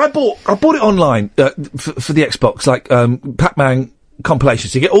thing is, I bought it online for the Xbox, like Pac-Man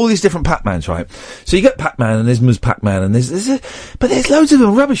compilations. So you get all these different Pac-Mans, right? So you get Pac-Man, and there's Ms. Pac-Man, and but there's loads of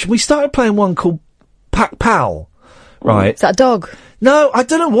them rubbish. And we started playing one called Pac-Pal, right? Is that a dog? No, I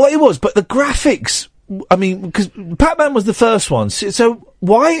don't know what it was, but the graphics. I mean, because Pac-Man was the first one, so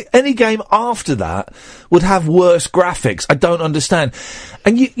why any game after that would have worse graphics? I don't understand.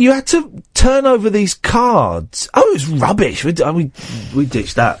 And you had to turn over these cards. Oh, it was rubbish. We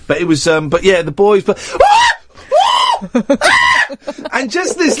ditched that, but it was. But yeah, the boys. But and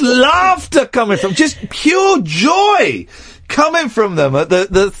just this laughter coming from, just pure joy coming from them at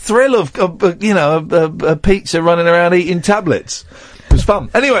the thrill of a pizza running around eating tablets. It was fun.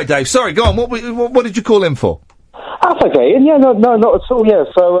 Anyway, Dave, sorry, go on. What did you call in for? That's okay. And yeah, no, not at all. Yeah.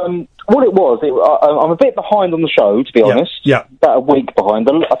 So, what it was, I'm a bit behind on the show, to be honest. Yeah. About a week behind.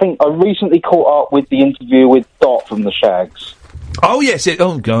 I think I recently caught up with the interview with Dot from the Shags. Oh yes.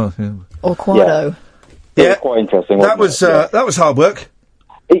 Oh god. Yeah. Or Quado. Yeah. It was quite interesting. That was hard work.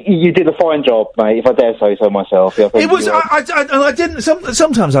 You did a fine job, mate, if I dare say so myself. Yeah, it was, I didn't,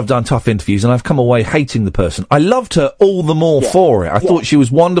 sometimes I've done tough interviews and I've come away hating the person. I loved her all the more for it. I thought she was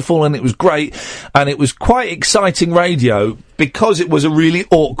wonderful and it was great, and it was quite exciting radio because it was a really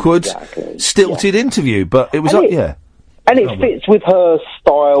awkward, stilted interview, but it was, And it fits with her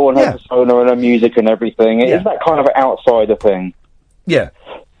style and her persona and her music and everything. It is that kind of an outsider thing. Yeah.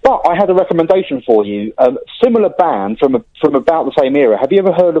 But I had a recommendation for you. Similar band from about the same era. Have you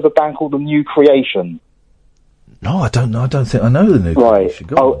ever heard of a band called The New Creation? No, I don't know. I don't think I know The New Creation.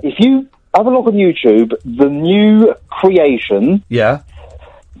 Oh, if you have a look on YouTube, The New Creation. Yeah.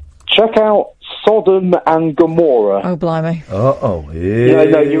 Check out Sodom and Gomorrah. Oh, blimey. Uh-oh.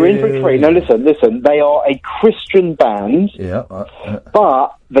 No, you're in for a treat. Now, listen. They are a Christian band. Yeah.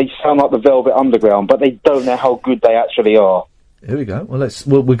 But they sound like the Velvet Underground, but they don't know how good they actually are. Here we go. Well,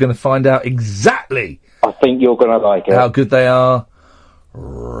 we're going to find out exactly. I think you're going to like it. How good they are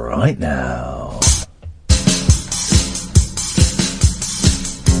right now.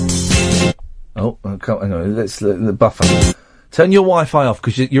 Oh, hang on. Let's the buffer. Turn your Wi-Fi off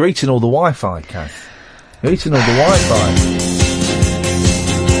because you're eating all the Wi-Fi, Kath. You're eating all the Wi-Fi.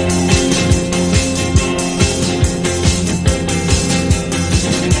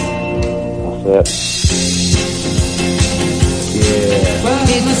 That's it.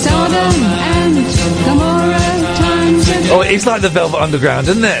 Oh, it's like the Velvet Underground,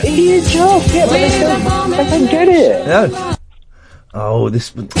 isn't it? It is just, yeah, but they don't get it. No. Oh,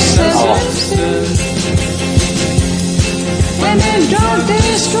 this... When they don't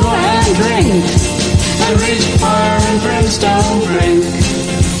destroy and drink, and reach fire and brimstone brink.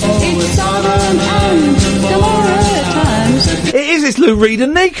 It's Sodom and Gomorrah times. It is, it's Lou Reed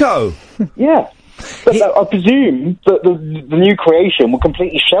and Nico. Yeah. But I presume that the new creation were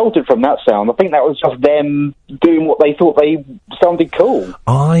completely sheltered from that sound. I think that was just them doing what they thought they sounded cool.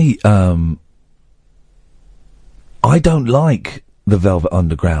 I don't like the Velvet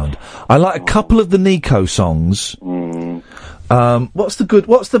Underground. I like a couple of the Nico songs. What's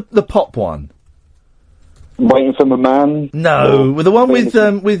the pop one? Waiting for my Man? No, the one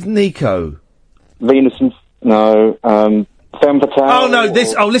with Nico. Venus and... No, Femme Fatale. Oh, no,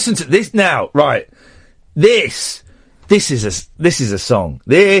 this... Oh, listen to this now. Right. This is a song.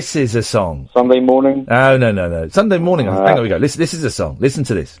 This is a song. Sunday Morning? Oh, no. Sunday Morning. Hang on, we go. This is a song. Listen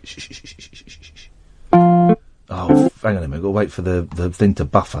to this. Oh, hang on a minute. I've got to wait for the thing to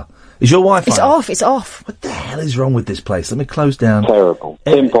buffer. Is your Wi-Fi? It's off. What the hell is wrong with this place? Let me close down. Terrible.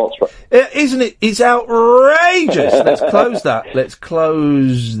 Tim Potts. Isn't it? It's outrageous. Let's close that. Let's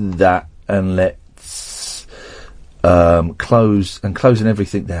close that and let's closing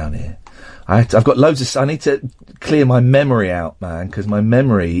everything down here. I've got loads of... I need to clear my memory out, man, because my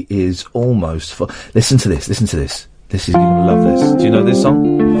memory is almost full. Listen to this. You're going to love this. Do you know this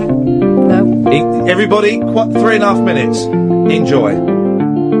song? No. Everybody, 3.5 minutes. Enjoy.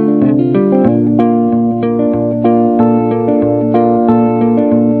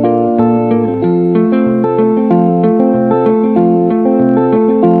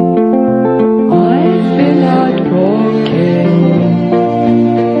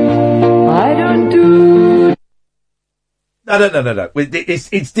 No. It's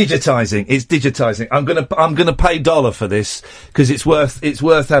digitising. It's digitising. I'm gonna pay $1 for this because it's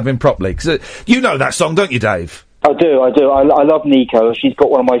worth having properly. Because you know that song, don't you, Dave? I do. I love Nico. She's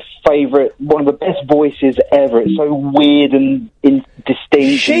got one of the best voices ever. It's so weird and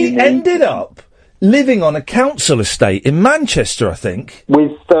indistinct. She ended up living on a council estate in Manchester, I think.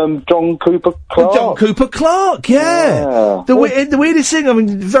 With John Cooper Clarke. Yeah. The weirdest thing, I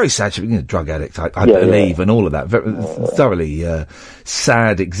mean, very sad, drug addict, I believe, and all of that. Thoroughly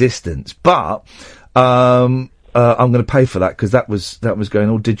sad existence. But I'm going to pay for that because that was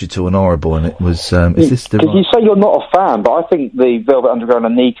going all digital and horrible, and it was. You say you're not a fan, but I think the Velvet Underground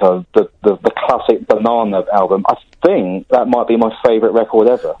and Nico, the classic Banana album, I think that might be my favourite record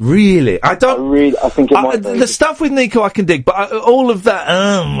ever. Really, I think it might be. The stuff with Nico I can dig, but all of that.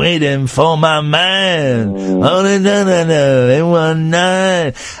 I'm waiting for my man. Oh no, one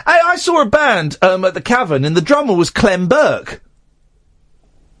night. I saw a band at the Cavern, and the drummer was Clem Burke.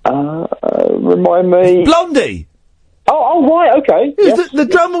 Remind me. Blondie. Oh, right, okay. Yes. The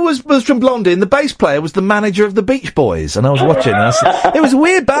drummer was from Blondie, and the bass player was the manager of the Beach Boys. And I was watching. It was a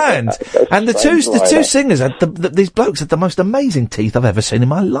weird band, and the two singers had these blokes had the most amazing teeth I've ever seen in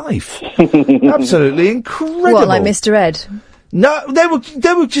my life. Absolutely incredible. What, like Mr. Ed? No, they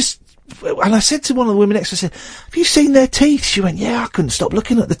were just. And I said to one of the women next to me, I said, have you seen their teeth? She went, yeah, I couldn't stop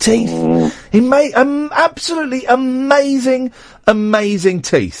looking at the teeth. He made absolutely amazing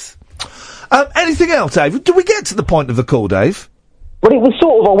teeth. Anything else, Dave? Did we get to the point of the call, Dave? Well, it was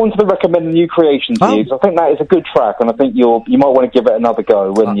sort of, I wanted to recommend a new creation to you, because I think that is a good track, and I think you might want to give it another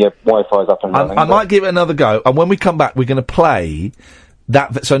go when your Wi-Fi's up and running. I might give it another go, and when we come back, we're going to play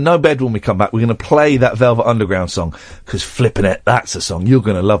that, so no bed when we come back, we're going to play that Velvet Underground song, because flipping it, that's a song. You're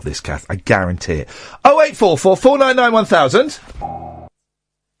going to love this, Kath, I guarantee it. 0844 499 1000.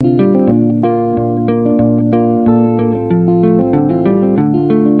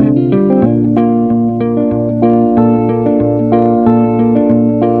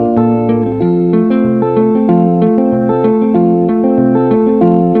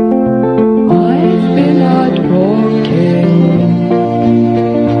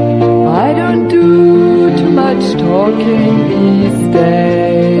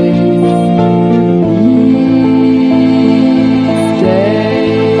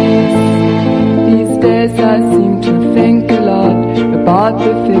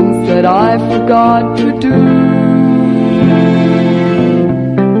 God to do,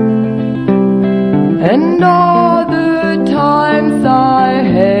 and all the times I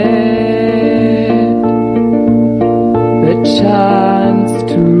had the chance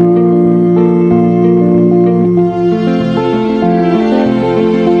to.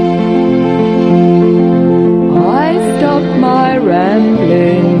 I stopped my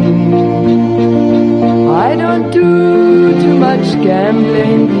rambling. I don't do too much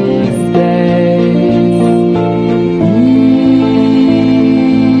gambling these days.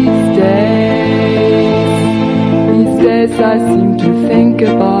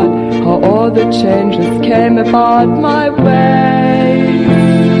 all the changes came about my way.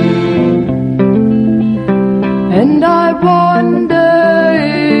 And I wonder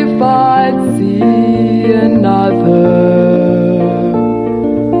if I'd see another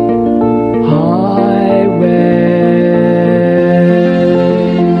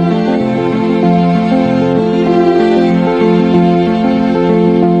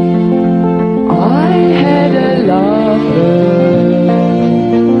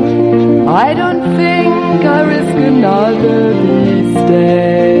I don't think I risk another these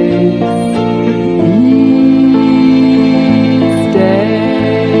days. These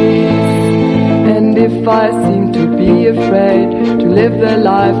days. And if I seem to be afraid to live the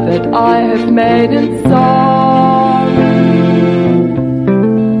life that I have made in sorrow,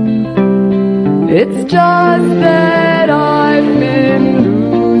 it's just that I've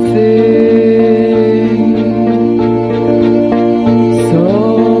been losing.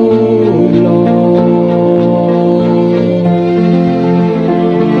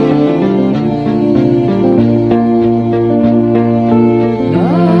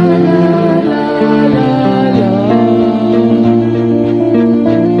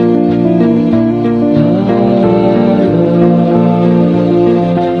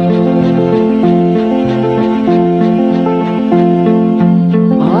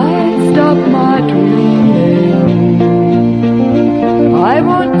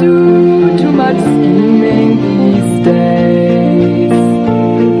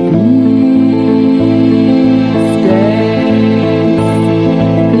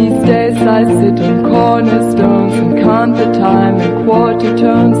 I sit on cornerstones and count the time and quarter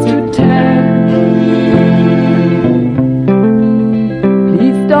turns to 10.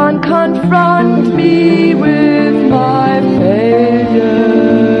 Please don't confront me with my failures.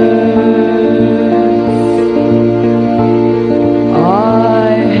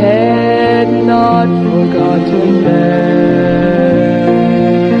 I had not forgotten them.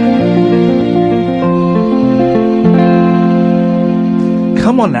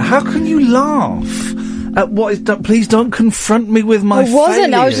 Come on now, how can you laugh at what is done? Please don't confront me with my I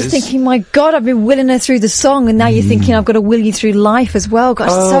wasn't. failures. I was just thinking, my God, I've been willing her through the song, and now you're thinking I've got to will you through life as well. God,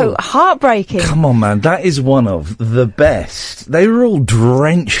 it's so heartbreaking. Come on, man, that is one of the best. They were all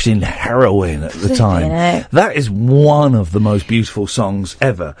drenched in heroin at the time. heck. That is one of the most beautiful songs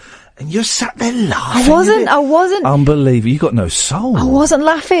ever. And you're sat there laughing. I wasn't. Unbelievable. You got no soul. I wasn't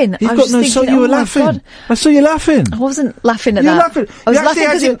laughing. You've I got was no just soul. thinking, You were oh my laughing. God. I saw you laughing. I wasn't laughing at You're that. laughing. I was You laughing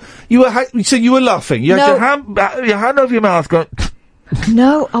actually because you were laughing. You had No. your hand over your mouth going...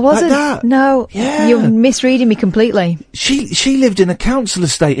 No, I wasn't. Like that? No. Yeah. You're misreading me completely. She lived in a council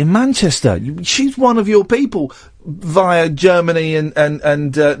estate in Manchester. She's one of your people via Germany and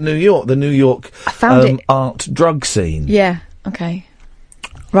New York, the New York art drug scene. Yeah. Okay.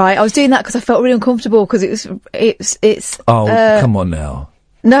 Right. I was doing that because I felt really uncomfortable because it's. Oh, come on now.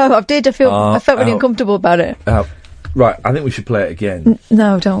 No, I did. I felt really uncomfortable about it. Right. I think we should play it again.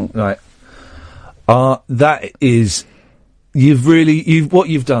 No, don't. Right. That is. What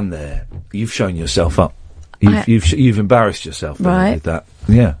you've done there. You've shown yourself up. You've embarrassed yourself there Right. with that.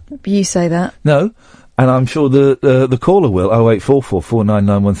 Yeah. You say that. No. And I'm sure the caller will. 0844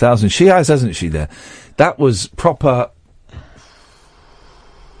 499 1000. She has, hasn't she? There. That was proper.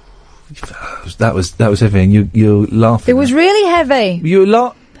 That was heavy, and you're laughing. It was really heavy. You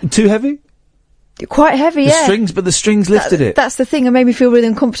were too heavy. Quite heavy, yeah. The strings lifted it. That's the thing. It made me feel really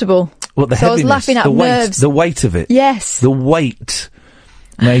uncomfortable. What the so heaviness? I was laughing at the weight, nerves. the weight of it. Yes. The weight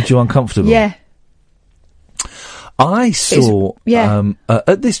made you uncomfortable. Yeah. I saw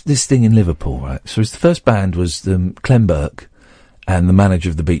at this thing in Liverpool, right? So the first band was Clem Burke and the manager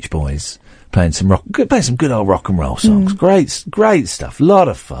of the Beach Boys playing some good old rock and roll songs. Great stuff. Lot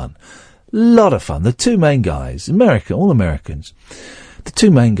of fun. The two main guys, all Americans. The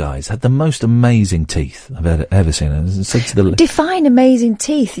two main guys had the most amazing teeth I've ever seen. And I said to the Define amazing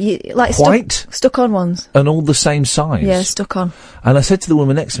teeth. White, stuck on ones, and all the same size. Yeah, stuck on. And I said to the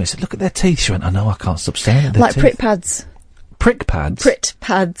woman next to me, I said, "Look at their teeth." She went, "I know, I can't stop staring at their like teeth." prick pads. Prick pads. Prick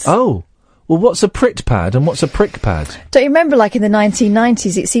pads. Oh, well, what's a prick pad and what's a prick pad? Don't you remember, like in the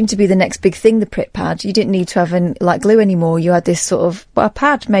 1990s, it seemed to be the next big thing, the prick pad. You didn't need to have glue anymore. You had this sort of a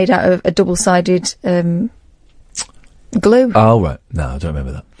pad made out of a double-sided glue. Oh right, no, I don't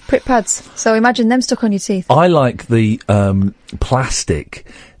remember that. Prick pads. So imagine them stuck on your teeth. I like the plastic,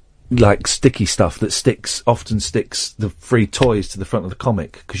 like sticky stuff that often sticks the free toys to the front of the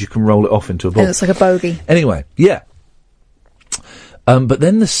comic because you can roll it off into a ball. It looks like a bogey. Anyway, yeah. But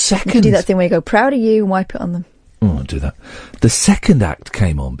then the second... You can do that thing where you go, proud of you, and wipe it on them. Oh, I'll do that. The second act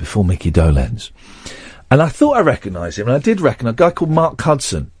came on before Micky Dolenz. And I thought I recognised him, and I did recognise a guy called Mark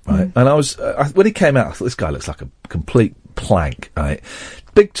Hudson, right? And I was, when he came out, I thought, this guy looks like a complete plank, right?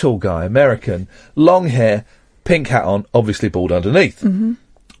 Big, tall guy, American, long hair, pink hat on, obviously bald underneath. Mm-hmm.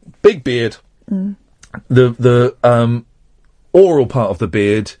 Big beard. Mm. The oral part of the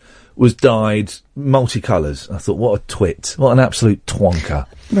beard was dyed multicolours. I thought, what a twit. What an absolute twonker.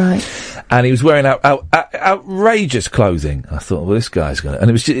 Right. And he was wearing outrageous clothing. I thought, well, this guy's going to... And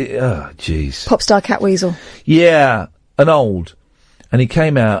it was just... Oh, jeez. Pop star Catweasel. Yeah, and old. And he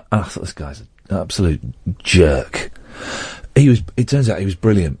came out, and I thought, this guy's an absolute jerk. It turns out he was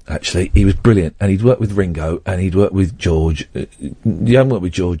brilliant, actually. He was brilliant. And he'd worked with Ringo, and he'd worked with George. He hadn't worked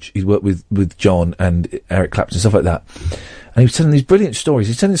with George. He'd worked with John and Eric Clapton, stuff like that. And he was telling these brilliant stories.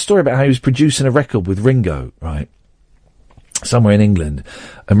 He's telling a story about how he was producing a record with Ringo, right? Somewhere in England.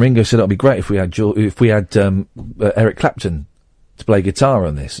 And Ringo said, it'd be great if we had Eric Clapton to play guitar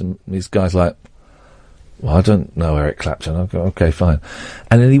on this. And this guy's like, well, I don't know Eric Clapton. I go, okay, fine.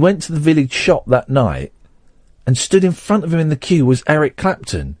 And then he went to the village shop that night, and stood in front of him in the queue was Eric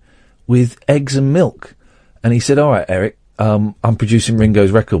Clapton with eggs and milk. And he said, all right, Eric, I'm producing Ringo's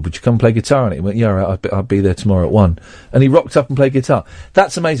record. Would you come play guitar on it? He went, yeah, all right, I'll be there tomorrow at 1. And he rocked up and played guitar.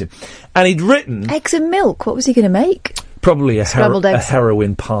 That's amazing. And he'd written... Eggs and milk? What was he going to make? Probably a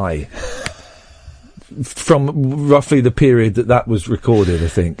heroin pie. From roughly the period that was recorded, I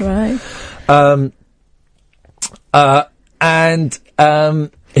think. Right.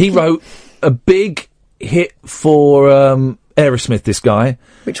 He wrote a big hit for Aerosmith, this guy.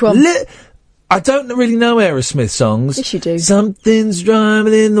 Which one? I don't really know Aerosmith songs. Yes, you do. Something's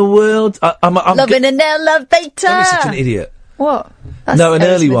driving in the world. I'm Loving an elevator. I'm such an idiot. What? No, an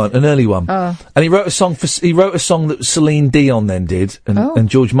early one. Oh. And he wrote a song that Celine Dion then did, and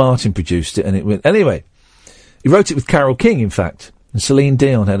George Martin produced it, and it went... Anyway, he wrote it with Carole King, in fact, and Celine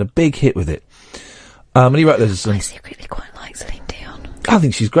Dion had a big hit with it. And he wrote those... I secretly quite like Celine Dion. I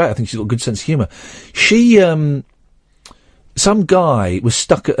think she's great. I think she's got a good sense of humour. She, some guy was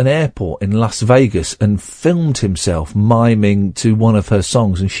stuck at an airport in Las Vegas and filmed himself miming to one of her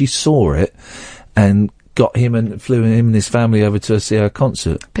songs, and she saw it and got him and flew him and his family over to see her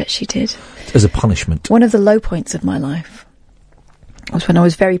concert. Bet she did. As a punishment. One of the low points of my life was when I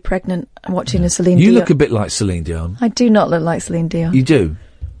was very pregnant and watching a Celine Dion. You look a bit like Celine Dion. I do not look like Celine Dion. You do.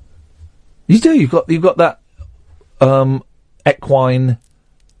 You do. You've got that equine.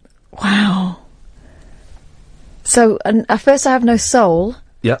 Wow. So, at first I have no soul.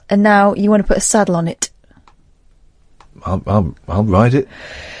 Yeah. And now you want to put a saddle on it. I'll ride it.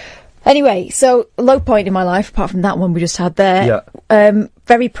 Anyway, so low point in my life, apart from that one we just had there. Yeah.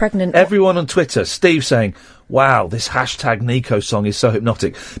 Very pregnant. Everyone on Twitter, Steve saying, wow, this hashtag Nico song is so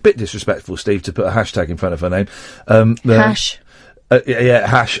hypnotic. Bit disrespectful, Steve, to put a hashtag in front of her name. Hash.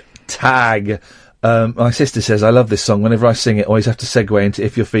 Hashtag. My sister says, I love this song. Whenever I sing it, I always have to segue into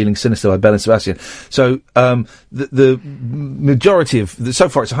If You're Feeling Sinister by Belle and Sebastian. So, the majority of... so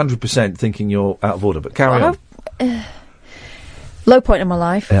far it's 100% thinking you're out of order, but carry on. Low point in my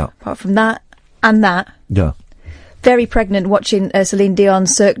life. Yeah. Apart from that and that. Yeah. Very pregnant watching Celine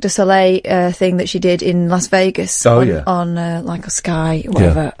Dion's Cirque du Soleil thing that she did in Las Vegas. On like a Sky,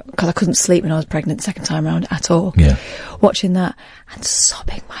 whatever. Because I couldn't sleep when I was pregnant second time round at all. Yeah. Watching that and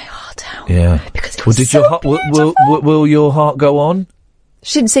sobbing my heart out. Yeah. Because it was will your heart go on?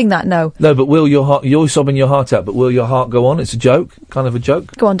 She didn't sing that, no. No, but will your heart... You're sobbing your heart out, but will your heart go on? It's a joke. Kind of a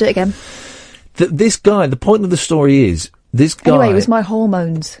joke. Go on, do it again. This guy, the point of the story is... This guy... Anyway, it was my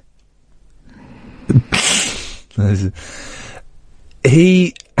hormones.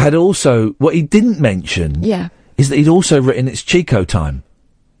 He had also... What he didn't mention... Yeah. Is that he'd also written It's Chico Time.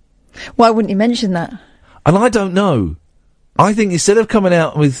 Why wouldn't he mention that? And I don't know. I think instead of coming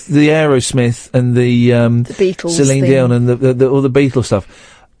out with the Aerosmith and the Beatles Celine thing. Dion and all the Beatles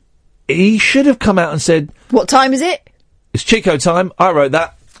stuff, he should have come out and said... What time is it? It's Chico Time. I wrote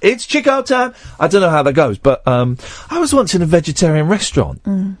that. It's Chico Time. I don't know how that goes, but I was once in a vegetarian restaurant.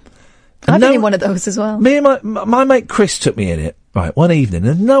 I've been in one of those as well. Me and my mate Chris took me in it, right, one evening,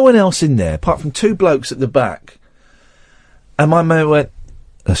 and no one else in there, apart from two blokes at the back. And my mate went,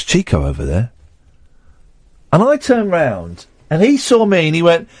 that's Chico over there. And I turned round, and he saw me, and he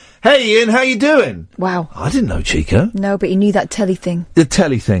went, hey Ian, how you doing? Wow. I didn't know Chico. No, but he knew that telly thing. The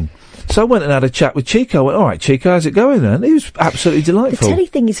telly thing. So I went and had a chat with Chico. I went, all right, Chico, how's it going then? He was absolutely delightful. The telly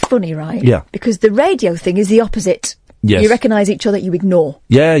thing is funny, right? Yeah. Because the radio thing is the opposite. Yes. You recognise each other, you ignore.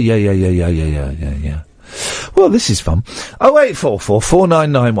 Yeah. Well, this is fun. 0844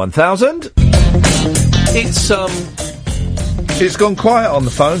 499 1000. It's gone quiet on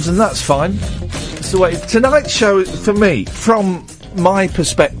the phones, and that's fine. It's the way. Tonight's show, for me, from my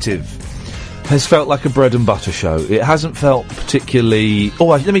perspective, has felt like a bread and butter show. It hasn't felt particularly... Oh,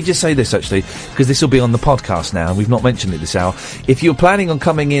 let me just say this, actually, because this will be on the podcast now, and we've not mentioned it this hour. If you're planning on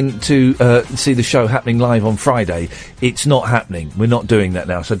coming in to see the show happening live on Friday, it's not happening. We're not doing that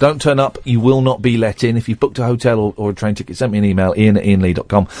now. So don't turn up. You will not be let in. If you've booked a hotel or a train ticket, send me an email,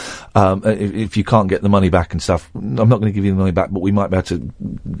 ian@iainlee.com. If you can't get the money back and stuff, I'm not going to give you the money back, but we might be able to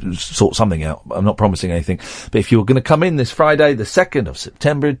sort something out. I'm not promising anything. But if you're going to come in this Friday, the 2nd of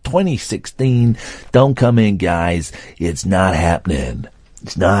September, 2016, don't come in, guys. It's not happening.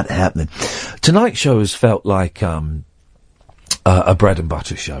 It's not happening. Tonight's show has felt like a bread and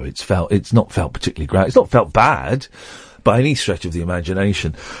butter show. It's not felt particularly great. It's not felt bad by any stretch of the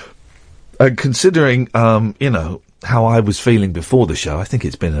imagination. And considering, how I was feeling before the show, I think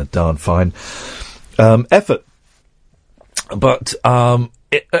it's been a darn fine effort. But,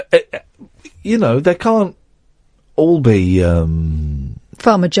 they can't all be...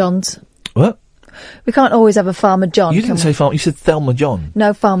 Farmer John's. What? We can't always have a Farmer John. You didn't say Farmer, you said Thelma John.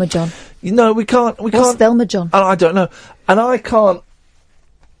 No, Farmer John. We can't... What's Thelma John? I don't know. And I can't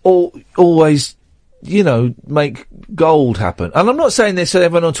always... make gold happen. And I'm not saying this to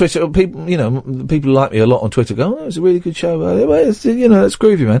everyone on Twitter. People, people who like me a lot on Twitter go, it's a really good show. It's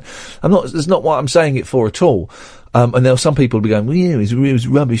groovy, man. That's not what I'm saying it for at all. And there are some people who be going, well, yeah, it was a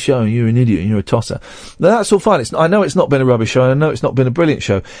rubbish show and you're an idiot and you're a tosser. Now, that's all fine. I know it's not been a rubbish show and I know it's not been a brilliant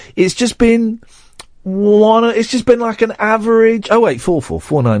show. It's just been like an average... 0844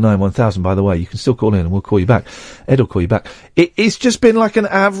 499 1000, by the way. You can still call in and we'll call you back. Ed will call you back. It's just been like an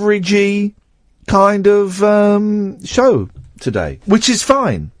averagey kind of show today, which is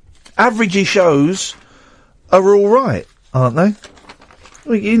fine. Averagey shows are all right, aren't they?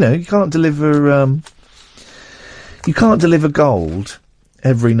 Well, you can't deliver gold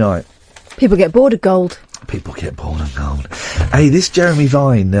every night. People get bored of gold. Hey, this Jeremy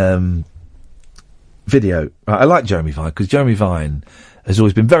Vine video. I like Jeremy Vine because Jeremy Vine has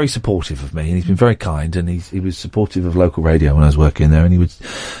always been very supportive of me, and he's been very kind, and he was supportive of local radio when I was working there, and he would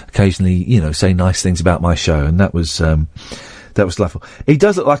occasionally, say nice things about my show, and that was delightful. He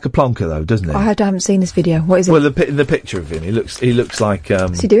does look like a plonker, though, doesn't he? I haven't seen this video. What is it? Well, the picture of him, he looks like...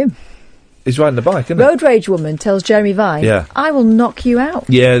 What's he doing? He's riding a bike, isn't he? Road rage woman tells Jeremy Vine, yeah, I will knock you out.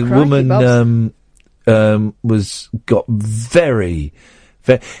 Yeah, the woman got very...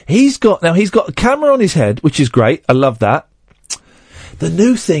 He's got a camera on his head, which is great. I love that. The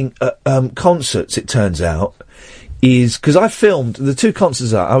new thing at concerts, it turns out, is because I filmed the two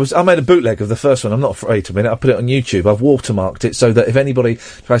concerts. I made a bootleg of the first one. I'm not afraid to admit it. I put it on YouTube. I've watermarked it so that if anybody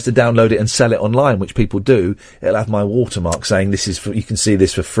tries to download it and sell it online, which people do, it'll have my watermark saying this is you can see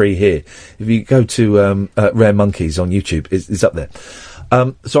this for free here. If you go to Rare Monkeys on YouTube, it's up there.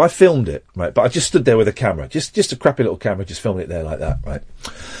 So I filmed it, right? But I just stood there with a camera, just a crappy little camera, just filming it there like that, right?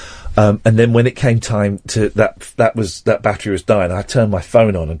 And then when it came time to that battery was dying, I turned my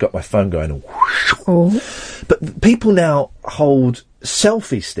phone on and got my phone going. Oh. But people now hold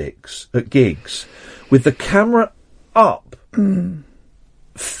selfie sticks at gigs with the camera up,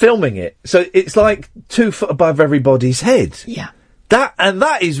 filming it. So it's like 2 foot above everybody's head. Yeah.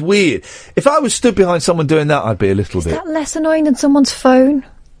 That is weird. If I was stood behind someone doing that, I'd be a little bit... Is that less annoying than someone's phone?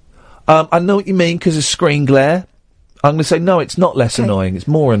 I know what you mean, because of screen glare. I'm going to say, no, it's not less annoying. It's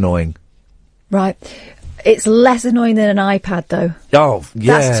more annoying. Right. It's less annoying than an iPad, though. Oh,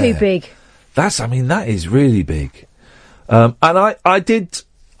 yeah. That's too big. That is really big. And I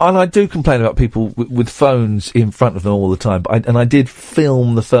do complain about people with phones in front of them all the time. But I did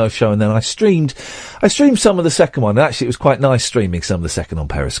film the first show, and then I streamed some of the second one. And actually, it was quite nice streaming some of the second on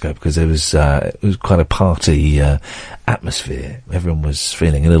Periscope because it was quite a party atmosphere. Everyone was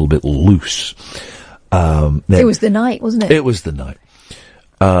feeling a little bit loose. It was the night, wasn't it? It was the night.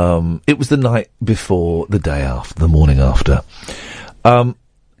 It was the night before the day after, the morning after.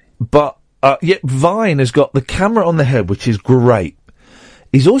 But Vine has got the camera on the head, which is great.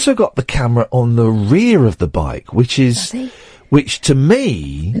 He's also got the camera on the rear of the bike, which to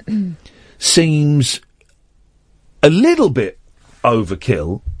me seems a little bit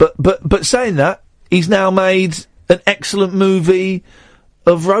overkill. But saying that, he's now made an excellent movie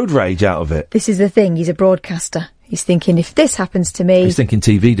of road rage out of it. This is the thing. He's a broadcaster. He's thinking, if this happens to me... He's thinking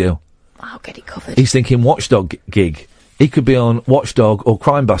TV deal. I'll get it covered. He's thinking Watchdog gig. He could be on Watchdog or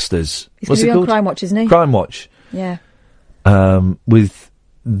Crime Busters. He's going to be on Crime Watch, isn't he? Crime Watch. Yeah. With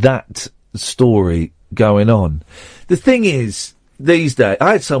that story going on. The thing is, these days...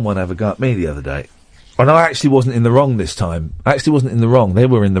 I had someone have a go at me the other day. And I actually wasn't in the wrong this time. They were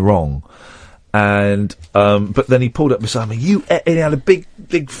in the wrong. and but then he pulled up beside me. He had a big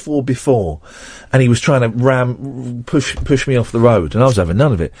 4x4, and he was trying to push me off the road, and I was having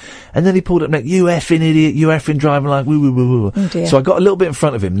none of it. And then he pulled up next. You effing idiot! You effing driving like woo woo woo woo. Oh dear. So I got a little bit in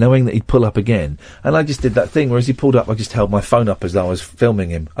front of him, knowing that he'd pull up again, and I just did that thing where as he pulled up, I just held my phone up as though I was filming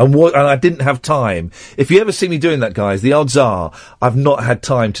him, and I didn't have time. If you ever see me doing that, guys, the odds are I've not had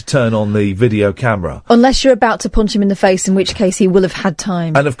time to turn on the video camera. Unless you're about to punch him in the face, in which case he will have had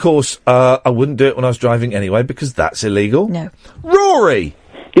time. And of course, I wouldn't do it when I was driving anyway, because that's illegal. No. Rory!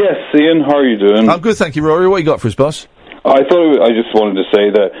 Yes, Ian, how are you doing? I'm good, thank you, Rory. What you got for us, boss? I just wanted to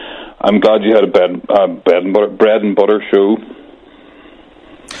say that I'm glad you had a bread and butter show.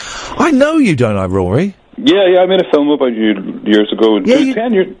 I know you, don't I, Rory? Yeah, I made a film about you years ago.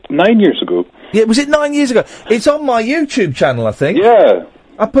 Yeah, 9 years ago. Yeah, was it 9 years ago? It's on my YouTube channel, I think. Yeah.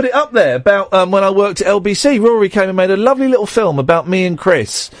 I put it up there about when I worked at LBC. Rory came and made a lovely little film about me and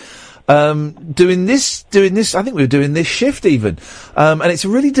Chris. Doing this, I think we were doing this shift even. And it's a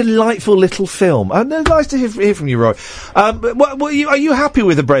really delightful little film. Nice to hear from you, Roy. But are you happy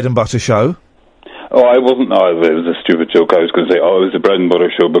with the bread and butter show? Oh, I wasn't. No, it was a stupid joke. I was going to say, it was a bread and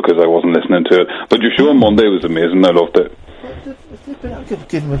butter show because I wasn't listening to it. But your show on Monday was amazing. I loved it.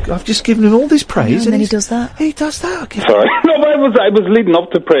 I've just given him all this praise, and then he does that. He does that. Sorry, no, but I was leading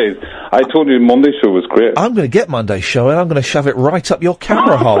up to praise. I told you Monday's show was great. I'm going to get Monday's show and I'm going to shove it right up your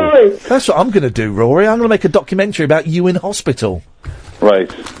camera hole. Sorry. That's what I'm going to do, Rory. I'm going to make a documentary about you in hospital.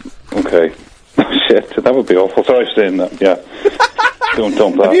 Right. Okay. Oh, shit, that would be awful. Sorry for saying that. Yeah. Don't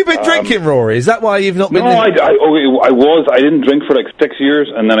dump that. Have you been drinking, Rory? Is that why you've not been? No, I was. I didn't drink for like 6 years,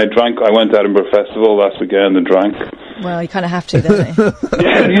 and then I drank. I went to Edinburgh Festival last weekend and drank. Well, you kind of have to, don't you?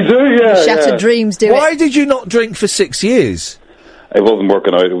 Yeah, you do. Yeah. Shattered dreams do Why did you not drink for 6 years? It wasn't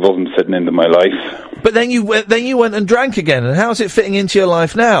working out. It wasn't fitting into my life. But then you went and drank again. And how's it fitting into your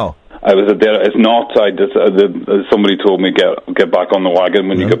life now? I was at Derry. It's not. I just somebody told me get back on the wagon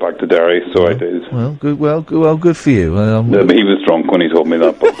when you get back to Derry, so I did. Well, good. Well, good for you. But he was drunk when he told me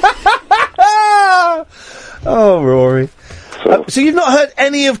that. But. Oh, Rory. So you've not heard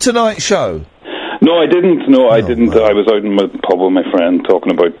any of tonight's show? No, I didn't. No, I didn't. Wow. I was out in my pub with my friend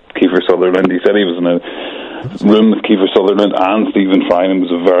talking about Kiefer Sutherland. He said he was in a room with Kiefer Sutherland and Stephen Fry, and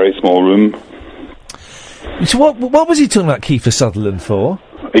it was a very small room. So what was he talking about Kiefer Sutherland for?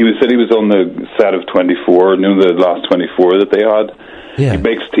 He said he was on the set of 24, you know, the last 24 that they had. Yeah. He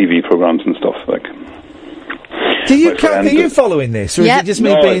makes TV programs and stuff, like. Are you following this, or is it just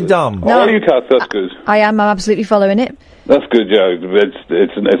me being dumb? No, you, Kath, that's good. I am. I'm absolutely following it. That's good, yeah.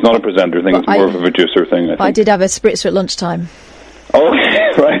 It's not a presenter thing, it's more of a producer thing, I think. I did have a spritzer at lunchtime.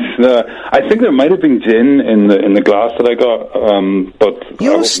 Okay, right. I think there might have been gin in the glass that I got, but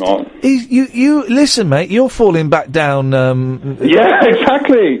I was not. You listen, mate. You're falling back down. Yeah,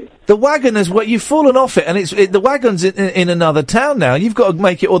 exactly. The wagon you've fallen off it, and the wagon's in another town now. You've got to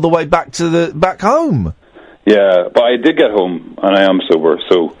make it all the way back back home. Yeah, but I did get home, and I am sober,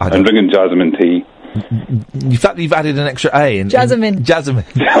 so I'm drinking jasmine tea. In fact, you've added an extra A in Jasmine. Jasmine.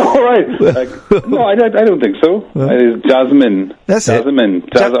 All right. No, I don't think so. It's jasmine. That's jasmine.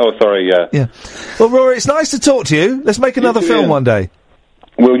 Oh, sorry. Yeah. Yeah. Well, Rory, it's nice to talk to you. Let's make another film one day.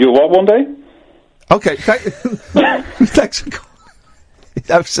 Will you what one day? Okay. Thanks for calling. It's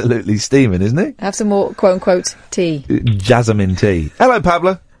absolutely steaming, isn't it? Have some more quote-unquote tea. Jasmine tea. Hello,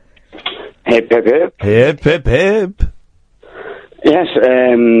 Pablo. Hip, hip, hip. Hip, hip, hip. Yes,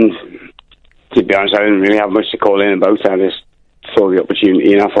 to be honest, I didn't really have much to call in about. I just saw the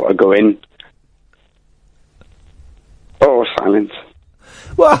opportunity and I thought I'd go in. Oh, silence.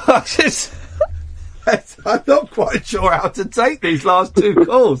 Well, I'm not quite sure how to take these last two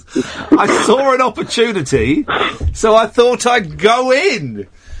calls. I saw an opportunity, so I thought I'd go in,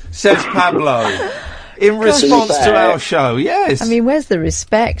 says Pablo, in response to our show. Yes. I mean, where's the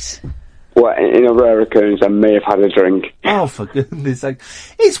respect? Well, in a rare occurrence, I may have had a drink. Oh, for goodness sake.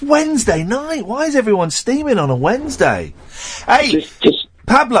 It's Wednesday night. Why is everyone steaming on a Wednesday? Hey,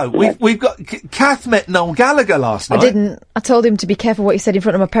 Pablo, we've got... Kath met Noel Gallagher last night. I didn't. I told him to be careful what he said in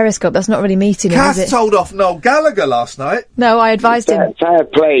front of my Periscope. That's not really meeting him, is it? Kath told off Noel Gallagher last night. No, I advised him. Fair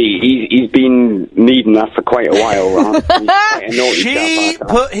play. He's been needing that for quite a while. She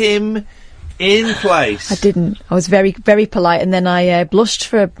put him... in place. I didn't. I was very, very polite, and then I blushed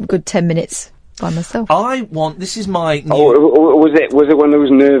for a good 10 minutes by myself. This is my... was it one of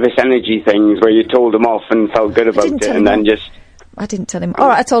those nervous energy things where you told him off and felt good about it, and then just... I didn't tell him. All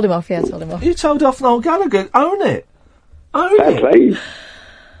right, I told him off. Yeah, I told him off. You told off Noel Gallagher. Own it. Fair play.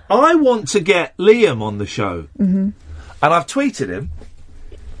 I want to get Liam on the show. Mm-hmm. And I've tweeted him.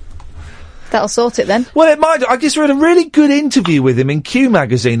 That'll sort it then. Well, it might. I just read a really good interview with him in Q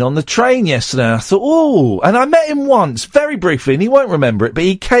magazine on the train yesterday. And I thought, oh, and I met him once, very briefly, and he won't remember it, but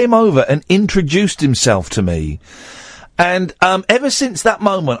he came over and introduced himself to me. And ever since that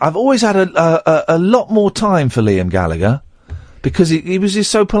moment, I've always had a lot more time for Liam Gallagher. Because he was just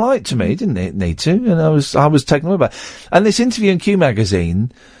so polite to me, he didn't need to, and I was taken away by it. And this interview in Q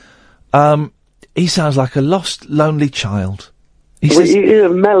magazine, he sounds like a lost, lonely child. He's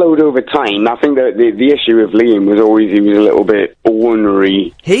mellowed over time. I think that the issue with Liam was always he was a little bit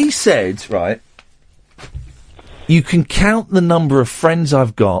ornery. He said, right, you can count the number of friends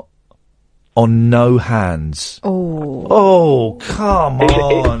I've got on no hands. Oh, come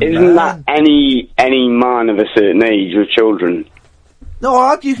on, Isn't that any man of a certain age with children?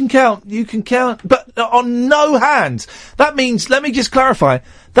 No, you can count, but on no hands. That means, let me just clarify,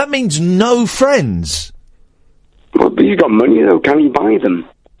 that means no friends. Well, but he's got money though, can he buy them?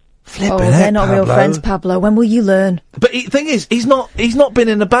 They're not real friends, Pablo. When will you learn? But the thing is, he's not been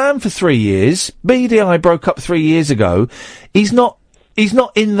in a band for 3 years. BDI broke up 3 years ago. He's not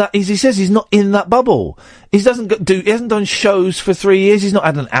in that, he says he's not in that bubble. He hasn't done shows for 3 years. He's not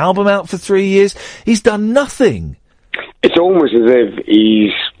had an album out for 3 years. He's done nothing. It's almost as if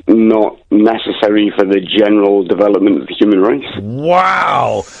he's not necessary for the general development of the human race.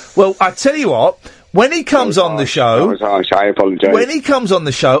 Wow. Well, I tell you what, when he comes on the show... That was harsh, I apologise. When he comes on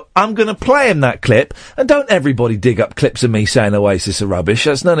the show, I'm going to play him that clip, and don't everybody dig up clips of me saying Oasis are rubbish,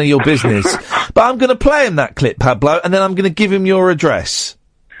 that's none of your business. But I'm going to play him that clip, Pablo, and then I'm going to give him your address.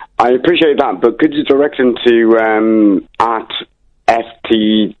 I appreciate that, but could you direct him to at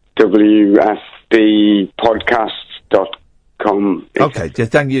ftwfbpodcast.com? Okay,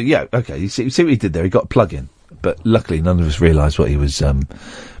 thank you. Yeah, okay. You see what he did there? He got a plug-in, but luckily none of us realised what he was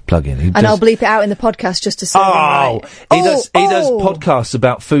plug-in. I'll bleep it out in the podcast just to say. He does podcasts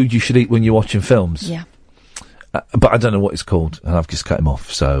about food you should eat when you're watching films. Yeah. But I don't know what it's called, and I've just cut him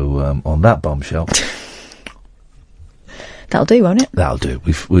off. So on that bombshell. That'll do, won't it? That'll do.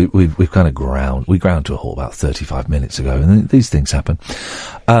 We've kind of ground to a halt about 35 minutes ago, and these things happen.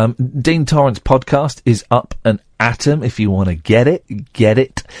 Dean Torrance podcast is up and at 'em. If you want to get it.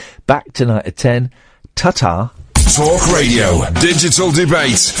 Back tonight at 10. Ta-ta. Talk Radio. Digital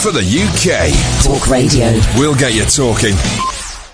debate for the UK. Talk Radio. We'll get you talking.